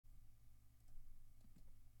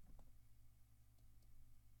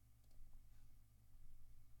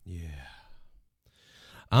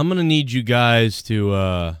I'm going to need you guys to,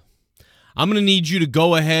 I'm going to need you to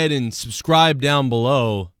go ahead and subscribe down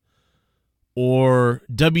below, or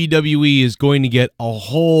WWE is going to get a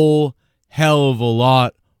whole hell of a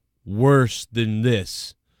lot worse than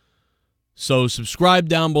this. So subscribe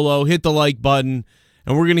down below, hit the like button,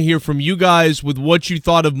 and we're going to hear from you guys with what you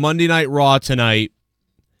thought of Monday Night Raw tonight.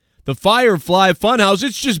 The Firefly Funhouse,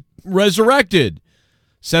 it's just resurrected.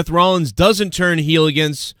 Seth Rollins doesn't turn heel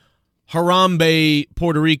against Harambe,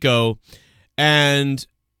 Puerto Rico, and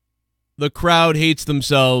the crowd hates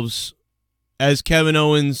themselves as Kevin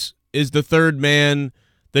Owens is the third man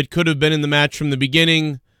that could have been in the match from the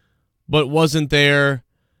beginning but wasn't there,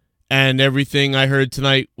 and everything I heard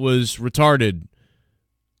tonight was retarded.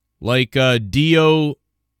 Like Dio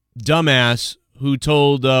Dumbass, who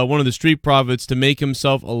told one of the Street Profits to make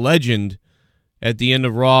himself a legend at the end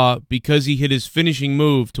of Raw because he hit his finishing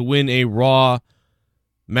move to win a Raw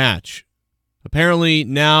match. Apparently,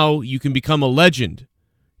 now you can become a legend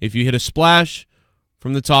if you hit a splash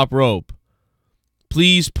from the top rope.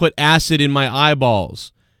 Please put acid in my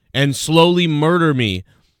eyeballs and slowly murder me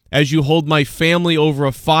as you hold my family over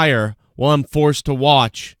a fire while I'm forced to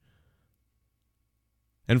watch.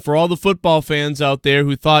 And for all the football fans out there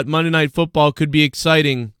who thought Monday Night Football could be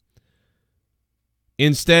exciting,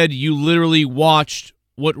 instead you literally watched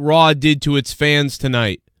what Raw did to its fans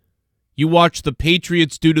tonight. You watched the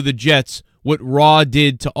Patriots do to the Jets what Raw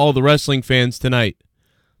did to all the wrestling fans tonight.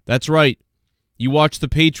 That's right. You watched the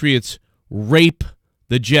Patriots rape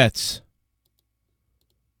the Jets.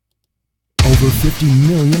 Over 50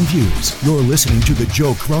 million views. You're listening to The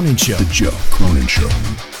Joe Cronin Show. The Joe Cronin Show.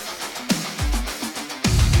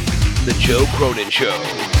 The Joe Cronin Show.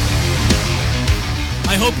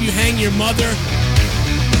 I hope you hang your mother.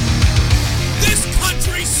 This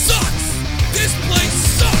country sucks! This place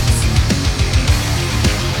sucks!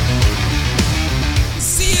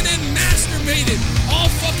 CNN masturbated all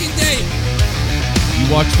fucking day. You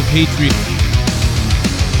watch the Patriots.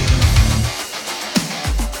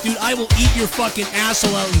 Dude, I will eat your fucking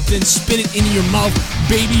asshole out and then spit it into your mouth,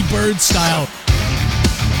 baby bird style.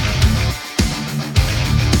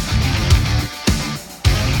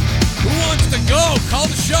 Who wants to go? Call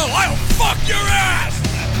the show. I'll fuck your ass!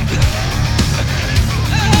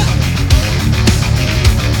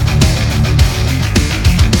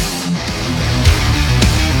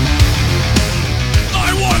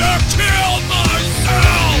 I wanna kill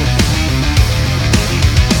myself!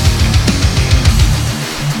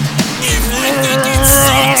 If I think it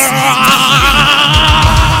sucks!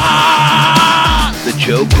 The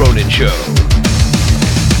Joe Cronin Show.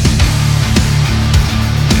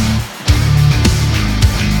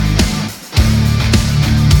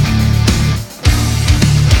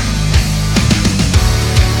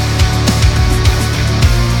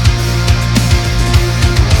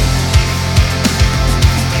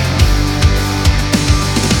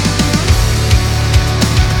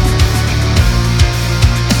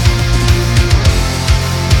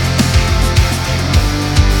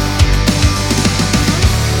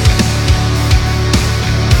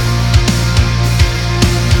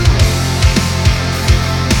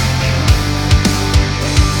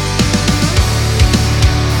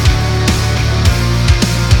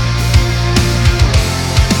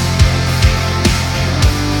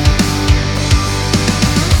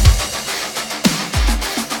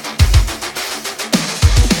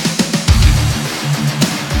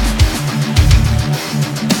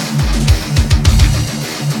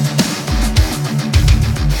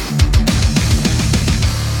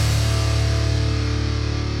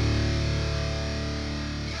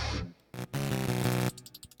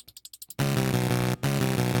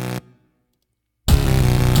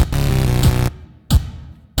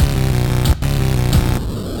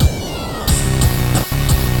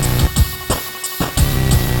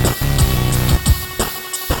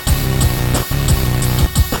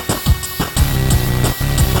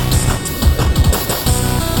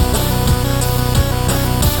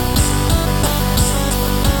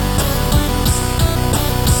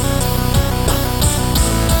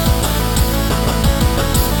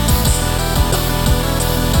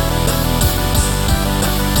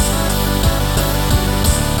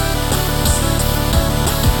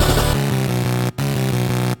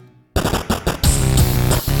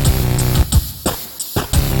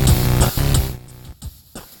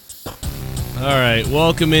 Alright,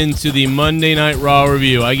 welcome into the Monday Night Raw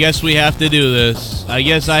review. I guess we have to do this. I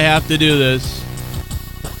guess I have to do this.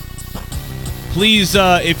 Please,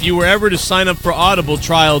 if you were ever to sign up for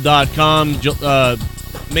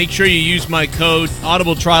audibletrial.com, make sure you use my code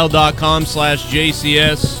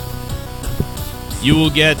audibletrial.com/JCS. you will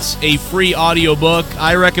get a free audiobook.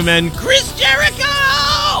 I recommend Chris Jericho!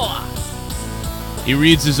 He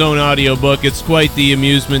reads his own audiobook. It's quite the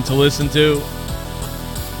amusement to listen to.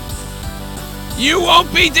 You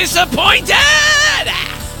won't be disappointed!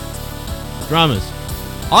 Promise.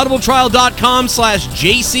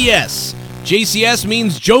 audibletrial.com/JCS. JCS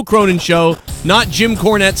means Joe Cronin Show, not Jim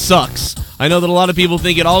Cornette Sucks. I know that a lot of people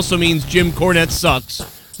think it also means Jim Cornette Sucks.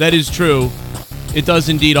 That is true. It does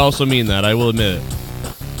indeed also mean that, I will admit it.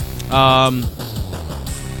 All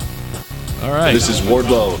right. This is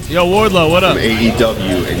Wardlow. Yo, Wardlow, what up? From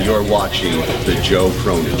AEW, and you're watching The Joe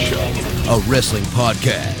Cronin Show. A wrestling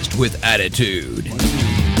podcast with attitude.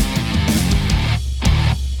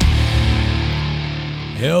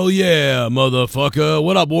 Hell yeah, motherfucker.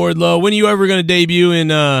 What up, Wardlow? When are you ever going to debut in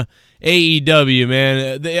AEW,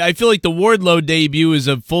 man? I feel like the Wardlow debut is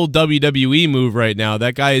a full WWE move right now.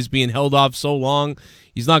 That guy is being held off so long,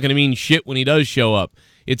 he's not going to mean shit when he does show up.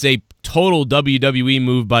 It's a total WWE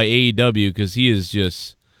move by AEW because he is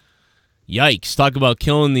just... Yikes. Talk about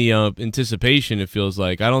killing the anticipation, it feels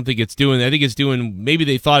like. I don't think it's doing... I think it's doing... Maybe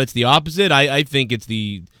they thought it's the opposite. I think it's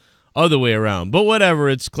the other way around. But whatever,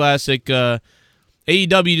 it's classic...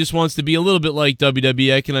 AEW just wants to be a little bit like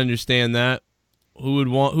WWE. I can understand that. Who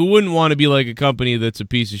wouldn't want to be like a company that's a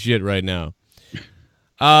piece of shit right now?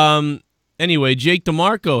 Anyway, Jake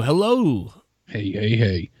DeMarco, hello.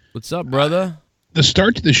 Hey. What's up, brother? The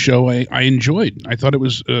start to the show I enjoyed. I thought it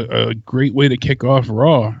was a great way to kick off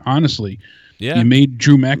Raw, honestly. Yeah. You made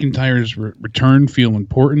Drew McIntyre's return feel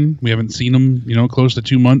important. We haven't seen him, close to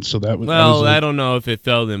 2 months, so that was... Well, I don't know if it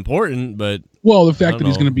felt important, but... Well, the fact that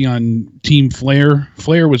he's going to be on Team Flair.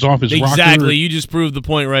 Flair was off his rocker. Exactly. You just proved the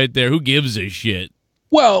point right there. Who gives a shit?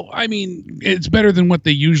 Well, I mean, it's better than what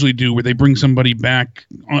they usually do, where they bring somebody back,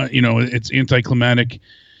 it's anticlimactic,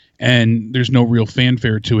 and there's no real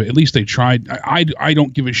fanfare to it. At least they tried. I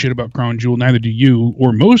don't give a shit about Crown Jewel, neither do you,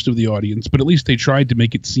 or most of the audience, but at least they tried to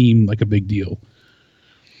make it seem like a big deal.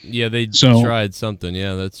 Yeah, they tried something.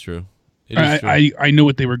 Yeah, that's true. I know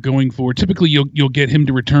what they were going for. Typically, you'll get him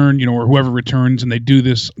to return, or whoever returns, and they do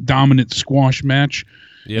this dominant squash match.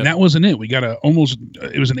 Yep. And that wasn't it. We got it was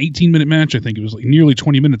an 18-minute match. I think it was like nearly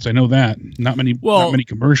 20 minutes. I know that. Not many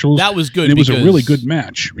commercials. That was good. And it was a really good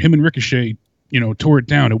match. Him and Ricochet, tore it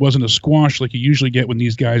down. It wasn't a squash like you usually get when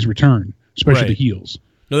these guys return, especially the heels.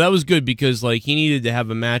 No, that was good because he needed to have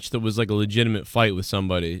a match that was like a legitimate fight with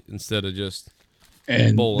somebody instead of just...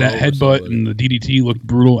 And that headbutt and the DDT looked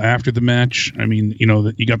brutal after the match. I mean,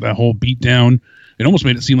 that you got that whole beat down. It almost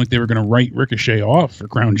made it seem like they were going to write Ricochet off for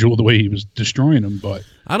Crown Jewel the way he was destroying him. But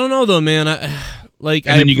I don't know though, man.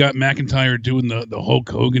 Then you got McIntyre doing the Hulk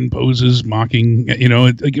Hogan poses, mocking.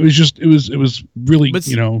 It was really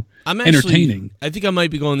I'm entertaining. I think I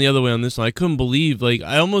might be going the other way on this one. I couldn't believe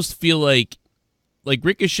I almost feel like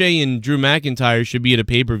Ricochet and Drew McIntyre should be at a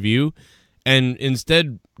pay-per-view. And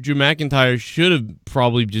instead, Drew McIntyre should have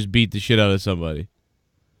probably just beat the shit out of somebody.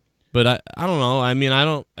 But I don't know. I mean,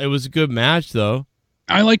 it was a good match, though.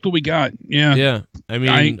 I liked what we got. Yeah. Yeah. I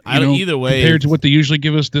mean, either way. Compared to what they usually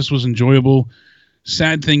give us, this was enjoyable.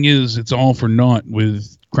 Sad thing is, it's all for naught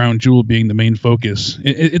with Crown Jewel being the main focus.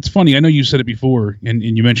 It's funny. I know you said it before, and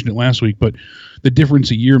you mentioned it last week, but the difference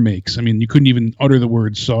a year makes. I mean, you couldn't even utter the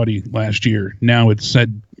word Saudi last year. Now it's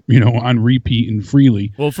said on repeat and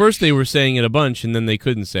freely. Well, first they were saying it a bunch, and then they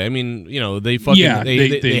couldn't say. I mean, they fucking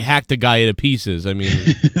they hacked a guy to pieces. I mean,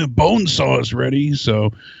 bone saw is ready.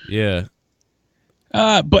 So yeah.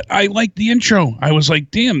 But I liked the intro. I was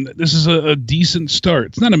like, damn, this is a decent start.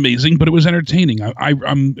 It's not amazing, but it was entertaining.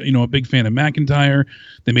 I'm a big fan of McIntyre.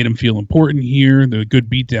 They made him feel important here. The good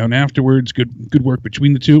beatdown afterwards. Good work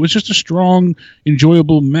between the two. It was just a strong,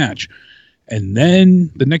 enjoyable match. And then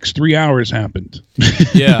the next 3 hours happened.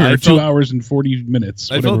 Yeah, 2 hours and 40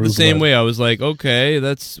 minutes. I felt the same way. I was like, okay,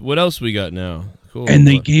 that's what else we got now. Cool. And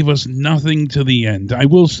they gave us nothing to the end. I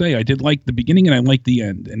will say, I did like the beginning and I liked the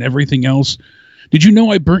end, and everything else. Did you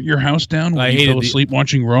know I burnt your house down when you fell asleep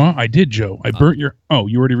watching Raw? I did, Joe. I burnt your... Oh,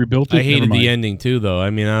 you already rebuilt it? I hated the ending, too, though. I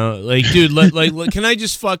mean, dude, can I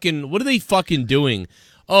just fucking... What are they fucking doing?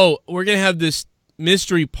 Oh, we're going to have this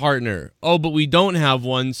mystery partner. Oh, but we don't have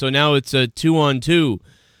one, so now it's a 2-on-2.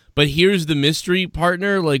 But here's the mystery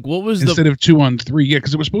partner. Like, what was Instead of 2-on-3, yeah,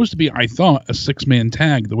 because it was supposed to be, I thought, a 6-man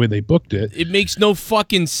tag the way they booked it. It makes no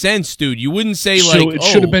fucking sense, dude. You wouldn't say so it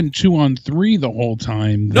should have been 2-on-3 the whole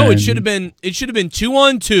time. No, it should have been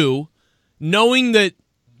 2-on-2, knowing that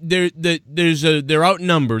they're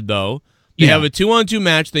outnumbered though. They have a 2-on-2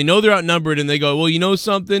 match. They know they're outnumbered, and they go, well, you know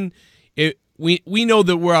something? We know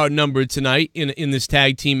that we're outnumbered tonight in this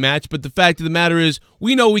tag team match, but the fact of the matter is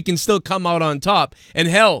we know we can still come out on top. And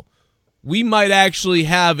hell, we might actually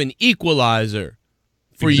have an equalizer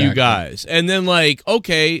for you guys. And then like,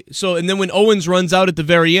 okay, so and then when Owens runs out at the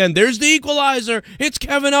very end, there's the equalizer. It's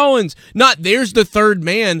Kevin Owens. Not there's the third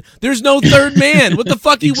man. There's no third man. What the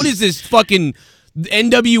fuck? What is this fucking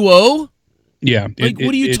NWO? Yeah. Like,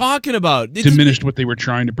 what are you talking about? It diminished what they were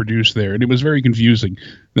trying to produce there, and it was very confusing.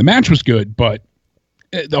 The match was good, but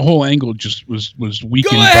the whole angle just was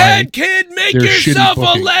weakened. Go ahead, kid. Make yourself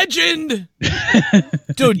a legend.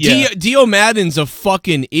 Dude, Dio Madden's a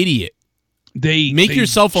fucking idiot. They make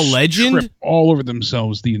yourself a legend? Trip all over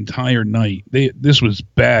themselves the entire night. This was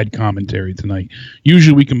bad commentary tonight.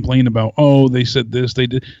 Usually we complain about, oh, they said this, they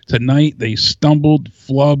did. Tonight they stumbled,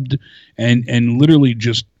 flubbed, and literally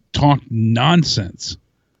just talked nonsense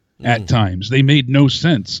at times. They made no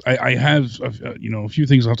sense. I have a few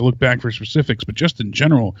things I'll have to look back for specifics, but just in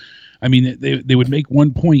general, I mean, they would make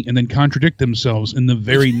one point and then contradict themselves in the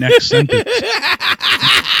very next sentence.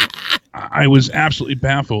 I was absolutely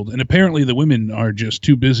baffled, and apparently the women are just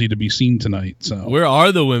too busy to be seen tonight. So where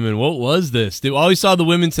are the women? What was this? They always saw the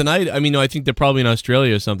women tonight. I mean, no, I think they're probably in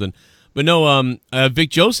Australia or something. But no, Vic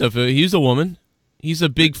Joseph, he's a woman. He's a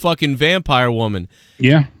big fucking vampire woman.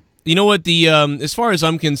 Yeah. You know what? The as far as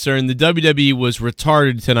I'm concerned, the WWE was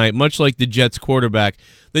retarded tonight, much like the Jets quarterback.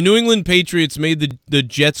 The New England Patriots made the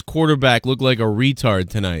Jets quarterback look like a retard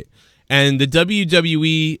tonight, and the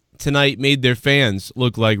WWE tonight made their fans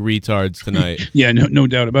look like retards tonight. Yeah, no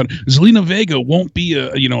doubt about it. Zelina Vega won't be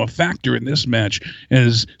a factor in this match,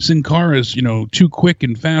 as Sin Cara's too quick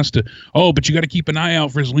and fast to. Oh, but you got to keep an eye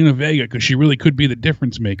out for Zelina Vega because she really could be the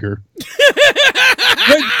difference maker.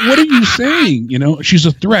 What are you saying? She's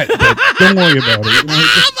a threat, but don't worry about it.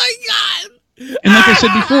 Oh my God! And like I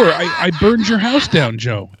said before, I burned your house down,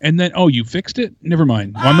 Joe. And then, oh, you fixed it? Never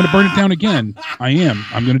mind. Well, I'm going to burn it down again.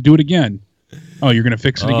 I'm going to do it again. Oh, you're going to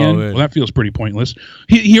fix it again? Man. Well, that feels pretty pointless.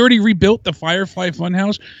 He already rebuilt the Firefly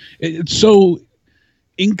Funhouse. It's so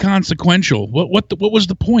inconsequential. What was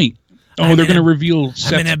the point? Oh, they're going to reveal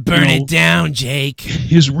Seth. I'm going to burn it down, Jake.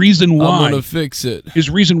 His reason why. I'm going to fix it. His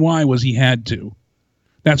reason why was he had to.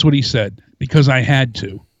 That's what he said. Because I had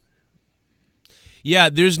to. Yeah,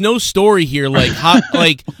 there's no story here. Like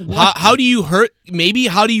how do you hurt? Maybe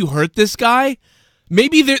how do you hurt this guy?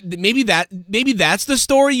 Maybe that's the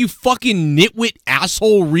story. You fucking nitwit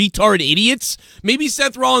asshole retard idiots. Maybe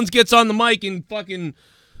Seth Rollins gets on the mic and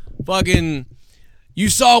fucking. You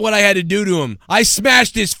saw what I had to do to him. I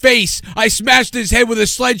smashed his face. I smashed his head with a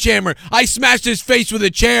sledgehammer. I smashed his face with a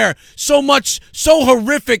chair. So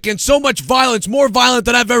horrific and so much violence, more violent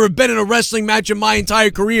than I've ever been in a wrestling match in my entire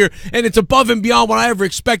career, and it's above and beyond what I ever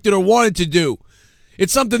expected or wanted to do.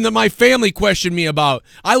 It's something that my family questioned me about.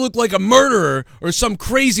 I look like a murderer or some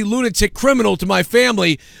crazy lunatic criminal to my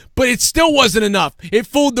family, but it still wasn't enough. It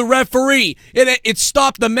fooled the referee. It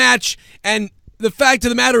stopped the match, and the fact of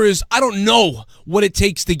the matter is, I don't know what it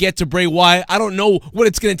takes to get to Bray Wyatt. I don't know what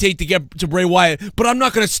it's going to take to get to Bray Wyatt, but I'm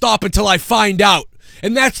not going to stop until I find out.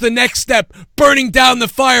 And that's the next step, burning down the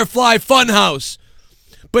Firefly Funhouse.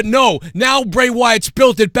 But no, now Bray Wyatt's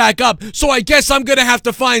built it back up, so I guess I'm going to have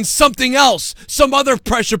to find something else, some other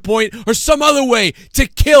pressure point, or some other way to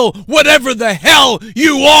kill whatever the hell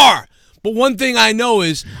you are. But one thing I know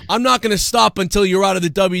is I'm not going to stop until you're out of the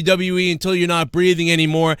WWE, until you're not breathing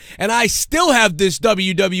anymore, and I still have this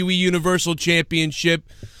WWE Universal Championship.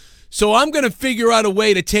 So I'm going to figure out a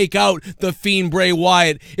way to take out the Fiend Bray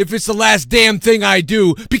Wyatt if it's the last damn thing I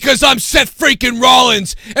do, because I'm Seth freaking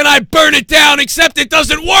Rollins, and I burn it down, except it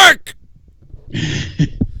doesn't work!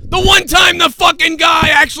 The one time the fucking guy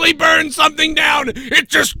actually burns something down, it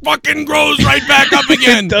just fucking grows right back up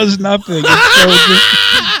again! It does nothing.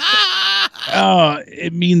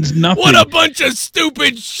 It means nothing. What a bunch of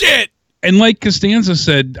stupid shit! And like Costanza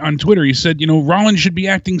said on Twitter, he said, Rollins should be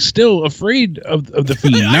acting still afraid of the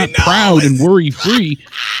Fiend, not proud and worry-free.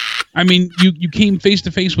 I mean, you came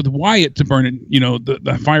face-to-face with Wyatt to burn it,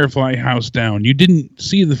 the Firefly house down. You didn't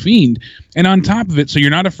see the Fiend. And on top of it, so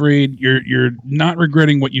you're not afraid, you're not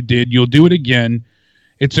regretting what you did, you'll do it again.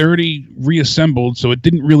 It's already reassembled, so it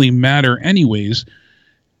didn't really matter anyways.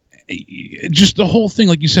 Just the whole thing,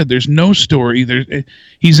 like you said, there's no story.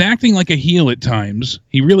 He's acting like a heel at times.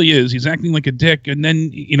 He really is. He's acting like a dick, and then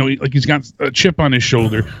like he's got a chip on his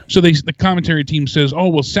shoulder. So the commentary team says, "Oh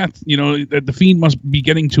well, Seth, the Fiend must be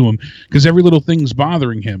getting to him because every little thing's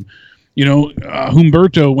bothering him."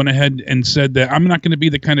 Humberto went ahead and said that I'm not going to be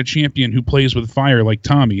the kind of champion who plays with fire like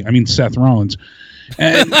Tommy. I mean Seth Rollins,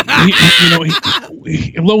 and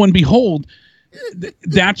lo and behold.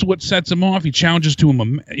 That's what sets him off. He challenges to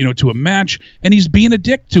him, to a match, and he's being a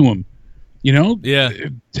dick to him. You know, Yeah.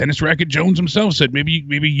 Tennis Racket Jones himself said maybe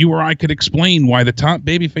you or I could explain why the top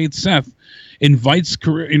babyface Seth invites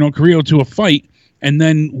Carrillo to a fight and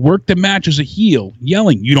then work the match as a heel,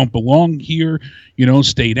 yelling, "You don't belong here.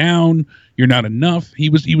 Stay down. You're not enough." He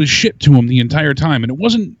was shit to him the entire time, and it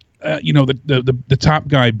wasn't the top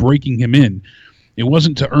guy breaking him in. It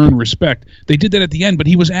wasn't to earn respect. They did that at the end, but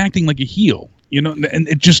he was acting like a heel. And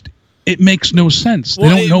it makes no sense.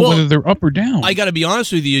 They don't know whether they're up or down. I got to be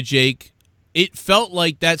honest with you, Jake. It felt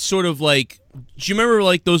like that sort of like. Do you remember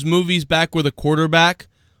like those movies back where the quarterback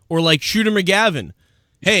or like Shooter McGavin?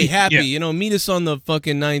 Hey, Happy, meet us on the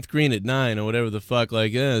fucking 9th green at 9 or whatever the fuck.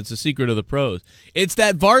 Like, it's a secret of the pros. It's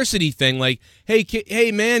that varsity thing. Like,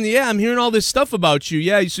 hey, man, yeah, I'm hearing all this stuff about you.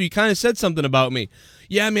 Yeah, so you kind of said something about me.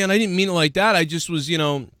 Yeah, man, I didn't mean it like that. I just was,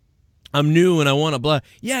 I'm new and I want to blah.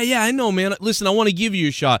 Yeah, I know, man. Listen, I want to give you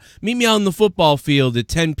a shot. Meet me out in the football field at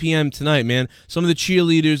 10 p.m. tonight, man. Some of the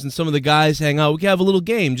cheerleaders and some of the guys hang out. We can have a little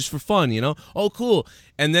game just for fun, Oh, cool.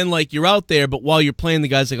 And then, like, you're out there, but while you're playing, the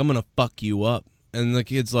guy's like, I'm going to fuck you up. And the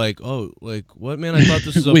kid's like, oh, like, what, man? I thought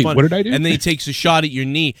this was so Wait, fun. what did I do? And then he takes a shot at your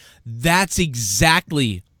knee. That's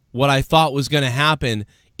exactly what I thought was going to happen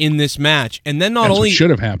in this match. And then That's what should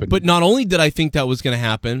have happened. But not only did I think that was going to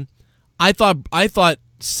happen, I thought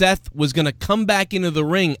Seth was going to come back into the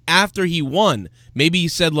ring after he won. Maybe he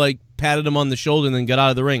said, like, patted him on the shoulder and then got out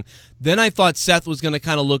of the ring. Then I thought Seth was going to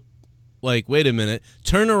kind of look like, wait a minute,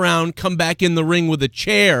 turn around, come back in the ring with a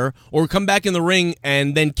chair, or come back in the ring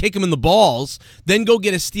and then kick him in the balls, then go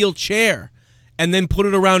get a steel chair and then put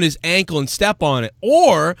it around his ankle and step on it,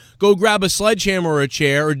 or go grab a sledgehammer or a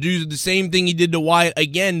chair or do the same thing he did to Wyatt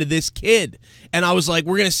again to this kid. And I was like,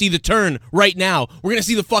 we're going to see the turn right now. We're going to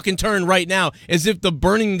see the fucking turn right now. As if the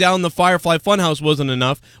burning down the Firefly Funhouse wasn't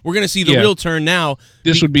enough. We're going to see the real turn now.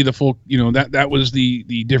 This would be the full, that was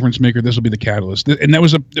the difference maker. This will be the catalyst. And it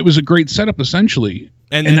was a great setup, essentially.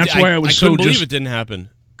 And that's why I was so couldn't believe just it didn't happen.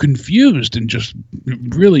 Confused and just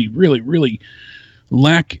really, really, really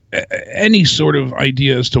lack any sort of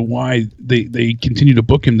idea as to why they continue to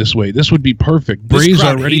book him this way. This would be perfect. Bray's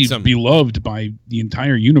already beloved by the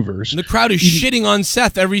entire universe. And the crowd is shitting on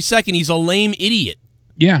Seth every second. He's a lame idiot.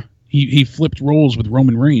 Yeah, he flipped roles with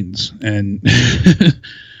Roman Reigns, and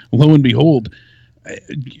lo and behold,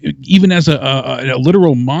 even as a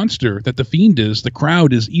literal monster that the Fiend is, the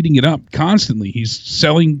crowd is eating it up constantly. He's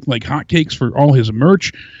selling like hotcakes for all his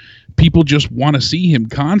merch. People just want to see him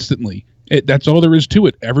constantly. That's all there is to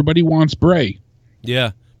it. Everybody wants Bray.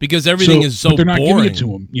 Yeah, because everything is so but they're not boring. giving it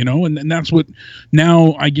to him, and that's what.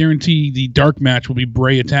 Now I guarantee the dark match will be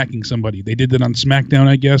Bray attacking somebody. They did that on SmackDown,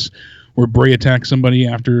 I guess, where Bray attacked somebody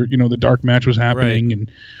after the dark match was happening, Right.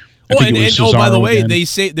 and by the way,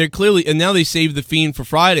 again. they're clearly, and now they saved the Fiend for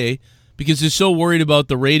Friday because they're so worried about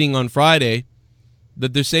the rating on Friday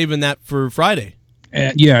that they're saving that for Friday.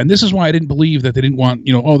 And this is why I didn't believe that they didn't want,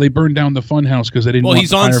 they burned down the Funhouse because they didn't want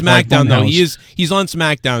he's on Firefly SmackDown, though. Funhouse. He's on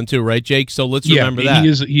SmackDown, too, right, Jake? So let's remember that.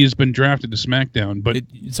 He has been drafted to SmackDown, but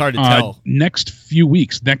it's hard to tell. Next few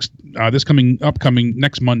weeks, next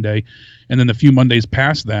Monday, and then the few Mondays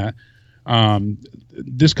past that,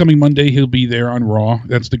 this coming Monday, he'll be there on Raw.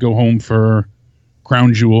 That's to go home for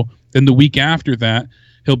Crown Jewel. Then the week after that,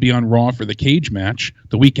 he'll be on Raw for the cage match.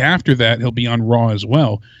 The week after that, he'll be on Raw as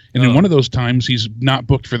well. And in one of those times, he's not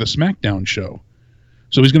booked for the SmackDown show.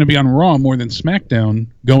 So he's going to be on Raw more than SmackDown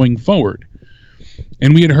going forward.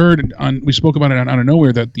 And we had heard, we spoke about it out of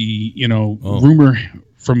nowhere, that the rumor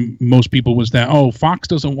from most people was that, Fox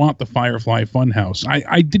doesn't want the Firefly Funhouse.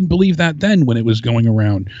 I didn't believe that then when it was going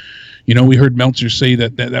around. We heard Meltzer say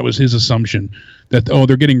that was his assumption, that,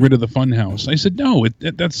 they're getting rid of the Funhouse. I said, no,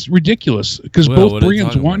 that's ridiculous, because both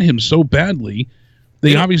brands want him so badly.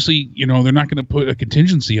 They obviously, they're not going to put a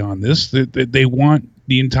contingency on this. They want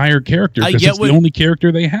the entire character because it's the only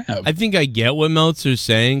character they have. I think I get what Meltzer's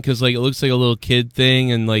saying because it looks like a little kid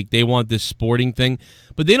thing and they want this sporting thing,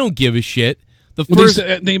 but they don't give a shit.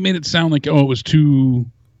 They made it sound like, it was too...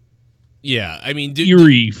 Yeah, I mean,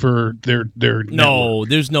 eerie for their no, network.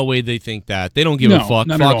 There's no way they think that. They don't give a fuck.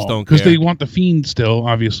 Not Fox at all. don't care because they want the Fiend still,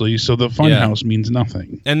 obviously. So the Funhouse means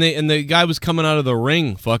nothing. And the guy was coming out of the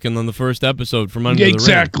ring, fucking on the first episode from under the ring.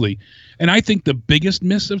 Exactly. And I think the biggest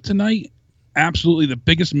miss of tonight, absolutely the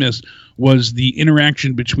biggest miss, was the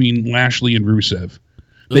interaction between Lashley and Rusev.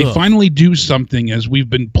 They finally do something, as we've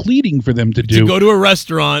been pleading for them to do. To go to a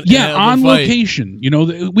restaurant. Yeah, on location.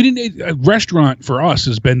 We didn't. A restaurant for us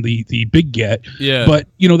has been the big get. Yeah. But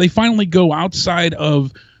they finally go outside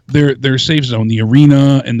of their safe zone, the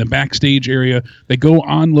arena and the backstage area. They go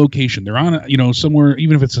on location. They're on, somewhere,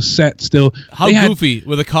 even if it's a set still. How goofy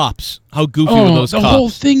were the cops? How goofy were those cops? The whole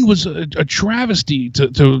thing was a travesty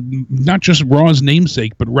to not just Raw's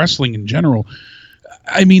namesake, but wrestling in general.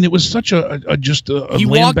 I mean, it was such a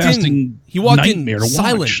lambasting nightmare to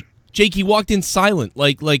silent. watch. Jake, he walked in silent,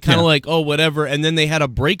 like oh, whatever, and then they had a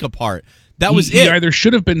break apart. That was it. He either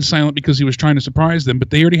should have been silent because he was trying to surprise them, but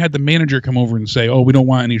they already had the manager come over and say, "Oh, we don't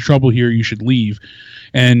want any trouble here. You should leave."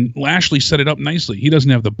 And Lashley set it up nicely. He doesn't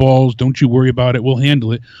have the balls. Don't you worry about it. We'll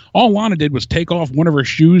handle it. All Lana did was take off one of her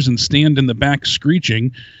shoes and stand in the back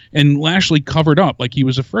screeching, and Lashley covered up like he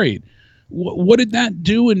was afraid. What did that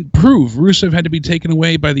do and prove? Rusev had to be taken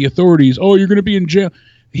away by the authorities. Oh, you're going to be in jail.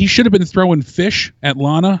 He should have been throwing fish at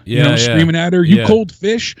Lana, screaming at her, "You cold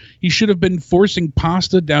fish." He should have been forcing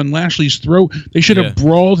pasta down Lashley's throat. They should have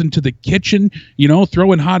brawled into the kitchen,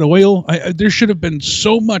 throwing hot oil. There should have been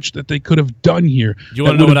so much that they could have done here. Do you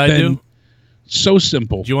want to know what I do? So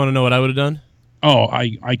simple. Do you want to know what I would have done? Oh,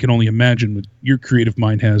 I can only imagine what your creative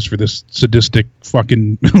mind has for this sadistic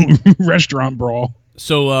fucking restaurant brawl.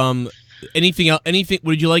 So, anything else?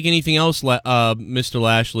 Would you like anything else, Mr.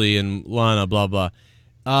 Lashley and Lana? Blah blah.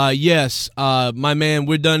 Yes, my man,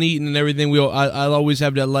 we're done eating and everything. I'll always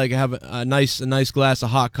have that, have a nice glass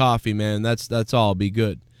of hot coffee, man. That's all. Be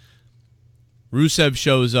good. Rusev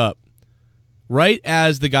shows up right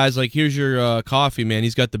as the guy's like, "Here's your coffee, man."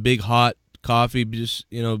 He's got the big hot coffee, just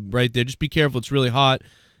right there. Just be careful, it's really hot.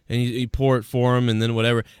 And he pour it for him, and then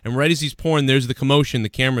whatever. And right as he's pouring, there's the commotion. The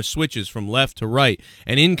camera switches from left to right,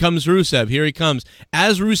 and in comes Rusev. Here he comes.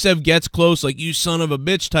 As Rusev gets close, like, "You son of a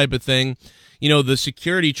bitch" type of thing, the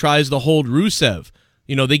security tries to hold Rusev.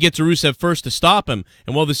 They get to Rusev first to stop him.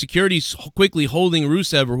 And while the security's quickly holding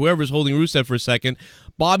Rusev, or whoever's holding Rusev for a second,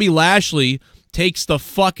 Bobby Lashley takes the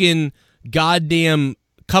fucking goddamn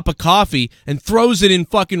cup of coffee and throws it in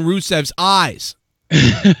fucking Rusev's eyes.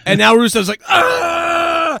 And now Rusev's like,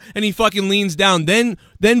 "Ah!" And he fucking leans down. Then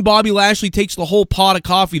Bobby Lashley takes the whole pot of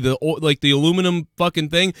coffee, the aluminum fucking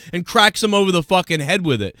thing, and cracks him over the fucking head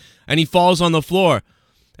with it. And he falls on the floor.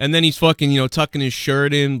 And then he's fucking, tucking his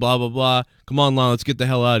shirt in, blah, blah, blah. Come on, Lon, let's get the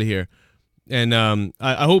hell out of here. And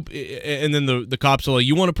I hope, and then the cops are like,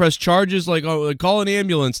 "You want to press charges? Like, call an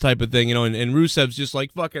ambulance," type of thing, and Rusev's just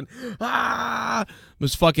like fucking,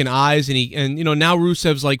 his fucking eyes, and now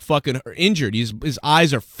Rusev's like fucking injured. His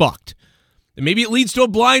eyes are fucked. And maybe it leads to a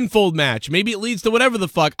blindfold match. Maybe it leads to whatever the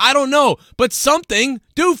fuck. I don't know. But something.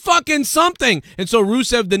 Do fucking something. And so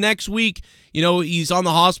Rusev the next week, he's on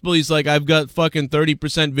the hospital. He's like, "I've got fucking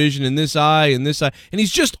 30% vision in this eye and this eye." And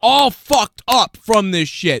he's just all fucked up from this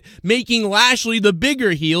shit. Making Lashley the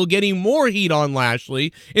bigger heel, getting more heat on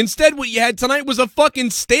Lashley. Instead, what you had tonight was a fucking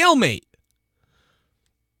stalemate.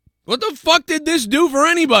 What the fuck did this do for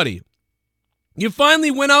anybody? You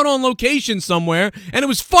finally went out on location somewhere, and it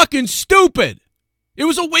was fucking stupid. It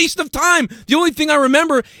was a waste of time. The only thing I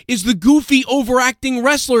remember is the goofy, overacting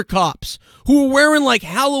wrestler cops who were wearing, like,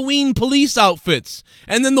 Halloween police outfits.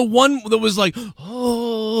 And then the one that was like,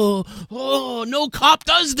 oh, no cop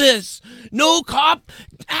does this. No cop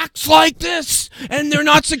acts like this. And they're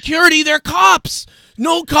not security, they're cops.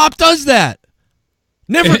 No cop does that.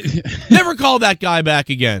 Never call that guy back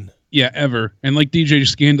again. Yeah, ever. And like DJ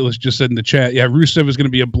Scandalous just said in the chat, yeah, Rusev is going to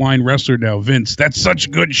be a blind wrestler now. Vince, that's such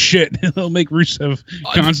good shit. He'll make Rusev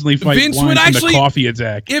constantly fight Vince blind would from actually, the coffee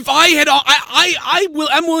attack. If I had,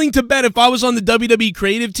 I'm willing to bet if I was on the WWE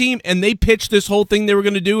creative team and they pitched this whole thing they were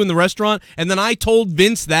going to do in the restaurant, and then I told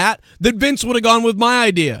Vince that Vince would have gone with my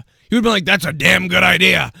idea. He would be like, "That's a damn good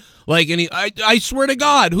idea." Like, and I swear to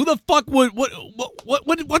God, who the fuck would,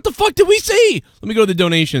 what the fuck did we see? Let me go to the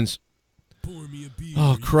donations.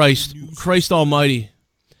 Oh, Christ almighty.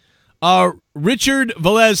 Richard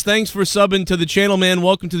Velez, thanks for subbing to the channel, man.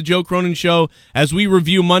 Welcome to the Joe Cronin Show as we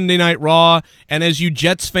review Monday Night Raw. And as you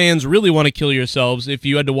Jets fans really want to kill yourselves if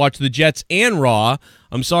you had to watch the Jets and Raw,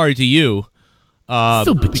 I'm sorry to you.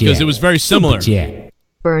 Because it was very similar.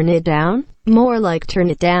 Burn it down? More like turn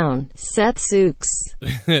it down. Seth sucks.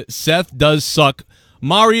 Seth does suck.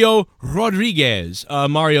 Mario Rodriguez.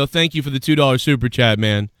 Mario, thank you for the $2 super chat,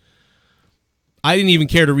 man. I didn't even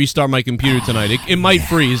care to restart my computer tonight. It might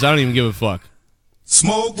freeze. I don't even give a fuck.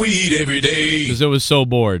 Smoke weed every day. Because I was so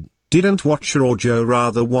bored. Didn't watch Raw, Joe,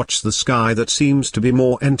 rather watch the Sky. That seems to be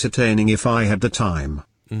more entertaining if I had the time.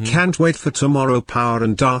 Can't wait for tomorrow. Power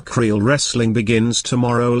and Dark Real Wrestling begins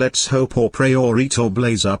tomorrow. Let's hope or pray or eat or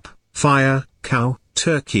blaze up. Fire, cow,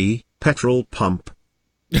 turkey, petrol pump.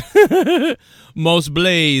 Most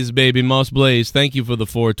blaze, baby, most blaze. Thank you for the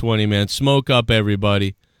 420, man. Smoke up,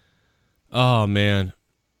 everybody. Oh, man.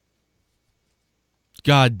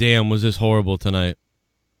 God damn, was this horrible tonight.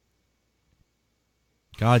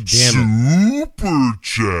 God damn it. Super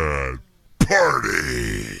Chat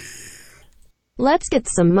Party. Let's get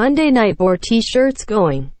some Monday Night Boar t-shirts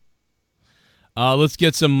going. Let's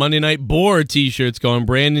get some Monday Night Boar t-shirts going.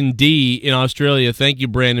 Brandon D in Australia. Thank you,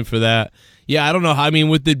 Brandon, for that. Yeah, I don't know how, I mean,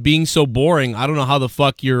 with it being so boring, I don't know how the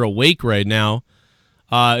fuck you're awake right now.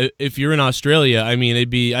 If you're in Australia, I mean,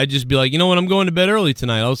 I'd just be like, you know what, I'm going to bed early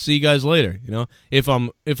tonight. I'll see you guys later. You know, if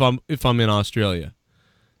I'm in Australia,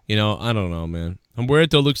 you know, I don't know, man.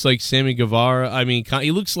 Humberto looks like Sammy Guevara. I mean,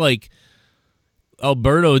 he looks like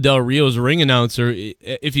Alberto Del Rio's ring announcer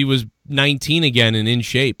if he was 19 again and in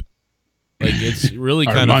shape. Like, it's really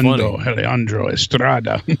kind of funny. Armando Alejandro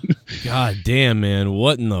Estrada. God damn, man,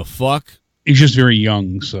 what in the fuck? He's just very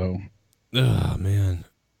young, so. Oh man,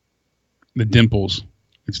 the dimples.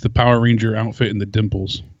 It's the Power Ranger outfit and the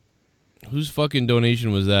dimples. Whose fucking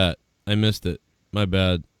donation was that? I missed it. My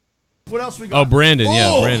bad. What else we got? Oh, Brandon.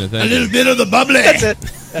 Yeah, Brandon. Thank you. A little bit of the bubbly. That's it.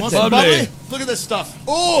 Want some bubbly? Look at this stuff.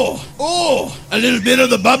 Oh, a little bit of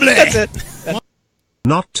the bubbly. That's it.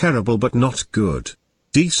 Not terrible, but not good.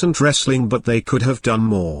 Decent wrestling, but they could have done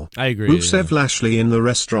more. I agree. Rusev Lashley in the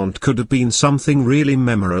restaurant could have been something really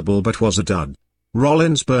memorable, but was a dud.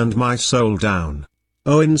 Rollins burned my soul down.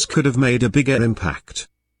 Owens could have made a bigger impact.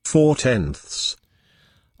 4/10.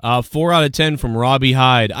 4 out of 10 from Robbie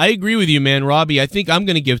Hyde. I agree with you, man. Robbie, I think I'm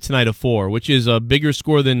going to give tonight a 4, which is a bigger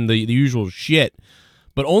score than the usual shit,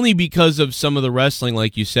 but only because of some of the wrestling,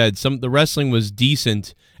 like you said. The wrestling was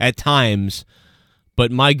decent at times,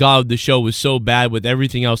 but my God, the show was so bad with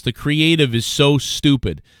everything else. The creative is so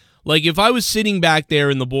stupid. Like, if I was sitting back there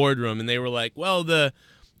in the boardroom and they were like, well, the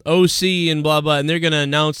OC and blah, blah, and they're going to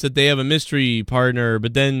announce that they have a mystery partner,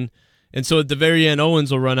 but then... And so at the very end,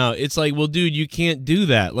 Owens will run out. It's like, well, dude, you can't do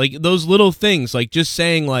that. Like, those little things, like just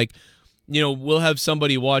saying, like, you know, we'll have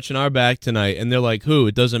somebody watching our back tonight, and they're like, who?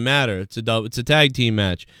 It doesn't matter. It's a tag team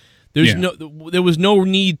match. There was no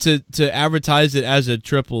need to advertise it as a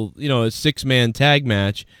triple, you know, a 6-man tag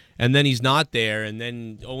match, and then he's not there, and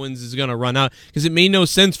then Owens is gonna run out because it made no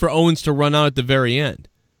sense for Owens to run out at the very end.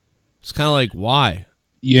 It's kind of like, why?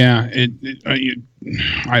 Yeah,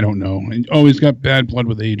 I don't know. Oh, he's got bad blood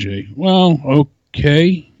with AJ. Well,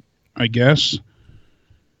 okay, I guess.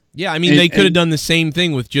 Yeah, I mean, they could have done the same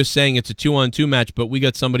thing with just saying it's a 2-on-2 match, but we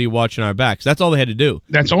got somebody watching our backs. That's all they had to do.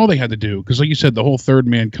 That's all they had to do, because like you said, the whole third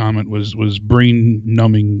man comment was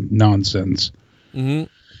brain-numbing nonsense. Mm-hmm.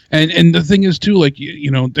 And the thing is, too, like,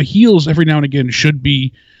 you know, the heels every now and again should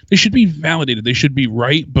be validated. They should be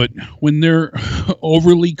right, but when they're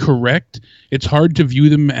overly correct, it's hard to view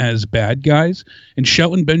them as bad guys. And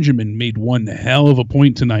Shelton Benjamin made one hell of a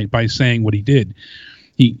point tonight by saying what he did.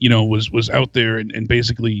 He, you know, was out there and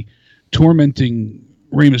basically tormenting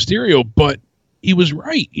Rey Mysterio, but he was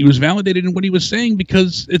right. He was validated in what he was saying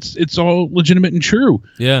because it's all legitimate and true.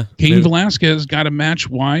 Yeah. Cain Velasquez got a match.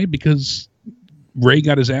 Why? Because Rey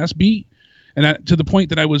got his ass beat. And to the point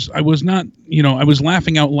that I was not, you know, I was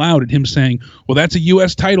laughing out loud at him saying, well, that's a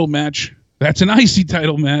U.S. title match. That's an IC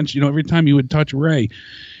title match. You know, every time he would touch Rey,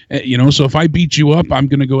 you know, so if I beat you up, I'm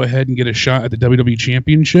going to go ahead and get a shot at the WWE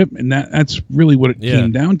Championship. And that's really what it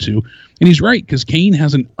came down to. And he's right, because Kane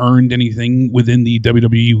hasn't earned anything within the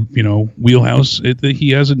WWE, you know, wheelhouse. He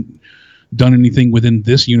hasn't done anything within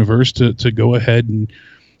this universe to go ahead and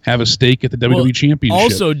have a stake at the WWE Championship.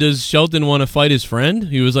 Also, does Shelton want to fight his friend?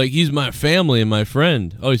 He was like, he's my family and my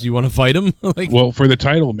friend. Oh, so you want to fight him? Like, well, for the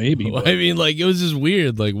title, maybe. I mean, like, it was just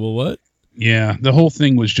weird. Like, well, what? Yeah, the whole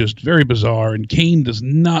thing was just very bizarre, and Kane does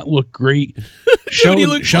not look great. Shelton,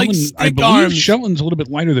 like I believe Shelton's a little bit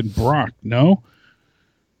lighter than Brock, no?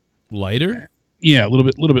 Lighter? Yeah, a little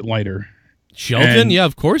bit lighter. Shelton? And yeah,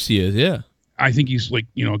 of course he is, yeah. I think he's, like,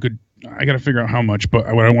 you know, a good... I got to figure out how much, but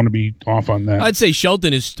I want to be off on that. I'd say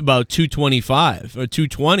Shelton is about 225 or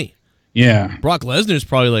 220. Yeah. Brock Lesnar's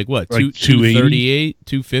probably like, what, like 238,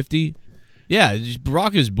 250? Yeah,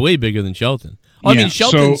 Brock is way bigger than Shelton. I mean,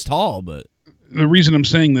 Shelton's tall, but... The reason I'm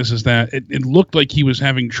saying this is that it looked like he was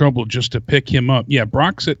having trouble just to pick him up. Yeah,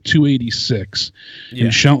 Brock's at 286,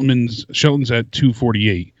 and Shelton's at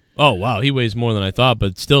 248. Oh, wow, he weighs more than I thought,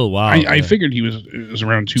 but still, wow. I figured he was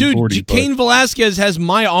around 240. Dude, Cain Velasquez has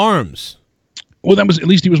my arms. Well, that was at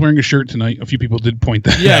least he was wearing a shirt tonight. A few people did point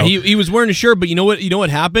that out. Yeah, he was wearing a shirt, but you know what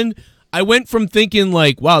happened? I went from thinking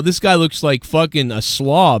like, wow, this guy looks like fucking a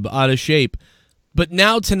slob out of shape. But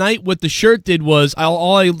now tonight, what the shirt did was,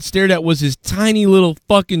 all I stared at was his tiny little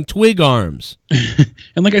fucking twig arms.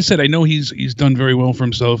 And like I said, I know he's done very well for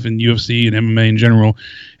himself in UFC and MMA in general.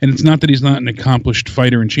 And it's not that he's not an accomplished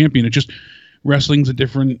fighter and champion. It's just wrestling's a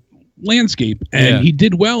different landscape, and he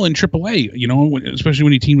did well in AAA. You know, especially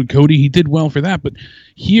when he teamed with Cody, he did well for that. But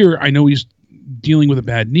here, I know he's dealing with a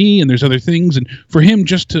bad knee, and there's other things. And for him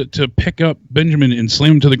just to pick up Benjamin and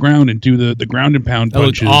slam him to the ground and do the ground and pound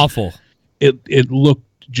punches, that looked awful. It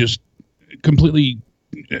looked just completely,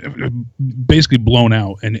 basically blown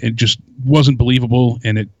out, and it just wasn't believable,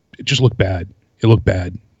 and it just looked bad. It looked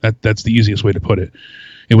bad. That's the easiest way to put it.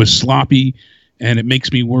 It was sloppy, and it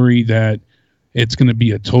makes me worry that it's going to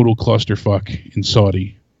be a total clusterfuck in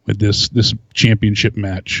Saudi with this championship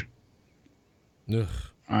match. Ugh.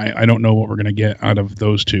 I don't know what we're going to get out of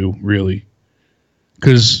those two, really,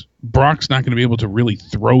 because Brock's not going to be able to really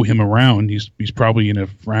throw him around. He's probably in a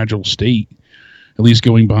fragile state, at least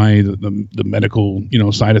going by the medical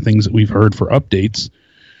side of things that we've heard for updates,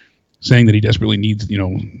 saying that he desperately needs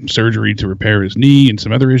surgery to repair his knee and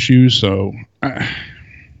some other issues. So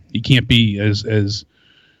he can't be as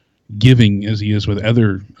giving as he is with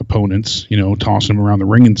other opponents, tossing him around the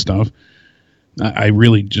ring and stuff.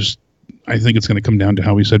 I think it's going to come down to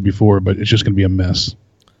how we said before, but it's just going to be a mess.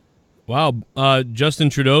 Wow. Justin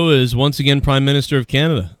Trudeau is once again Prime Minister of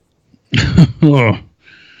Canada. Oh.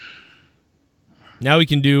 Now we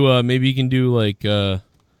can do, maybe he can do like, you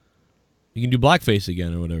can do blackface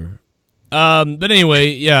again or whatever. But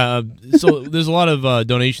anyway, yeah, so there's a lot of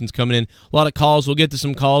donations coming in, a lot of calls. We'll get to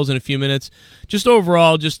some calls in a few minutes. Just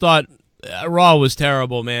overall, just thought Raw was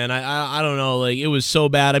terrible, man. I don't know, like, it was so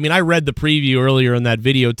bad. I mean, I read the preview earlier in that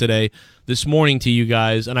video this morning to you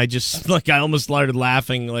guys, and I just, I almost started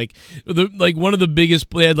laughing. Like one of the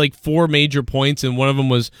biggest, they had like 4 major points, and one of them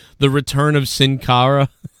was the return of Sin Cara.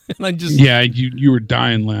 And I just... Yeah, you were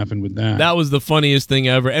dying laughing with that. That was the funniest thing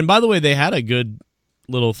ever. And by the way, they had a good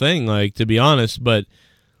little thing, like, to be honest, but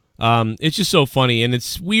it's just so funny, and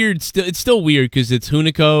it's weird. It's still weird because it's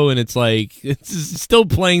Hunico, and it's like it's still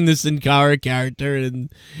playing the Sin Cara character,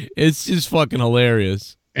 and it's just fucking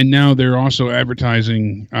hilarious. And now they're also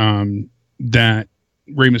advertising that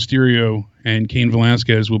Rey Mysterio and Cain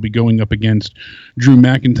Velasquez will be going up against Drew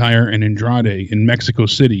McIntyre and Andrade in Mexico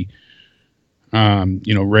City.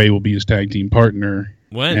 Rey will be his tag team partner.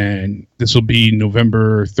 When? And this will be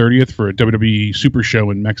November 30th for a WWE Super Show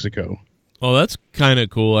in Mexico. Oh, that's kind of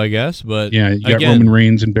cool, I guess. But yeah, you got Roman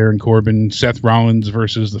Reigns and Baron Corbin, Seth Rollins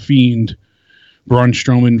versus The Fiend, Braun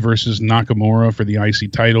Strowman versus Nakamura for the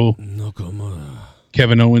IC title. Nakamura.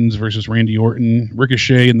 Kevin Owens versus Randy Orton,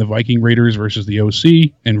 Ricochet and the Viking Raiders versus the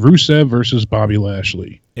OC, and Rusev versus Bobby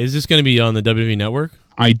Lashley. Is this going to be on the WWE Network?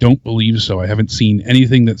 I don't believe so. I haven't seen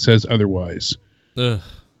anything that says otherwise. Ugh.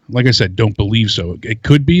 Like I said, don't believe so. It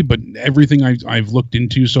could be, but everything I've looked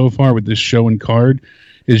into so far with this show and card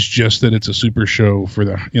is just that it's a super show for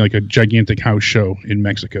the like a gigantic house show in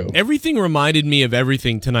Mexico. Everything reminded me of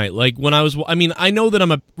everything tonight. Like when I know that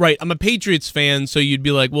I'm a Patriots fan, so you'd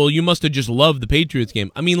be like, well, you must have just loved the Patriots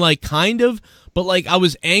game. I mean, like, kind of, but like I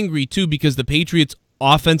was angry too because the Patriots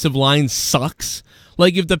offensive line sucks.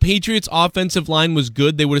 Like, if the Patriots offensive line was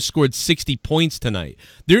good, they would have scored 60 points tonight.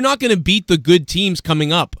 They're not going to beat the good teams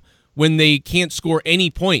coming up when they can't score any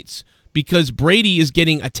points because Brady is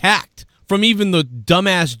getting attacked from even the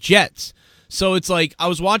dumbass Jets. So it's like, I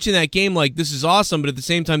was watching that game like, this is awesome, but at the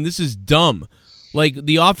same time, this is dumb. Like,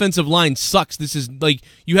 the offensive line sucks. This is like,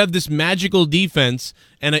 you have this magical defense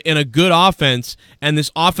and a good offense, and this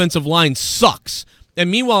offensive line sucks. And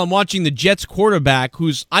meanwhile, I'm watching the Jets quarterback,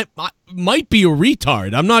 who's I might be a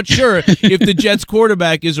retard. I'm not sure if the Jets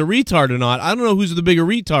quarterback is a retard or not. I don't know who's the bigger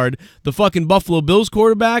retard, the fucking Buffalo Bills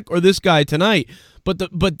quarterback or this guy tonight. But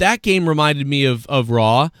that game reminded me of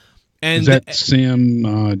Raw. And is that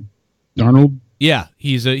Sam Darnold? Yeah,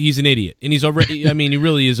 he's an idiot, and he's already. I mean, he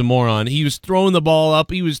really is a moron. He was throwing the ball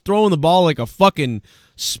up. He was throwing the ball like a fucking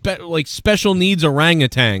special needs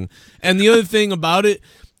orangutan. And the other thing about it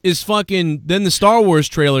is fucking, then the Star Wars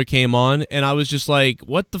trailer came on, and I was just like,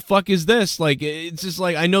 what the fuck is this? Like, it's just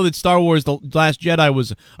like, I know that Star Wars The Last Jedi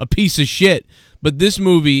was a piece of shit, but this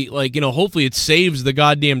movie, like, hopefully it saves the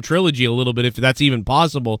goddamn trilogy a little bit, if that's even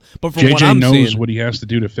possible. But from what I'm JJ knows seeing, what he has to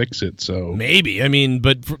do to fix it, so. Maybe, I mean,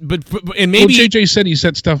 but and maybe. Well, JJ said he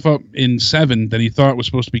set stuff up in 7 that he thought was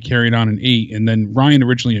supposed to be carried on in 8, and then Ryan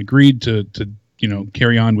originally agreed to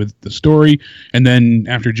carry on with the story, and then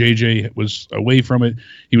after JJ was away from it,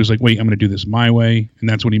 he was like, wait, I'm going to do this my way, and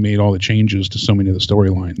that's when he made all the changes to so many of the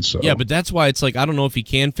storylines. So yeah, but that's why it's like, I don't know if he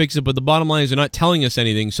can fix it, but the bottom line is they're not telling us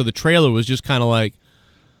anything, so the trailer was just kind of like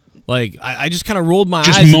I just kind of rolled my eyes.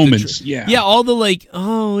 Just moments, yeah. Yeah, all the like,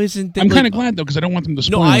 oh, isn't that... I'm kind of glad, though, because I don't want them to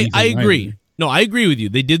spoil anything. I agree. Either. No, I agree with you.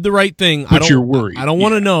 They did the right thing. But you're worried. I don't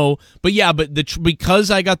want to know. But yeah, but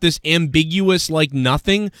because I got this ambiguous, like,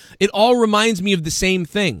 nothing, it all reminds me of the same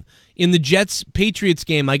thing. in the Jets-Patriots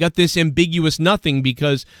game, I got this ambiguous nothing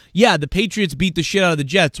because, yeah, the Patriots beat the shit out of the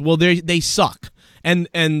Jets. Well, they suck, and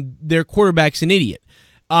their quarterback's an idiot.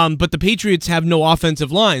 But the Patriots have no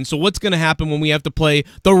offensive line, so what's going to happen when we have to play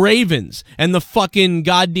the Ravens and the fucking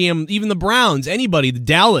goddamn, even the Browns, anybody, the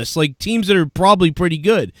Dallas, like teams that are probably pretty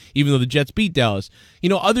good, even though the Jets beat Dallas. You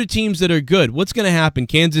know, other teams that are good. What's going to happen?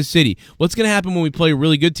 Kansas City. What's going to happen when we play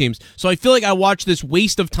really good teams? So I feel like I watched this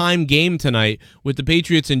waste of time game tonight with the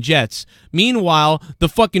Patriots and Jets. Meanwhile, the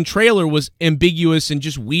fucking trailer was ambiguous and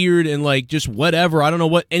just weird and like just whatever. I don't know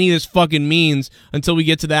what any of this fucking means until we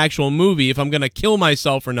get to the actual movie, if I'm going to kill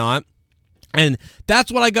myself or not. And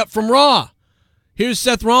that's what I got from Raw. Here's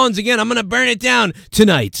Seth Rollins again. I'm going to burn it down.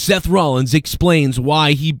 Tonight, Seth Rollins explains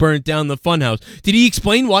why he burnt down the Funhouse. Did he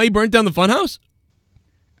explain why he burnt down the Funhouse?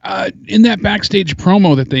 In that backstage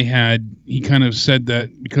promo that they had, he kind of said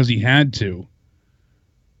that because he had to.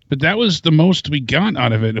 But that was the most we got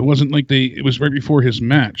out of it. It wasn't like it was right before his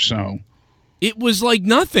match, so. It was like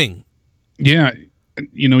nothing. Yeah.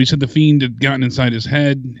 You know, he said the Fiend had gotten inside his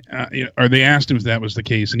head, or they asked him if that was the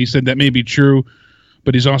case, and he said that may be true,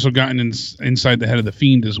 but he's also gotten inside the head of the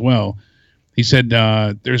Fiend as well. He said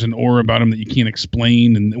there's an aura about him that you can't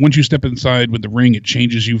explain, and once you step inside with the ring, it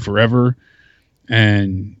changes you forever.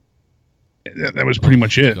 And that was pretty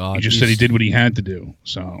much it. God, he just said he did what he had to do.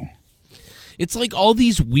 So it's like all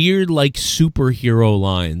these weird like superhero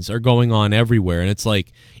lines are going on everywhere, and it's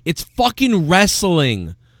like it's fucking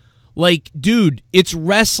wrestling. Like, dude, it's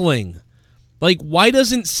wrestling. Like, why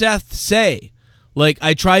doesn't Seth say, like,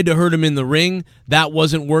 I tried to hurt him in the ring, that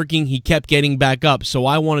wasn't working, he kept getting back up, so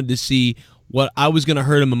I wanted to see what I was going to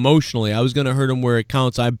hurt him emotionally. I was going to hurt him where it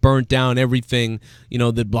counts. I burnt down everything, you know,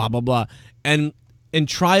 the blah, blah, blah. And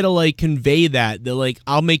try to, like, convey that like,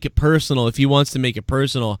 I'll make it personal. If he wants to make it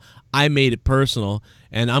personal, I made it personal,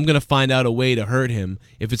 and I'm going to find out a way to hurt him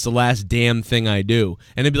if it's the last damn thing I do.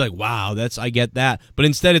 And it'd be like, wow, I get that. But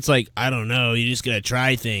instead it's like, I don't know, you just got to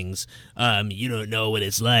try things. You don't know what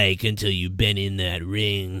it's like until you've been in that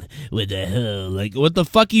ring with the hell. Like, what the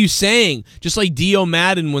fuck are you saying? Just like Dio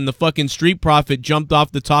Madden when the fucking Street Profit jumped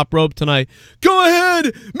off the top rope tonight. Go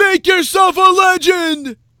ahead, make yourself a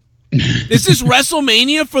legend! Is this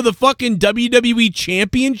WrestleMania for the fucking WWE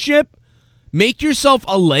Championship? Make yourself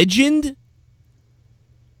a legend?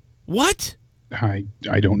 What? I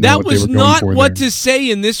don't know. That was not what to say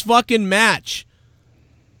in this fucking match.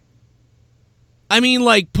 I mean,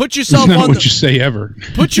 like, put yourself on what you say ever.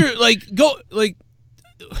 Put your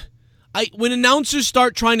when announcers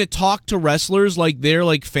start trying to talk to wrestlers like they're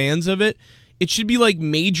like fans of it, it should be like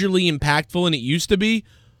majorly impactful, and it used to be.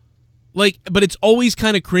 Like, but it's always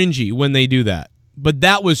kind of cringy when they do that. But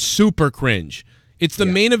that was super cringe. It's the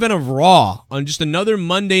main event of Raw on just another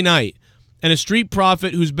Monday night. And a Street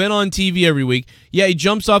Profit who's been on TV every week, he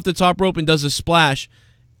jumps off the top rope and does a splash,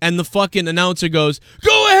 and the fucking announcer goes,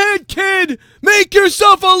 go ahead, kid! Make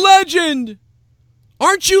yourself a legend!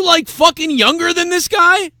 Aren't you, like, fucking younger than this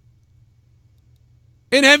guy?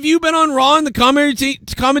 And have you been on Raw in the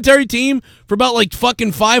commentary team for about, like,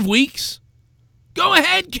 fucking 5 weeks? Go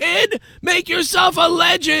ahead, kid! Make yourself a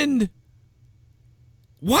legend!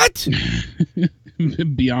 What?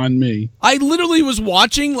 Beyond me. I literally was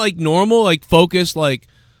watching like normal, like focused, like,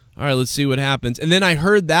 all right, let's see what happens. And then I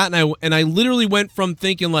heard that, and I literally went from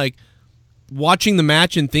thinking like watching the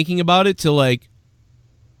match and thinking about it to like,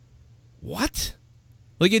 what?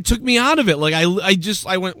 Like it took me out of it. Like I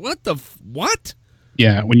went, what the what?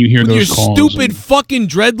 Yeah, when you hear those your calls, stupid fucking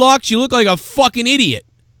dreadlocks, you look like a fucking idiot.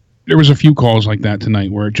 There was a few calls like that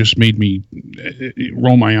tonight where it just made me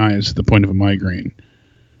roll my eyes to the point of a migraine.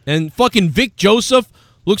 And fucking Vic Joseph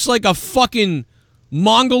looks like a fucking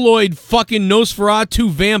mongoloid fucking Nosferatu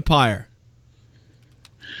vampire.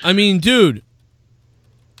 I mean, dude.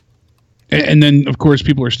 And then, of course,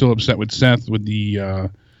 people are still upset with Seth with the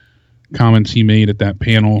comments he made at that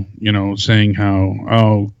panel, you know, saying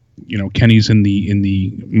how, Kenny's in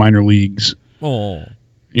the minor leagues. Oh.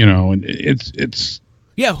 You know, and it's...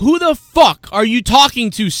 Yeah, who the fuck are you talking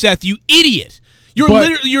to, Seth, you idiot?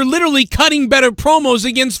 You're literally cutting better promos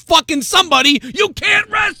against fucking somebody you can't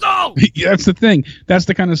wrestle! Yeah, that's the thing. That's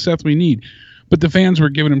the kind of Seth we need. But the fans were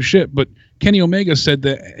giving him shit. But Kenny Omega said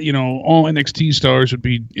that, you know, all NXT stars would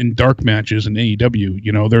be in dark matches in AEW.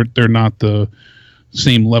 You know, they're not the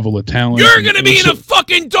same level of talent. You're going to be in a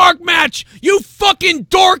fucking dark match! You fucking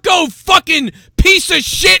dorko fucking piece of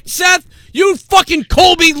shit, Seth! You fucking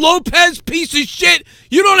Colby Lopez piece of shit.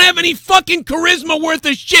 You don't have any fucking charisma worth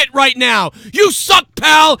of shit right now. You suck,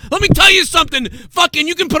 pal. Let me tell you something. Fucking,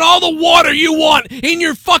 you can put all the water you want in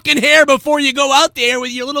your fucking hair before you go out there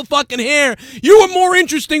with your little fucking hair. You were more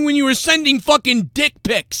interesting when you were sending fucking dick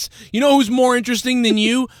pics. You know who's more interesting than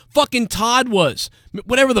you? Fucking Todd was.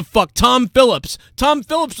 Whatever the fuck. Tom Phillips. Tom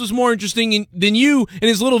Phillips was more interesting than you in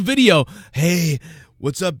his little video. Hey,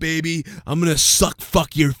 what's up, baby? I'm gonna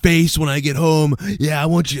fuck your face when I get home. Yeah, I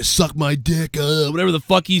want you to suck my dick. Whatever the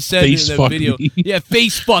fuck he said in that video. Yeah,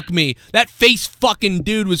 face fuck me. That face fucking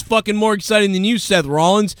dude was fucking more exciting than you, Seth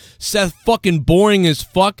Rollins. Seth fucking boring as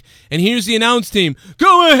fuck. And here's the announce team.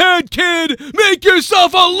 Go ahead, kid. Make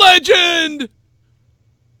yourself a legend.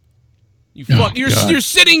 You're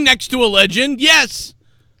sitting next to a legend. Yes.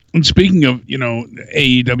 And speaking of,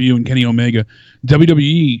 AEW and Kenny Omega,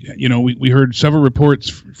 WWE, we heard several reports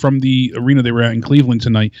from the arena they were at in Cleveland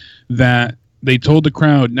tonight that they told the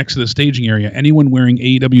crowd next to the staging area, anyone wearing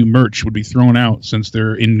AEW merch would be thrown out since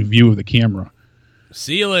they're in view of the camera.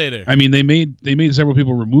 See you later. I mean, they made several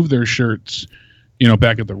people remove their shirts,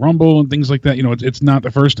 back at the Rumble and things like that. It's not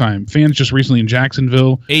the first time. Fans just recently in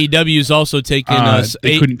Jacksonville. AEW's also taken us.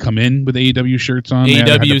 They couldn't come in with AEW shirts on.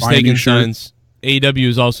 AEW's taking signs. AEW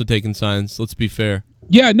is also taking signs. Let's be fair.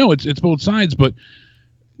 Yeah, no, it's both sides, but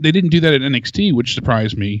they didn't do that at NXT, which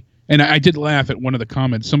surprised me. And I did laugh at one of the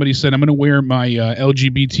comments. Somebody said, I'm going to wear my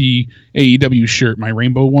LGBT AEW shirt, my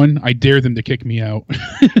rainbow one. I dare them to kick me out.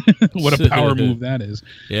 What a power move that is.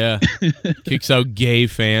 Yeah. Kicks out gay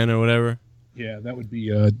fan or whatever. Yeah, that would be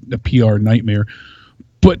a PR nightmare.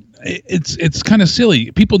 But it's kind of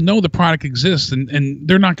silly. People know the product exists, and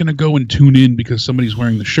they're not going to go and tune in because somebody's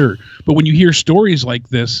wearing the shirt. But when you hear stories like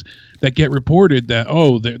this that get reported that,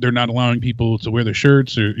 they're not allowing people to wear the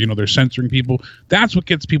shirts, or they're censoring people, that's what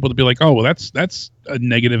gets people to be like, oh, well, that's a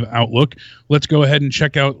negative outlook. Let's go ahead and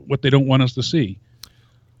check out what they don't want us to see.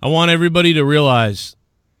 I want everybody to realize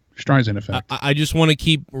Streisand effect. I just want to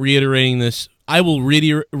keep reiterating this. I will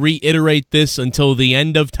reiterate this until the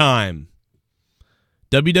end of time.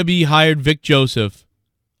 WWE hired Vic Joseph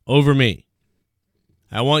over me.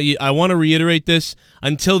 I want to reiterate this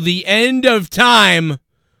until the end of time.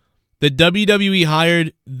 The WWE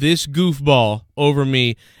hired this goofball over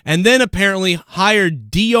me, and then apparently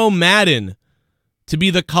hired Dio Madden to be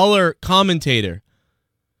the color commentator.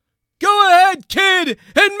 Go ahead, kid,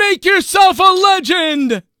 and make yourself a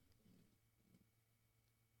legend.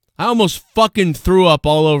 I almost fucking threw up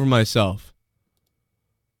all over myself.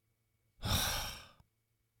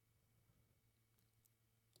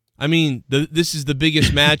 I mean, this is the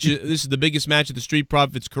biggest match. This is the biggest match of the Street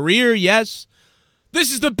Profits' career. Yes,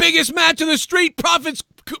 this is the biggest match of the Street Profits'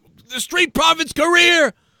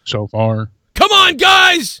 career so far. Come on,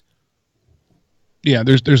 guys! Yeah,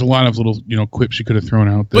 there's a lot of little quips you could have thrown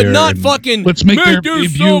out there, but not fucking. Let's make their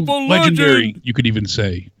debut legendary. You could even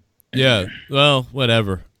say. Yeah. Well,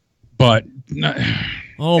 whatever. But.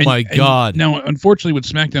 My God. Now, unfortunately, with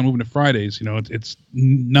SmackDown moving to Fridays, it's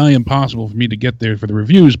nigh impossible for me to get there for the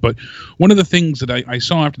reviews. But one of the things that I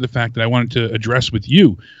saw after the fact that I wanted to address with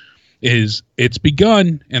you is it's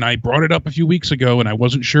begun, and I brought it up a few weeks ago, and I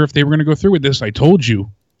wasn't sure if they were going to go through with this. I told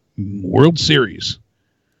you, World Series.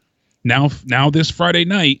 Now this Friday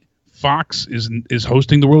night, Fox is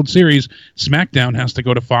hosting the World Series. SmackDown has to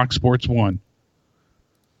go to Fox Sports 1.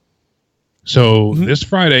 So this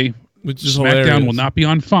Friday... Which is SmackDown hilarious. will not be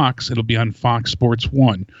on Fox. It'll be on Fox Sports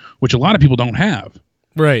 1, which a lot of people don't have.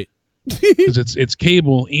 Right. Because it's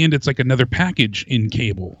cable, and it's like another package in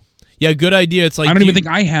cable. Yeah, good idea. It's like I don't even think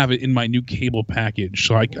I have it in my new cable package,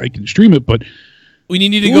 so I can stream it, but... We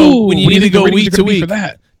need to go week to week. For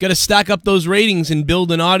that? Got to stack up those ratings and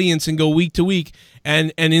build an audience and go week to week.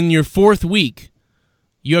 And in your fourth week,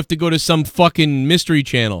 you have to go to some fucking mystery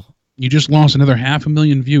channel. You just lost another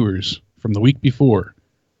 500,000 viewers from the week before.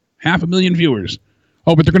 500,000 viewers.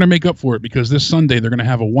 Oh, but they're going to make up for it because this Sunday they're going to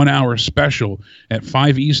have a 1-hour special at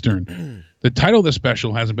 5 Eastern. The title of the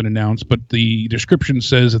special hasn't been announced, but the description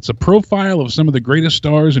says it's a profile of some of the greatest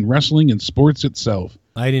stars in wrestling and sports itself.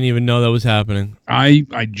 I didn't even know that was happening. I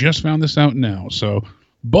just found this out now.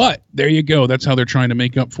 But there you go. That's how they're trying to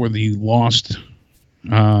make up for the lost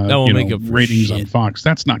ratings on Fox.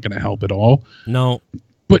 That's not going to help at all. No.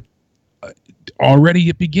 But already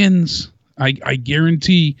it begins. I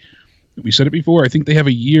guarantee, we said it before, I think they have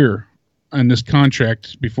a year on this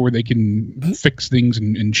contract before they can fix things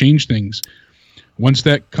and change things. Once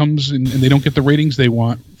that comes and they don't get the ratings they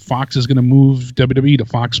want, Fox is going to move WWE to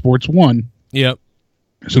Fox Sports 1. Yep.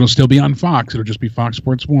 So it'll still be on Fox. It'll just be Fox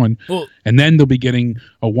Sports 1. Well, and then they'll be getting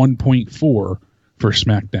a 1.4 for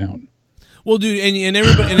SmackDown. Well, dude, and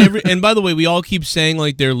everybody, and by the way, we all keep saying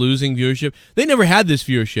like they're losing viewership. They never had this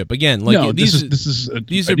viewership. Again, like no, these is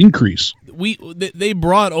an increase. They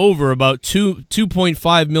brought over about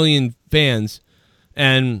 2.5 million fans,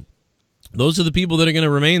 and those are the people that are going to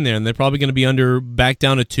remain there, and they're probably going to be back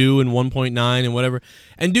down to 2 and 1.9 and whatever.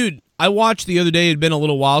 And dude, I watched the other day. It had been a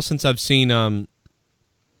little while since I've seen.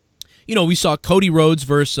 We saw Cody Rhodes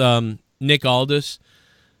versus Nick Aldis.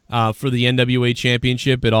 For the NWA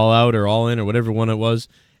Championship at All Out or All In or whatever one it was.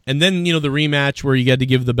 And then, the rematch where you had to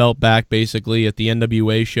give the belt back, basically, at the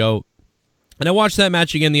NWA show. And I watched that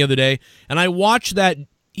match again the other day, and I watched that.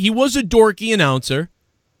 He was a dorky announcer,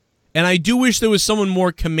 and I do wish there was someone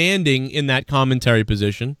more commanding in that commentary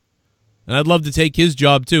position. And I'd love to take his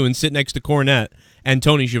job, too, and sit next to Cornette and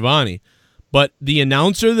Tony Schiavone. But the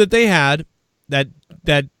announcer that they had, that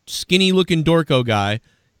skinny-looking Dorco guy,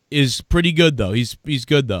 is pretty good, though. He's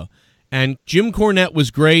good, though. And Jim Cornette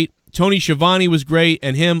was great. Tony Schiavone was great.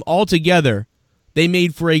 And him, all together, they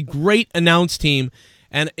made for a great announce team.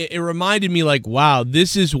 And it reminded me, like, wow,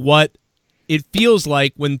 this is what it feels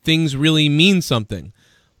like when things really mean something.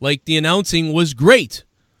 Like, the announcing was great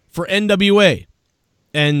for NWA.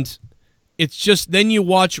 And it's just, then you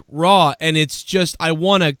watch Raw, and it's just, I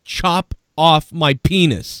want to chop off my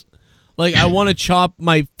penis. Like, I want to chop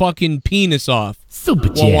my fucking penis off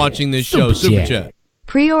while watching this show. Super chat.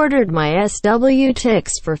 Pre-ordered my SW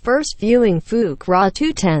ticks for first viewing Fook Raw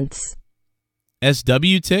 2/10.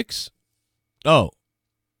 SW ticks? Oh.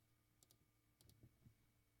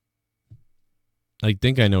 I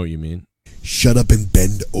think I know what you mean. Shut up and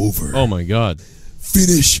bend over. Oh, my God.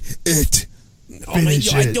 Finish it. Oh my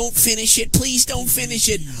God, don't finish it. Please don't finish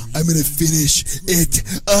it. I'm going to finish it.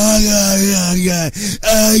 Ah, yeah, yeah, yeah.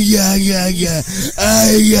 Ah, yeah, yeah, yeah.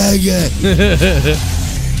 Ah, yeah, yeah.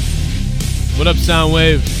 What up,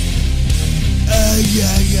 Soundwave? Ah,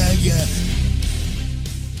 yeah, yeah, yeah.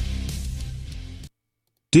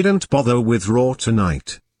 Didn't bother with Raw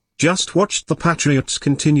tonight. Just watched the Patriots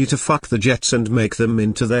continue to fuck the Jets and make them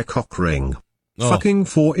into their cock ring. Oh. Fucking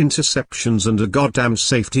 4 interceptions and a goddamn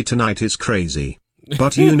safety tonight is crazy.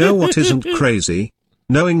 But you know what isn't crazy?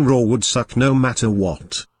 Knowing Raw would suck no matter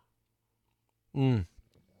what.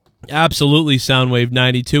 Absolutely, Soundwave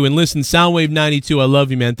 92. And listen, Soundwave 92, I love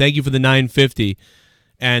you, man. Thank you for the 950.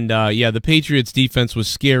 And yeah, the Patriots defense was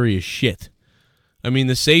scary as shit. I mean,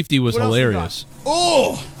 the safety was hilarious.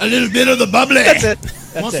 Oh, a little bit of the bubbly. That's it.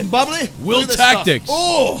 Want some bubbly? Will Tactics.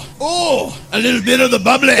 Oh, a little bit of the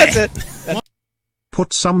bubbly. That's it.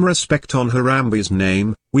 Put some respect on Harambe's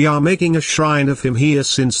name. We are making a shrine of him here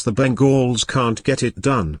since the Bengals can't get it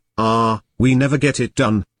done. We never get it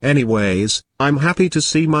done. Anyways, I'm happy to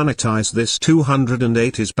see monetize this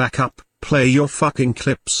 208 is back up. Play your fucking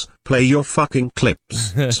clips. Play your fucking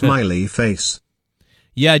clips. Smiley face.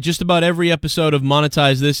 Yeah, just about every episode of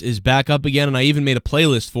Monetize This is back up again, and I even made a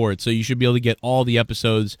playlist for it, so you should be able to get all the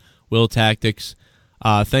episodes. Will Tactics.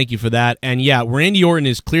 Thank you for that. And yeah, Randy Orton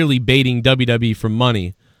is clearly baiting WWE for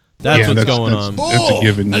money. That's what's going on. That's a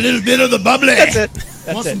given. A little bit of the bubbly. That's it.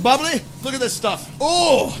 Want some bubbly? Look at this stuff.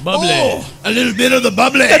 Bubbly. A little bit of the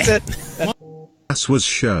bubbly. That's it. This was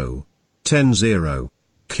show 10-0.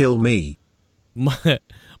 Kill me.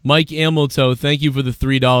 Mike Amelto, thank you for the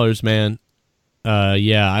 $3, man.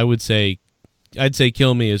 Yeah, I'd say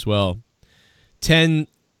kill me as well. 10-0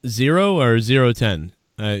 or 0-10?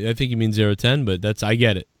 I think you mean 0-10, but I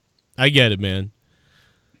get it. I get it, man.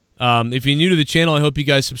 If you're new to the channel, I hope you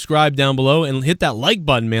guys subscribe down below and hit that like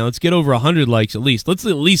button, man. Let's get over 100 likes at least. Let's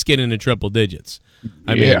at least get into triple digits.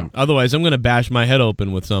 I mean, otherwise I'm going to bash my head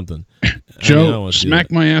open with something. Joe,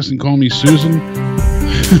 smack my ass and call me Susan.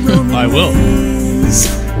 I will.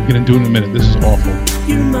 We'll get into it in a minute. This is awful.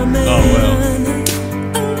 Oh, well.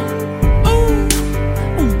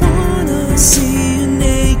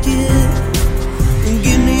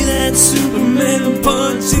 Superman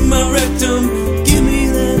punch in my rectum. Give me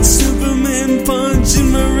that Superman punch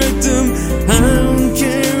in my rectum. I don't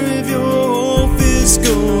care if your whole fist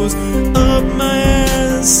goes up my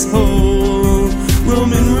asshole.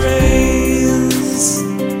 Roman Reigns.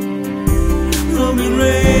 Roman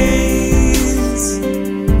Reigns.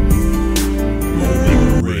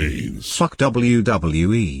 Roman Reigns. Fuck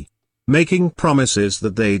WWE. Making promises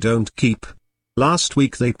that they don't keep. Last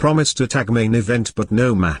week they promised a tag main event but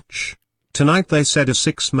no match. Tonight they said a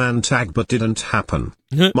 6-man tag but didn't happen.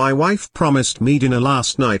 My wife promised me dinner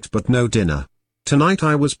last night but no dinner. Tonight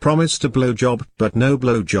I was promised a blowjob but no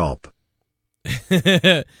blowjob.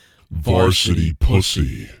 Varsity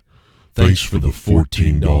Pussy. Thanks for the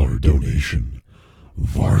 $14 donation.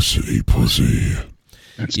 Varsity Pussy.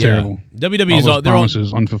 That's terrible. WWE's all those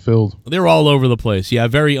promises unfulfilled. They're all over the place. Yeah,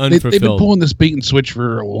 very unfulfilled. They've been pulling this bait and switch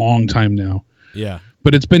for a long time now. Yeah.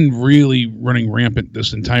 But it's been really running rampant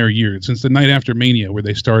this entire year. Since the night after Mania, where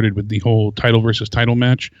they started with the whole title versus title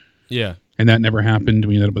match. Yeah. And that never happened.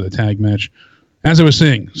 We ended up with a tag match. As I was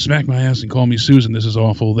saying, smack my ass and call me Susan. This is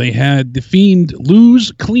awful. They had The Fiend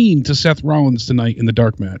lose clean to Seth Rollins tonight in the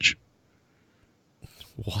dark match.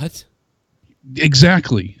 What?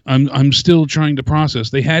 Exactly. I'm still trying to process.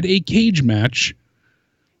 They had a cage match,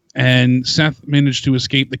 and Seth managed to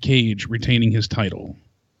escape the cage, retaining his title.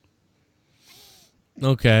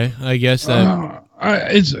 Okay, I guess that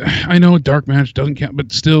I know a dark match doesn't count,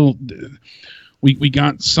 but still, we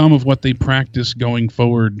got some of what they practiced going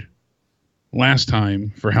forward last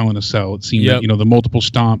time for Hell in a Cell. It seemed that, the multiple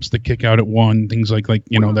stomps, the kick out at one, things like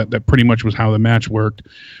that pretty much was how the match worked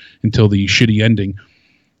until the shitty ending.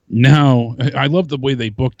 Now, I love the way they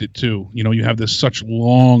booked it too. You have this such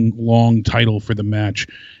long title for the match.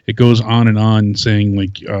 It goes on and on saying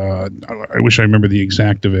I wish I remember the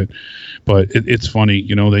exact of it, but it's funny.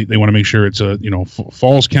 They want to make sure it's a,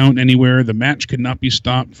 falls count anywhere. The match cannot be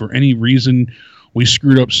stopped for any reason. We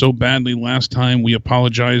screwed up so badly last time. We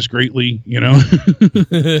apologize greatly.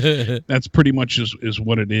 That's pretty much is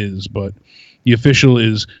what it is. But the official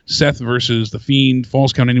is Seth versus The Fiend.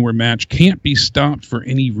 Falls count anywhere match can't be stopped for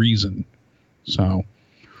any reason. So,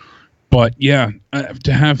 but yeah,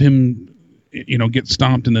 to have him, get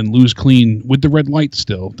stomped and then lose clean with the red lights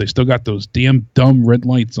still. They still got those damn dumb red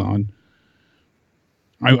lights on.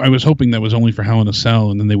 I was hoping that was only for Hell in a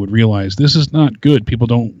Cell, and then they would realize this is not good. People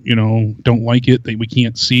don't like it. We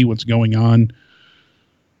can't see what's going on.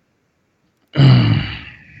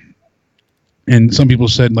 And some people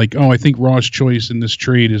said, I think Raw's choice in this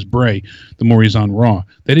trade is Bray, the more he's on Raw.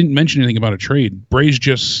 They didn't mention anything about a trade. Bray's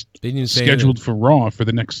just scheduled for Raw for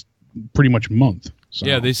the next pretty much month. So.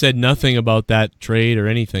 Yeah, they said nothing about that trade or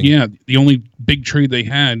anything. Yeah, the only big trade they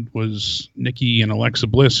had was Nikki and Alexa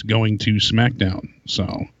Bliss going to SmackDown.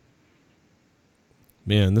 So,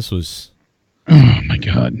 man, this was... Oh, my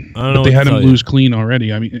God. I don't know. But they had him lose clean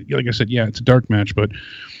already. I mean, like I said, yeah, it's a dark match, but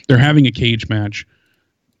they're having a cage match,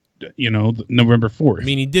 November 4th. I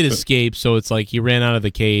mean, he did escape, so it's like he ran out of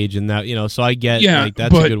the cage, and that, so I get,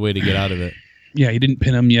 that's a good way to get out of it. Yeah, he didn't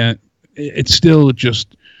pin him yet. It's still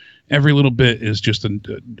just... Every little bit is just,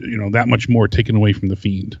 that much more taken away from The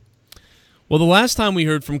Fiend. Well, the last time we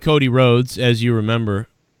heard from Cody Rhodes, as you remember,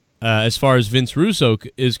 as far as Vince Russo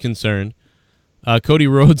is concerned, Cody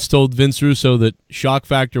Rhodes told Vince Russo that shock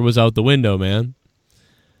factor was out the window, man.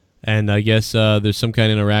 And I guess there's some kind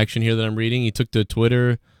of interaction here that I'm reading. He took to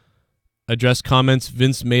Twitter, addressed comments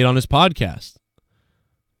Vince made on his podcast.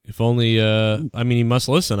 If only, he must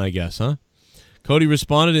listen, I guess, huh? Cody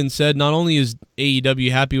responded and said not only is AEW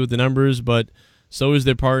happy with the numbers, but so is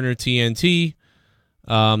their partner TNT.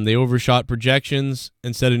 They overshot projections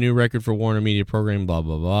and set a new record for Warner Media Programming, blah,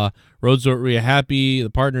 blah, blah. Rhodes are happy. The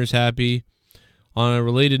partner's happy. On a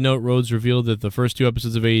related note, Rhodes revealed that the first 2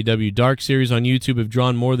 episodes of AEW Dark Series on YouTube have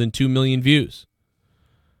drawn more than 2 million views.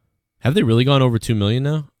 Have they really gone over 2 million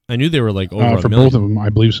now? I knew they were over for 1 million. Both of them, I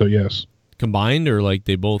believe so, yes. Combined or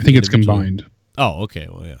they both? I think it's combined. Oh, okay.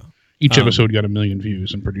 Well, yeah. Each episode got 1 million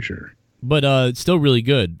views, I'm pretty sure. But it's still really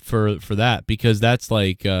good for that, because that's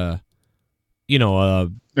that's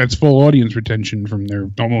full audience retention from their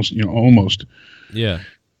almost. Yeah.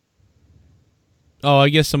 Oh, I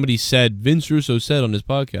guess somebody said, Vince Russo said on his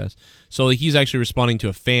podcast. So he's actually responding to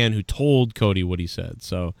a fan who told Cody what he said.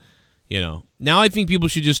 So, now I think people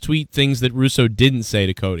should just tweet things that Russo didn't say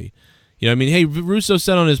to Cody. Hey, Russo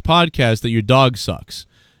said on his podcast that your dog sucks.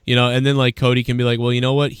 And then Cody can be like, well, you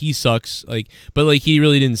know what? He sucks. But he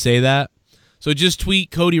really didn't say that. So just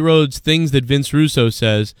tweet Cody Rhodes things that Vince Russo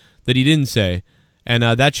says that he didn't say. And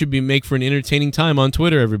that should make for an entertaining time on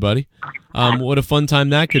Twitter, everybody. What a fun time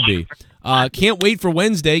that could be. Can't wait for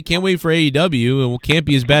Wednesday. Can't wait for AEW. And can't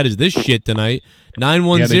be as bad as this shit tonight.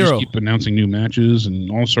 910. Yeah, they just keep announcing new matches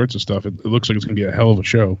and all sorts of stuff. It looks like it's going to be a hell of a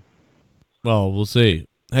show. Well, we'll see.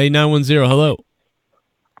 Hey, 910, hello.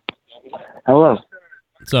 Hello.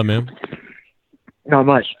 What's up, man? Not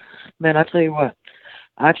much. Man, I tell you what,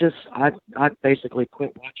 I basically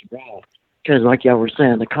quit watching Raw because, like y'all were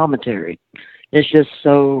saying, the commentary is just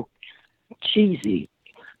so cheesy.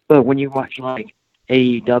 But when you watch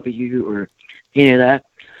AEW or any of that,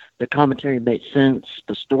 the commentary makes sense,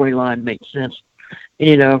 the storyline makes sense.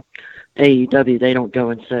 And, AEW, they don't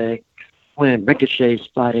go and say, when Ricochet's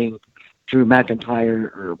fighting Drew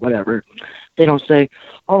McIntyre or whatever, they don't say,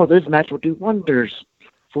 oh, this match will do wonders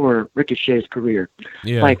for Ricochet's career.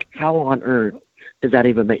 Yeah. How on earth does that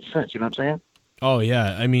even make sense? You know what I'm saying? Oh,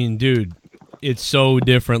 yeah. I mean, dude, it's so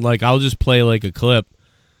different. Like, I'll just play like a clip,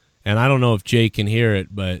 and I don't know if Jake can hear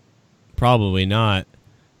it, but probably not.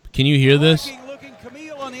 Can you hear this?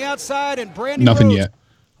 On the outside and Brandy Nothing Rhodes. yet.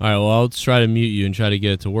 All right, well, I'll try to mute you and try to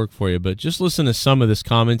get it to work for you, but just listen to some of this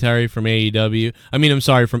commentary from AEW.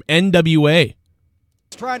 From NWA.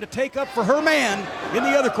 Trying to take up for her man in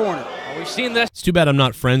the other corner. We've seen this. It's too bad I'm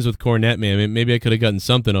not friends with Cornette, man. Maybe I could have gotten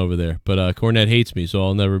something over there, but Cornette hates me, so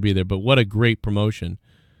I'll never be there. But what a great promotion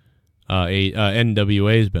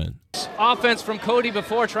NWA's been. Offense from Cody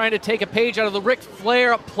before, trying to take a page out of the Ric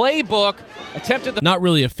Flair playbook. Not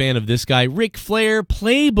really a fan of this guy. Ric Flair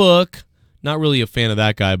playbook. Not really a fan of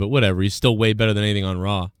that guy, but whatever. He's still way better than anything on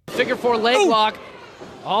Raw. Figure 4 leg lock.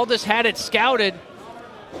 Aldis had it scouted.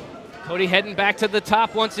 Cody heading back to the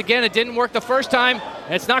top once again. It didn't work the first time.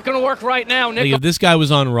 It's not going to work right now. Like, if this guy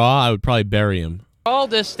was on Raw, I would probably bury him.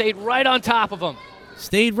 Aldis stayed right on top of him.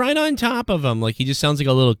 Like, he just sounds like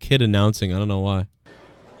a little kid announcing. I don't know why.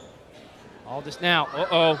 Aldis now.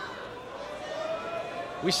 Uh-oh.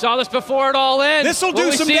 We saw this before it all ends. This will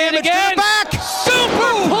do some damage to the back.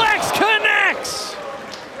 Superplex connects.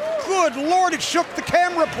 Good Lord, it shook the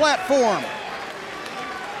camera platform.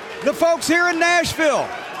 The folks here in Nashville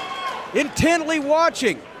intently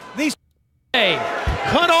watching these.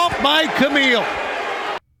 Cut off by Camille.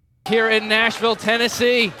 Here in Nashville,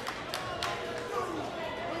 Tennessee.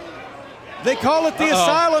 They call it the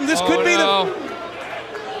Asylum. This could be the...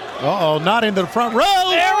 Uh-oh, not into the front row.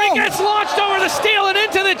 There he gets launched over the steel and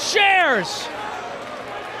into the chairs.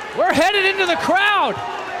 We're headed into the crowd.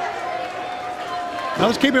 Now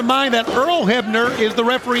let's keep in mind that Earl Hebner is the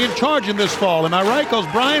referee in charge in this fall. Am I right? Because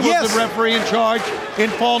Brian was the referee in charge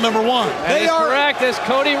in fall number 1. That is correct. As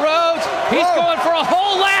Cody Rhodes, he's going for a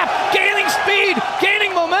whole lap, gaining speed,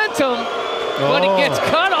 gaining momentum, but he gets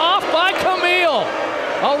cut off by Camille.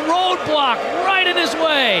 A roadblock right in his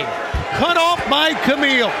way. Cut off by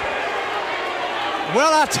Camille.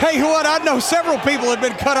 Well, I'll tell you what, I know several people have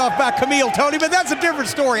been cut off by Camille, Tony, but that's a different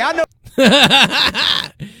story. I know.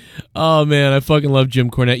 Oh, man, I fucking love Jim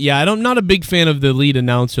Cornette. Yeah, I'm not a big fan of the lead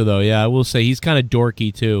announcer, though. Yeah, I will say he's kind of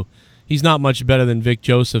dorky, too. He's not much better than Vic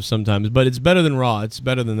Joseph sometimes, but it's better than Raw. It's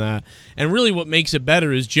better than that. And really what makes it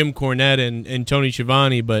better is Jim Cornette and Tony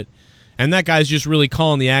Schiavone, and that guy's just really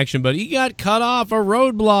calling the action, but he got cut off a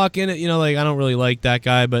roadblock in it. You know, like, I don't really like that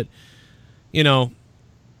guy, but, you know,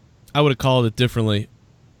 I would have called it differently.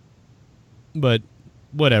 But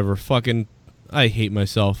whatever. Fucking, I hate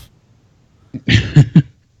myself.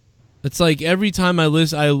 It's like every time I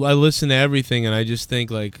listen to everything and I just think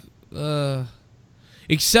like,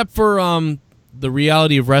 except for the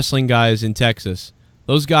Reality of Wrestling guys in Texas.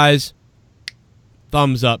 Those guys,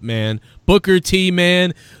 thumbs up, man. Booker T,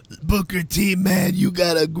 man. Booker T, man, you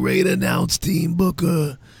got a great announce team,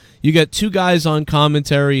 Booker. You got 2 guys on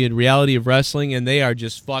commentary in Reality of Wrestling, and they are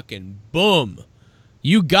just fucking boom.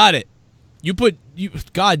 You got it.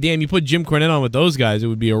 Goddamn, you put Jim Cornette on with those guys, it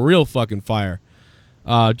would be a real fucking fire.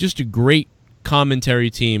 Just a great commentary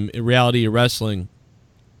team in Reality of Wrestling,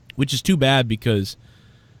 which is too bad because,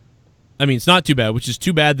 I mean, it's not too bad, which is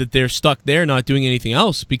too bad that they're stuck there not doing anything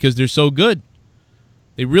else because they're so good.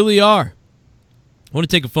 They really are. I want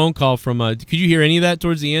to take a phone call from, could you hear any of that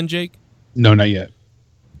towards the end, Jake? No, not yet.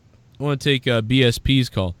 I want to take BSP's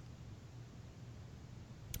call.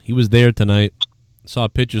 He was there tonight. Saw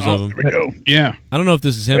pictures of him. There we go. Yeah. I don't know if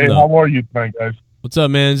this is him, hey, though. How are you tonight, guys? What's up,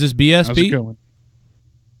 man? Is this BSP? How's it going?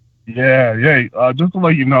 Yeah. Just to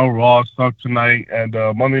let you know, Raw sucked tonight, and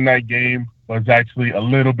Monday Night Game was actually a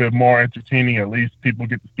little bit more entertaining. At least people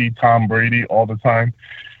get to see Tom Brady all the time.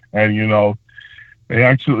 And, you know, they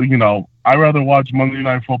actually, you know, I'd rather watch Monday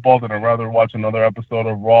Night Football than I'd rather watch another episode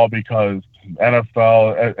of Raw because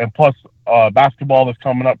NFL, and plus basketball is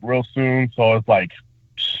coming up real soon. So it's like,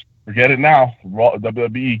 forget it now. Raw,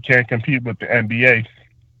 WWE can't compete with the NBA.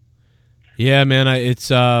 Yeah, man, it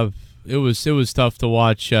was tough to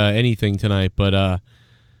watch anything tonight, but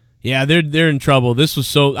yeah, they're in trouble.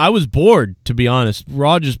 I was bored, to be honest.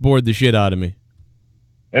 Raw just bored the shit out of me.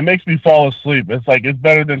 It makes me fall asleep. It's like it's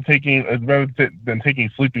better than taking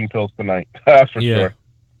sleeping pills tonight. That's for sure.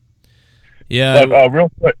 Yeah. But real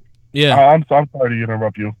quick. Yeah. I'm sorry to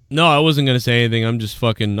interrupt you. No, I wasn't gonna say anything.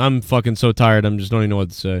 I'm fucking so tired. I'm just don't even know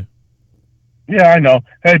what to say. Yeah, I know.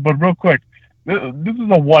 Hey, but real quick, this is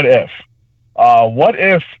a what if. What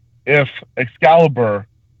if Excalibur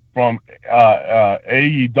from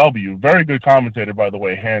AEW, very good commentator, by the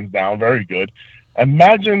way, hands down, very good.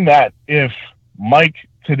 Imagine that if Mike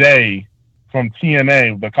Today from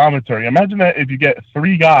TNA, the commentary, imagine that if you get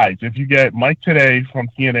 3 guys, if you get Mike Today from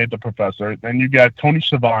TNA, the professor, then you got Tony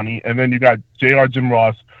Schiavone, and then you got JR Jim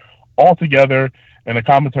Ross all together in a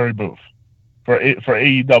commentary booth. for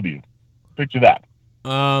AEW. Picture that.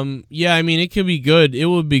 Yeah, I mean, it could be good. It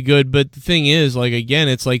would be good, but the thing is, like, again,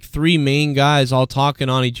 it's like three main guys all talking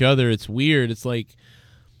on each other. It's weird. It's like,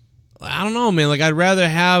 I don't know, man. Like, I'd rather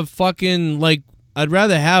have fucking, like,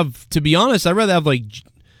 to be honest, I'd rather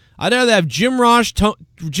have Jim Ross,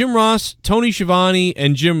 Tony Schiavone,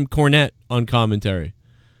 and Jim Cornette on commentary.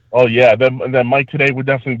 Oh yeah, then Mike today would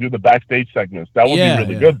definitely do the backstage segments. That would be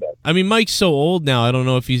really good. Then. I mean, Mike's so old now. I don't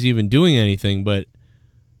know if he's even doing anything, but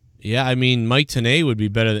yeah, I mean, Mike Tenay would be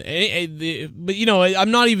better than. But you know,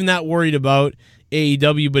 I'm not even that worried about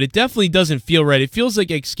AEW, but it definitely doesn't feel right. It feels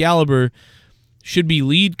like Excalibur should be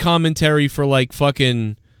lead commentary for like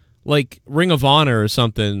fucking like Ring of Honor or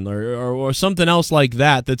something, or something else like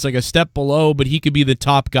that. That's like a step below, but he could be the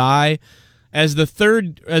top guy. As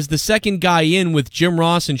the second guy in with Jim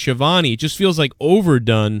Ross and Schiavone, it just feels like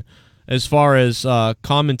overdone as far as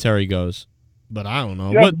commentary goes. But I don't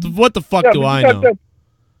know. Yeah, what the fuck do I know?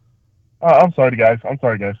 I'm sorry, guys.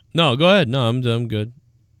 No, go ahead. No, I'm good.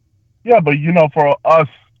 Yeah, but you know, for us,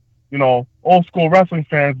 you know, old school wrestling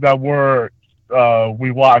fans that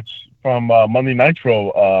we watched from Monday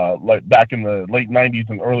Nitro, like back in the late '90s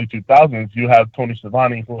and early 2000s, you have Tony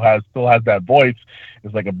Schiavone, who still has that voice.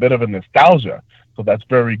 It's like a bit of a nostalgia, so that's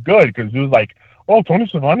very good because it was like, oh, Tony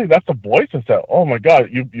Schiavone, that's the voice. I said, oh my God,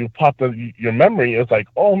 you popped your memory. It's like,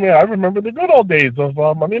 oh man, I remember the good old days of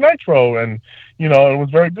Monday Nitro, and you know, it was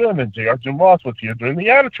very good. And JR Jim Ross was here during the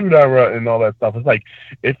Attitude Era and all that stuff. It's like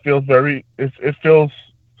it feels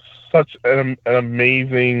such an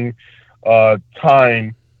amazing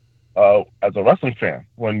time as a wrestling fan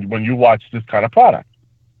when you watch this kind of product.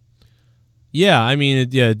 Yeah, I mean,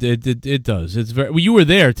 it does. It's very. Well, you were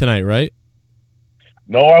there tonight, right?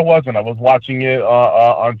 No, I wasn't. I was watching it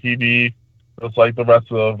on TV, just like the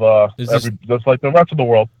rest of just like the rest of the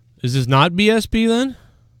world. Is this not BSP then?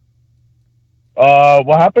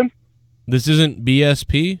 What happened? This isn't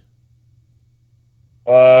BSP.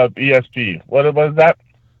 ESP. What was that?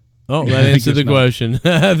 Oh, that answered the question.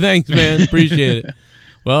 Thanks, man. Appreciate it.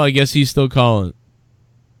 Well, I guess he's still calling.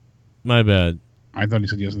 My bad. I thought he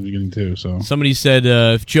said yes in the beginning, too. So somebody said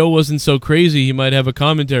if Joe wasn't so crazy, he might have a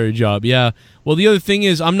commentary job. Yeah. Well, the other thing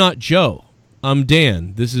is I'm not Joe. I'm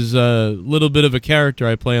Dan. This is a little bit of a character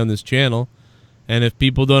I play on this channel. And if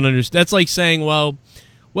people don't understand, that's like saying, well,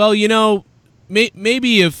 you know,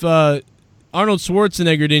 maybe if Arnold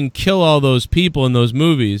Schwarzenegger didn't kill all those people in those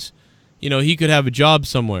movies, you know, he could have a job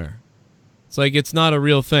somewhere. It's like it's not a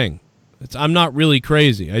real thing. I'm not really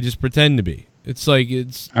crazy. I just pretend to be. It's like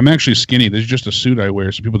I'm actually skinny. There's just a suit I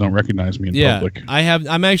wear so people don't recognize me in public.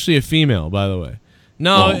 I'm actually a female, by the way.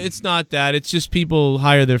 No, it's not that. It's just people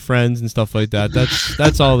hire their friends and stuff like that.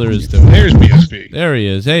 That's all there is to it. There's BSP. There he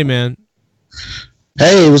is. Hey, man.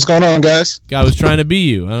 Hey, what's going on, guys? Guy was trying to be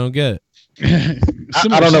you. I don't get it.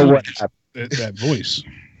 I don't know what happened. That voice.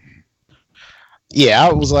 Yeah,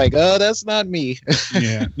 I was like, that's not me.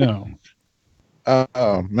 Yeah, no.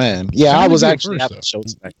 Oh man, yeah, I was actually at the show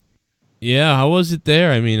tonight. Yeah, how was it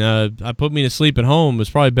there? I mean, I put me to sleep at home. It was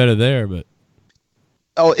probably better there, but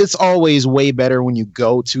it's always way better when you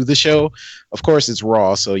go to the show. Of course, it's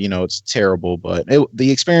Raw, so you know it's terrible, but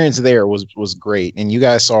the experience there was great. And you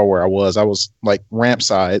guys saw where I was. I was like ramp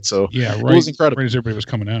side, so yeah, right, it was incredible. Right as everybody was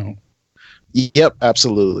coming out. Yep,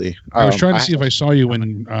 absolutely. I was trying to see if I saw you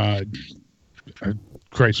when Rey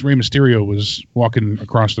Mysterio was walking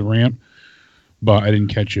across the ramp, but I didn't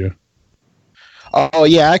catch you. Oh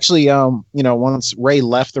yeah, actually, you know, once Ray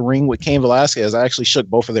left the ring with Cain Velasquez, I actually shook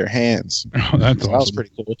both of their hands. Oh, that's awesome. That was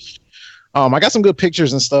pretty cool. I got some good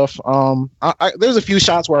pictures and stuff. There's a few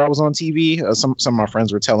shots where I was on TV. Some of my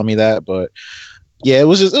friends were telling me that, but yeah, it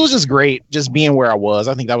was just great, just being where I was.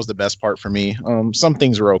 I think that was the best part for me. Some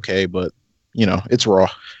things were okay, but you know, it's Raw.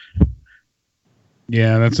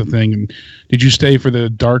 Yeah, that's the thing. And did you stay for the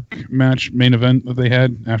dark match main event that they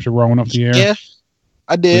had after Raw went off the air? Yeah,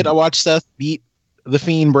 I did. I watched Seth beat The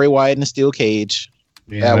Fiend, Bray Wyatt, in a steel cage.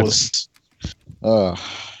 Yeah, that was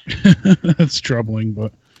that's troubling,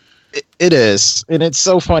 but it is, and it's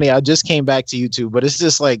so funny. I just came back to YouTube, but it's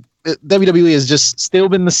just like WWE has just still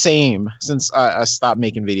been the same since I stopped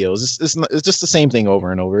making videos. It's just the same thing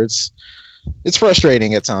over and over. It's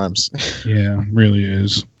frustrating at times. Yeah, it really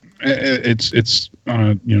is. It's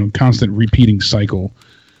you know, constant repeating cycle.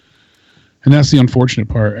 And that's the unfortunate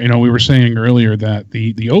part. You know, we were saying earlier that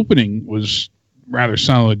the opening was rather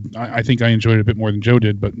solid. I think I enjoyed it a bit more than Joe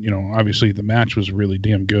did, but, you know, obviously the match was really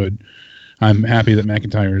damn good. I'm happy that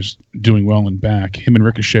McIntyre's doing well and back. Him and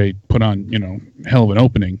Ricochet put on, you know, hell of an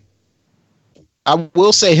opening. I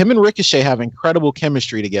will say him and Ricochet have incredible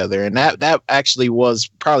chemistry together, and that actually was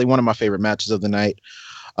probably one of my favorite matches of the night.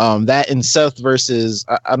 That and Seth versus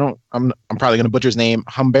I'm probably gonna butcher his name,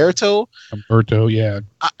 Humberto. Yeah.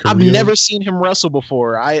 I've never seen him wrestle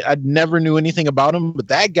before. I never knew anything about him, but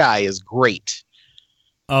that guy is great.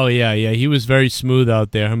 Oh yeah, he was very smooth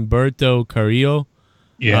out there. Humberto Carrillo.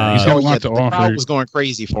 Yeah, he's got a lot to the offer. crowd was going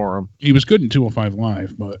crazy for him. He was good in 205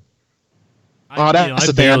 Live, but that's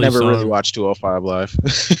the thing. I never really watched 205 Live.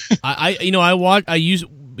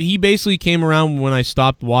 He basically came around when I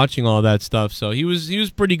stopped watching all that stuff. So he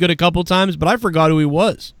was pretty good a couple times, but I forgot who he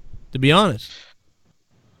was, to be honest.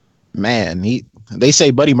 Man, they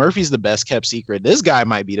say Buddy Murphy's the best kept secret. This guy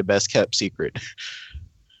might be the best kept secret.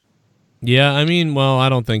 Yeah, I mean, well, I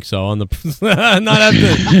don't think so. On the not after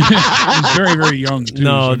he's very, very young too.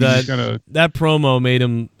 No, so that promo made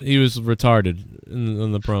him. He was retarded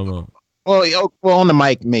in the promo. Well, on the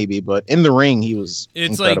mic maybe, but in the ring he was.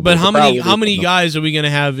 It's incredible. like, but how many guys are we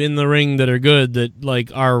gonna have in the ring that are good that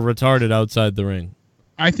like are retarded outside the ring?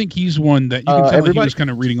 I think he's one that you can tell he was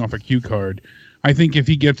kind of reading off a cue card. I think if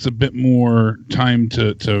he gets a bit more time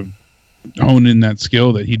to hone in that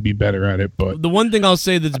skill, that he'd be better at it. But the one thing I'll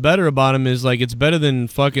say that's better about him is like it's better than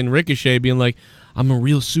fucking Ricochet being like, I'm a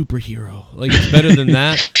real superhero. Like it's better than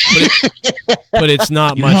that, but it's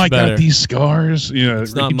not much better. I got these scars. Yeah,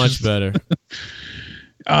 it's not much better.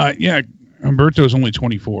 Yeah, Humberto's only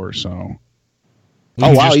 24, so.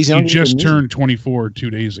 Oh wow, he just turned 24 2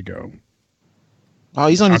 days ago. Oh,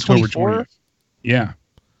 he's only 24. Yeah,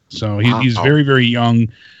 so he's very, very young,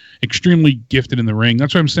 extremely gifted in the ring.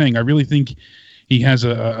 That's what I'm saying. I really think he has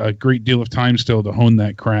a great deal of time still to hone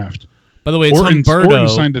that craft. By the way, it's Humberto. Orton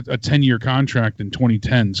signed a 10-year contract in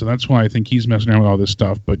 2010, so that's why I think he's messing around with all this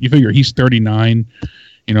stuff. But you figure he's 39,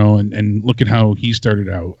 and look at how he started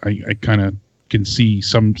out. I kind of can see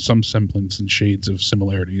some semblance and shades of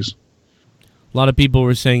similarities. A lot of people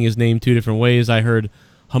were saying his name two different ways. I heard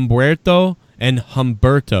Humberto and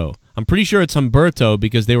Humberto. I'm pretty sure it's Humberto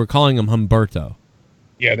because they were calling him Humberto.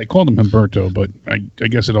 Yeah, they called him Humberto, but I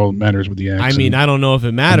guess it all matters with the accent. I mean, I don't know if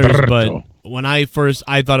it matters, but when I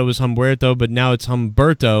thought it was Humberto, but now it's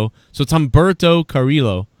Humberto. So it's Humberto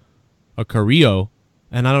Carrillo, or Carrillo,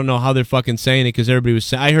 and I don't know how they're fucking saying it because everybody was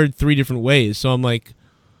saying. I heard three different ways, so I'm like,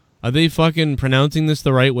 are they fucking pronouncing this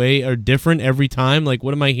the right way or different every time? Like,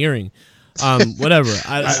 what am I hearing? Whatever.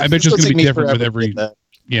 I bet it's going to be different with every.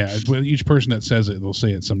 Yeah, with each person that says it, they'll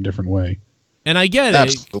say it some different way. And I get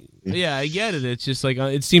it. Yeah, I get it. It's just like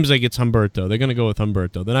it seems like it's Humberto. They're going to go with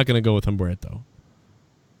Humberto. They're not going to go with Humberto.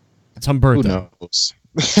 It's Humberto. Who knows?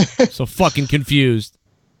 So fucking confused.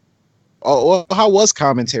 Oh, well, how was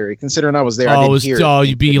commentary? Considering I was there, I didn't hear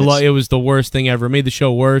it. It was the worst thing ever. It made the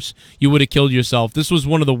show worse. You would have killed yourself. This was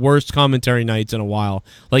one of the worst commentary nights in a while.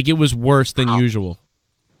 Like, it was worse than usual.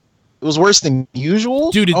 It was worse than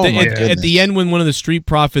usual? Dude, at the end when one of the Street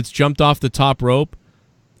Profits jumped off the top rope,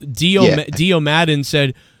 Dio Madden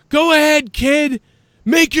said, "Go ahead, kid.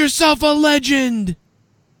 Make yourself a legend."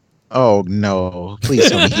 Oh, no. Please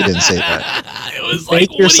tell me he didn't say that. It was like,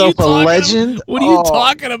 make yourself a legend? What are you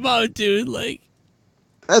talking about, dude? Like,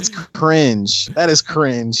 that's cringe. That is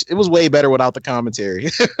cringe. It was way better without the commentary.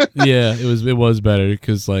 Yeah, it was better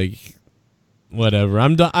because, like, whatever.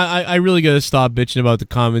 I'm done. I really got to stop bitching about the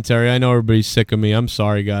commentary. I know everybody's sick of me. I'm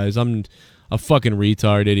sorry, guys. I'm a fucking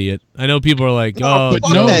retard idiot. I know people are like, no,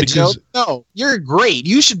 you're great.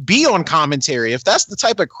 You should be on commentary. If that's the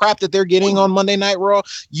type of crap that they're getting on Monday Night Raw,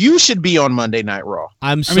 you should be on Monday Night Raw.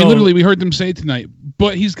 I mean, literally, we heard them say tonight,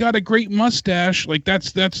 but he's got a great mustache. Like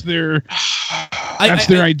that's their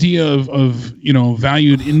idea of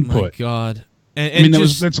valued input. Oh my God. And I mean,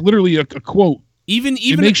 that's literally a quote. Even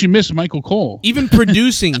it makes you miss Michael Cole. Even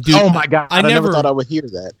producing, dude. Oh my God! I never thought I would hear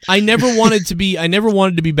that. I never wanted to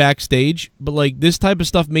be backstage, but like this type of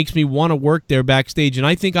stuff makes me want to work there backstage, and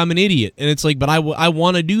I think I'm an idiot. And it's like, but I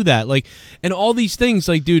want to do that, like, and all these things,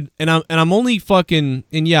 like, dude. And I'm only fucking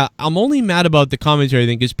I'm only mad about the commentary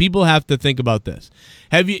thing because people have to think about this.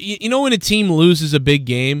 Have you know when a team loses a big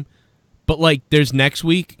game? But like, there's next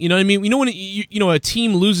week. You know what I mean? You know when a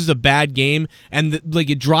team loses a bad game and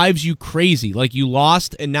it drives you crazy. Like you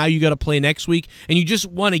lost and now you got to play next week, and you just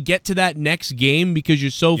want to get to that next game because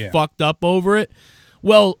you're so fucked up over it.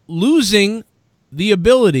 Well, losing the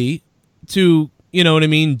ability to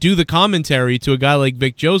do the commentary to a guy like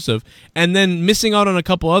Vic Joseph, and then missing out on a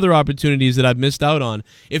couple other opportunities that I've missed out on.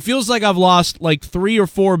 It feels like I've lost like 3 or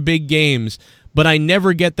 4 big games, but I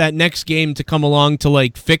never get that next game to come along to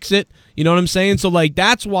like fix it. You know what I'm saying? So, like,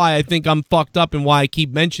 that's why I think I'm fucked up and why I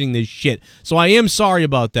keep mentioning this shit. So I am sorry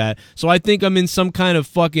about that. So I think I'm in some kind of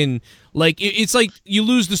fucking, like, it's like you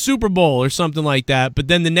lose the Super Bowl or something like that, but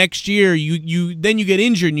then the next year you get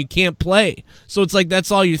injured and you can't play. So it's like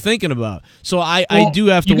that's all you're thinking about. So I do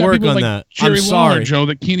have to work on that. Jerry I'm sorry, Lawler, Joe,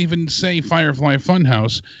 that can't even say Firefly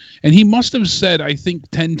Funhouse. And he must have said, I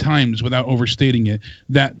think 10 times without overstating it,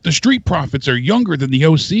 that the Street Profits are younger than the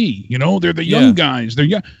OC. You know, they're the young guys. They're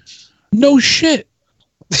young. No shit.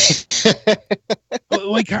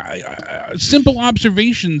 Like, simple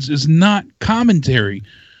observations is not commentary.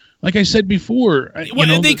 Like I said before,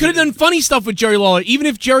 they could have done funny stuff with Jerry Lawler. Even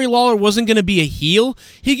if Jerry Lawler wasn't going to be a heel,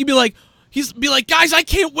 he could be like, guys, I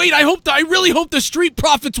can't wait. I really hope the Street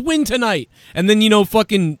Profits win tonight. And then,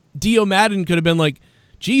 fucking Dio Madden could have been like,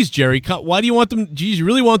 geez, Jerry, why do you want them? Geez, you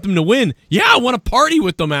really want them to win? Yeah, I want to party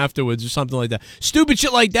with them afterwards or something like that. Stupid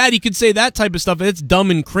shit like that. He could say that type of stuff. It's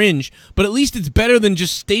dumb and cringe, but at least it's better than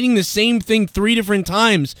just stating the same thing 3 different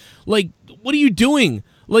times. Like, what are you doing?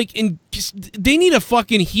 Like, they need a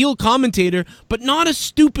fucking heel commentator, but not a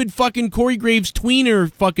stupid fucking Corey Graves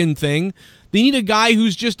tweener fucking thing. They need a guy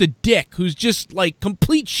who's just a dick, who's just, like,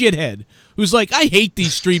 complete shithead, who's like, I hate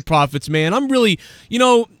these Street Profits, man. I'm really,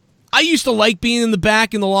 I used to like being in the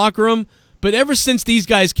back in the locker room, but ever since these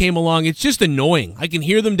guys came along, it's just annoying. I can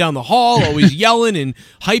hear them down the hall, always yelling and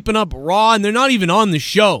hyping up Raw, and they're not even on the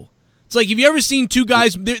show. It's like, have you ever seen two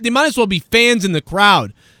guys, they might as well be fans in the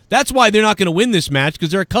crowd. That's why they're not going to win this match,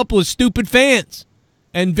 because they're a couple of stupid fans.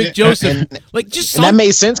 And Vic Joseph, and that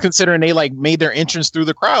made sense considering they made their entrance through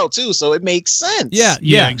the crowd too, so it makes sense.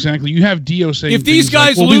 Yeah, exactly. You have Dio saying, if these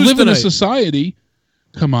guys we lose live tonight, in a society.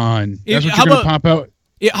 Come on, that's what you're going to pop out.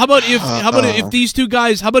 Yeah, how about if these two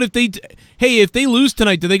guys? How about if if they lose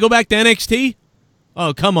tonight, do they go back to NXT?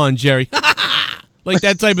 Oh, come on, Jerry. Like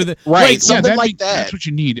that type of thing. Right, something like that. That's what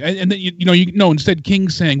you need. And then, instead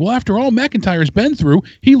King's saying, well, after all McIntyre's been through,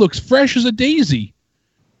 he looks fresh as a daisy.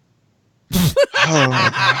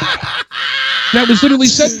 That was literally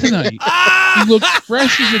said tonight. He looks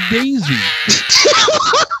fresh as a daisy.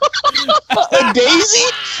 A daisy?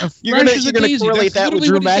 You're gonna correlate that with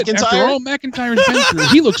Drew McIntyre? After all McIntyre's been through,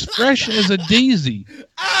 he looks fresh as a daisy.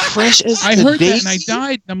 Fresh as I heard that and I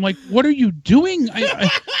died. And I'm like, what are you doing?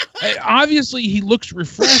 Obviously, he looks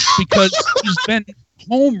refreshed because he's been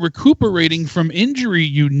home recuperating from injury,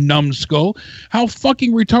 you numbskull. How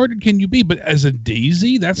fucking retarded can you be? But as a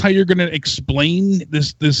daisy, that's how you're going to explain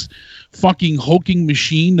this fucking hulking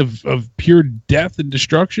machine of pure death and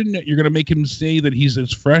destruction? You're going to make him say that he's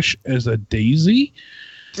as fresh as a daisy?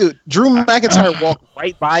 Dude, Drew McIntyre walked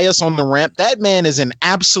right by us on the ramp. That man is an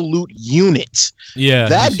absolute unit. Yeah,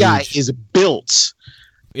 that guy is built.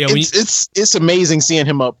 Yeah, it's amazing seeing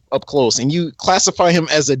him up close, and you classify him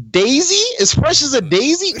as a daisy, as fresh as a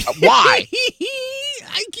daisy. Why?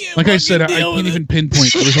 I can't. Like I said, I can't even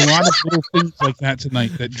pinpoint. There was a lot of little things like that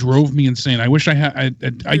tonight that drove me insane. I wish I had.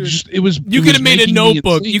 It was. You could have made a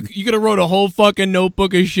notebook. You could have wrote a whole fucking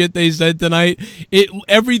notebook of shit they said tonight.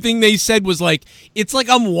 Everything they said was like, it's like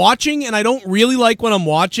I'm watching, and I don't really like what I'm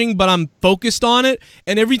watching, but I'm focused on it.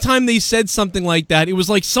 And every time they said something like that, it was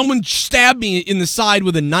like someone stabbed me in the side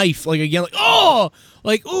with a knife. Like again, like oh,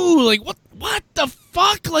 like ooh, like what the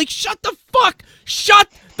fuck? Like shut the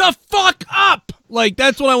fuck up. Like,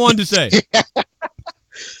 that's what I wanted to say.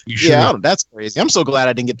 Yeah, that's crazy. I'm so glad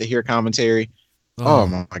I didn't get to hear commentary. Oh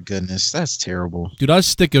my goodness, that's terrible. Dude, I'll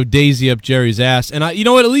stick a daisy up Jerry's ass. And you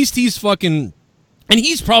know what? At least he's fucking... And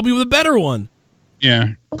he's probably the better one. Yeah.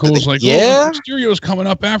 Cole's like, oh, Mysterio's coming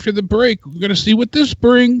up after the break. We're going to see what this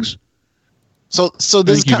brings. So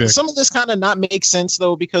does some of this kind of not make sense,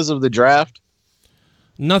 though, because of the draft?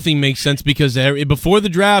 Nothing makes sense because before the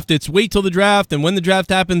draft, it's wait till the draft, and when the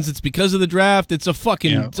draft happens, it's because of the draft. It's a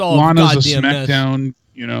fucking it's all Lana's goddamn a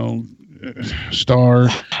SmackDown, star.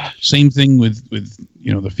 Same thing with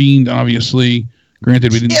the Fiend, obviously.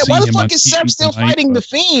 Granted, we didn't see him. Yeah, why the fuck is Seth still fighting the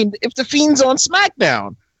Fiend if the Fiend's on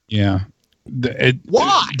SmackDown? Yeah.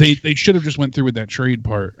 Why? They should have just went through with that trade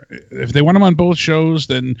part. If they want him on both shows,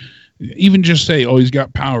 then even just say, oh, he's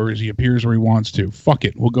got powers, he appears where he wants to. Fuck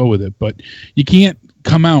it, we'll go with it. But you can't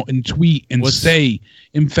come out and tweet and say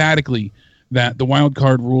emphatically that the wild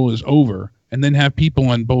card rule is over and then have people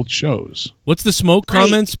on both shows. What's the smoke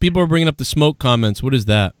comments? People are bringing up the smoke comments. What is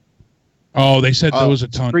that? Oh, they said those a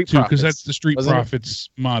ton too, because that's the Street Profits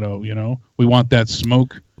motto, We want that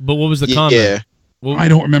smoke. But what was the comment? Yeah. Well, I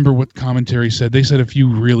don't remember what commentary said. They said a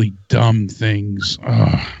few really dumb things.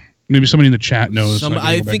 Maybe somebody in the chat knows.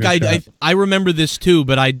 I think I remember this too,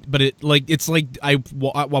 but it's like I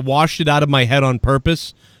washed it out of my head on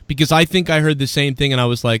purpose because I think I heard the same thing and I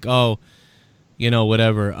was like, oh,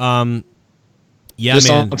 whatever. Yeah, just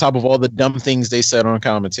man. on top of all the dumb things they said on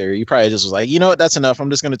commentary, you probably just was like, you know what, that's enough.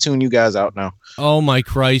 I'm just going to tune you guys out now. Oh my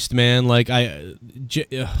Christ, man! Like I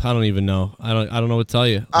don't even know. I don't know what to tell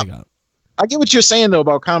you. I get what you're saying though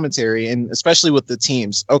about commentary, and especially with the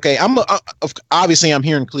teams. Okay, obviously I'm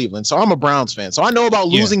here in Cleveland, so I'm a Browns fan. So I know about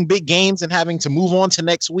losing big games and having to move on to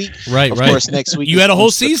next week. Right, of course, next week you had a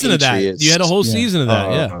whole season of that. You had a whole season of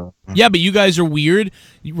that. Yeah, but you guys are weird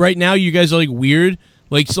right now. You guys are like weird.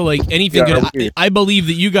 Anything could, I believe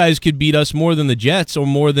that you guys could beat us more than the Jets or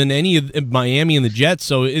more than any of Miami and the Jets.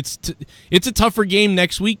 So it's a tougher game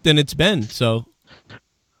next week than it's been. So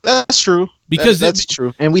that's true. Because that's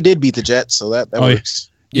true. And we did beat the Jets, so that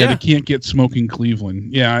works. Yeah, they can't get smoke in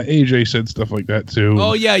Cleveland. Yeah, AJ said stuff like that too.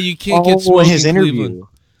 Oh yeah, you can't get smoke his in interview. Cleveland.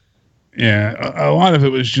 Yeah, a lot of it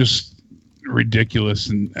was just ridiculous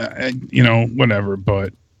and whatever,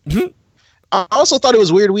 but I also thought it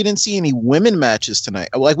was weird we didn't see any women matches tonight.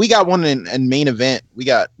 Like, we got one in main event. We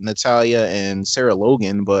got Natalya and Sarah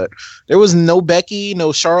Logan, but there was no Becky,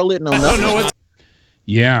 no Charlotte, no nothing.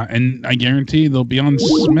 Yeah, and I guarantee they'll be on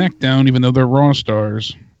SmackDown even though they're Raw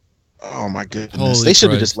stars. Oh my goodness. They should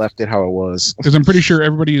have just left it how it was. Because I'm pretty sure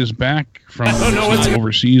everybody is back from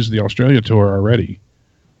overseas, the Australia tour already.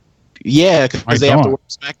 Yeah, because they have to work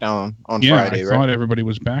SmackDown on Friday, right? I thought everybody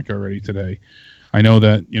was back already today. I know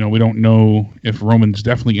that, we don't know if Roman's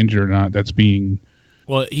definitely injured or not. That's being...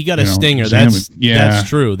 Well, he got a stinger. That's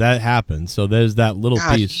true. That happened. So there's that little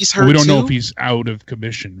piece. He's hurt we don't too? know if he's out of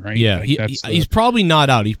commission, right? Yeah, he's probably not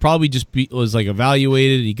out. He probably just was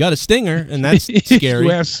evaluated. He got a stinger, and that's scary.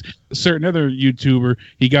 You ask a certain other YouTuber,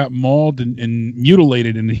 he got mauled and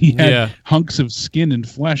mutilated, and he had hunks of skin and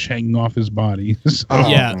flesh hanging off his body. So,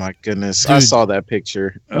 oh my goodness! Dude, I saw that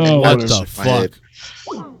picture. Oh, what the fuck!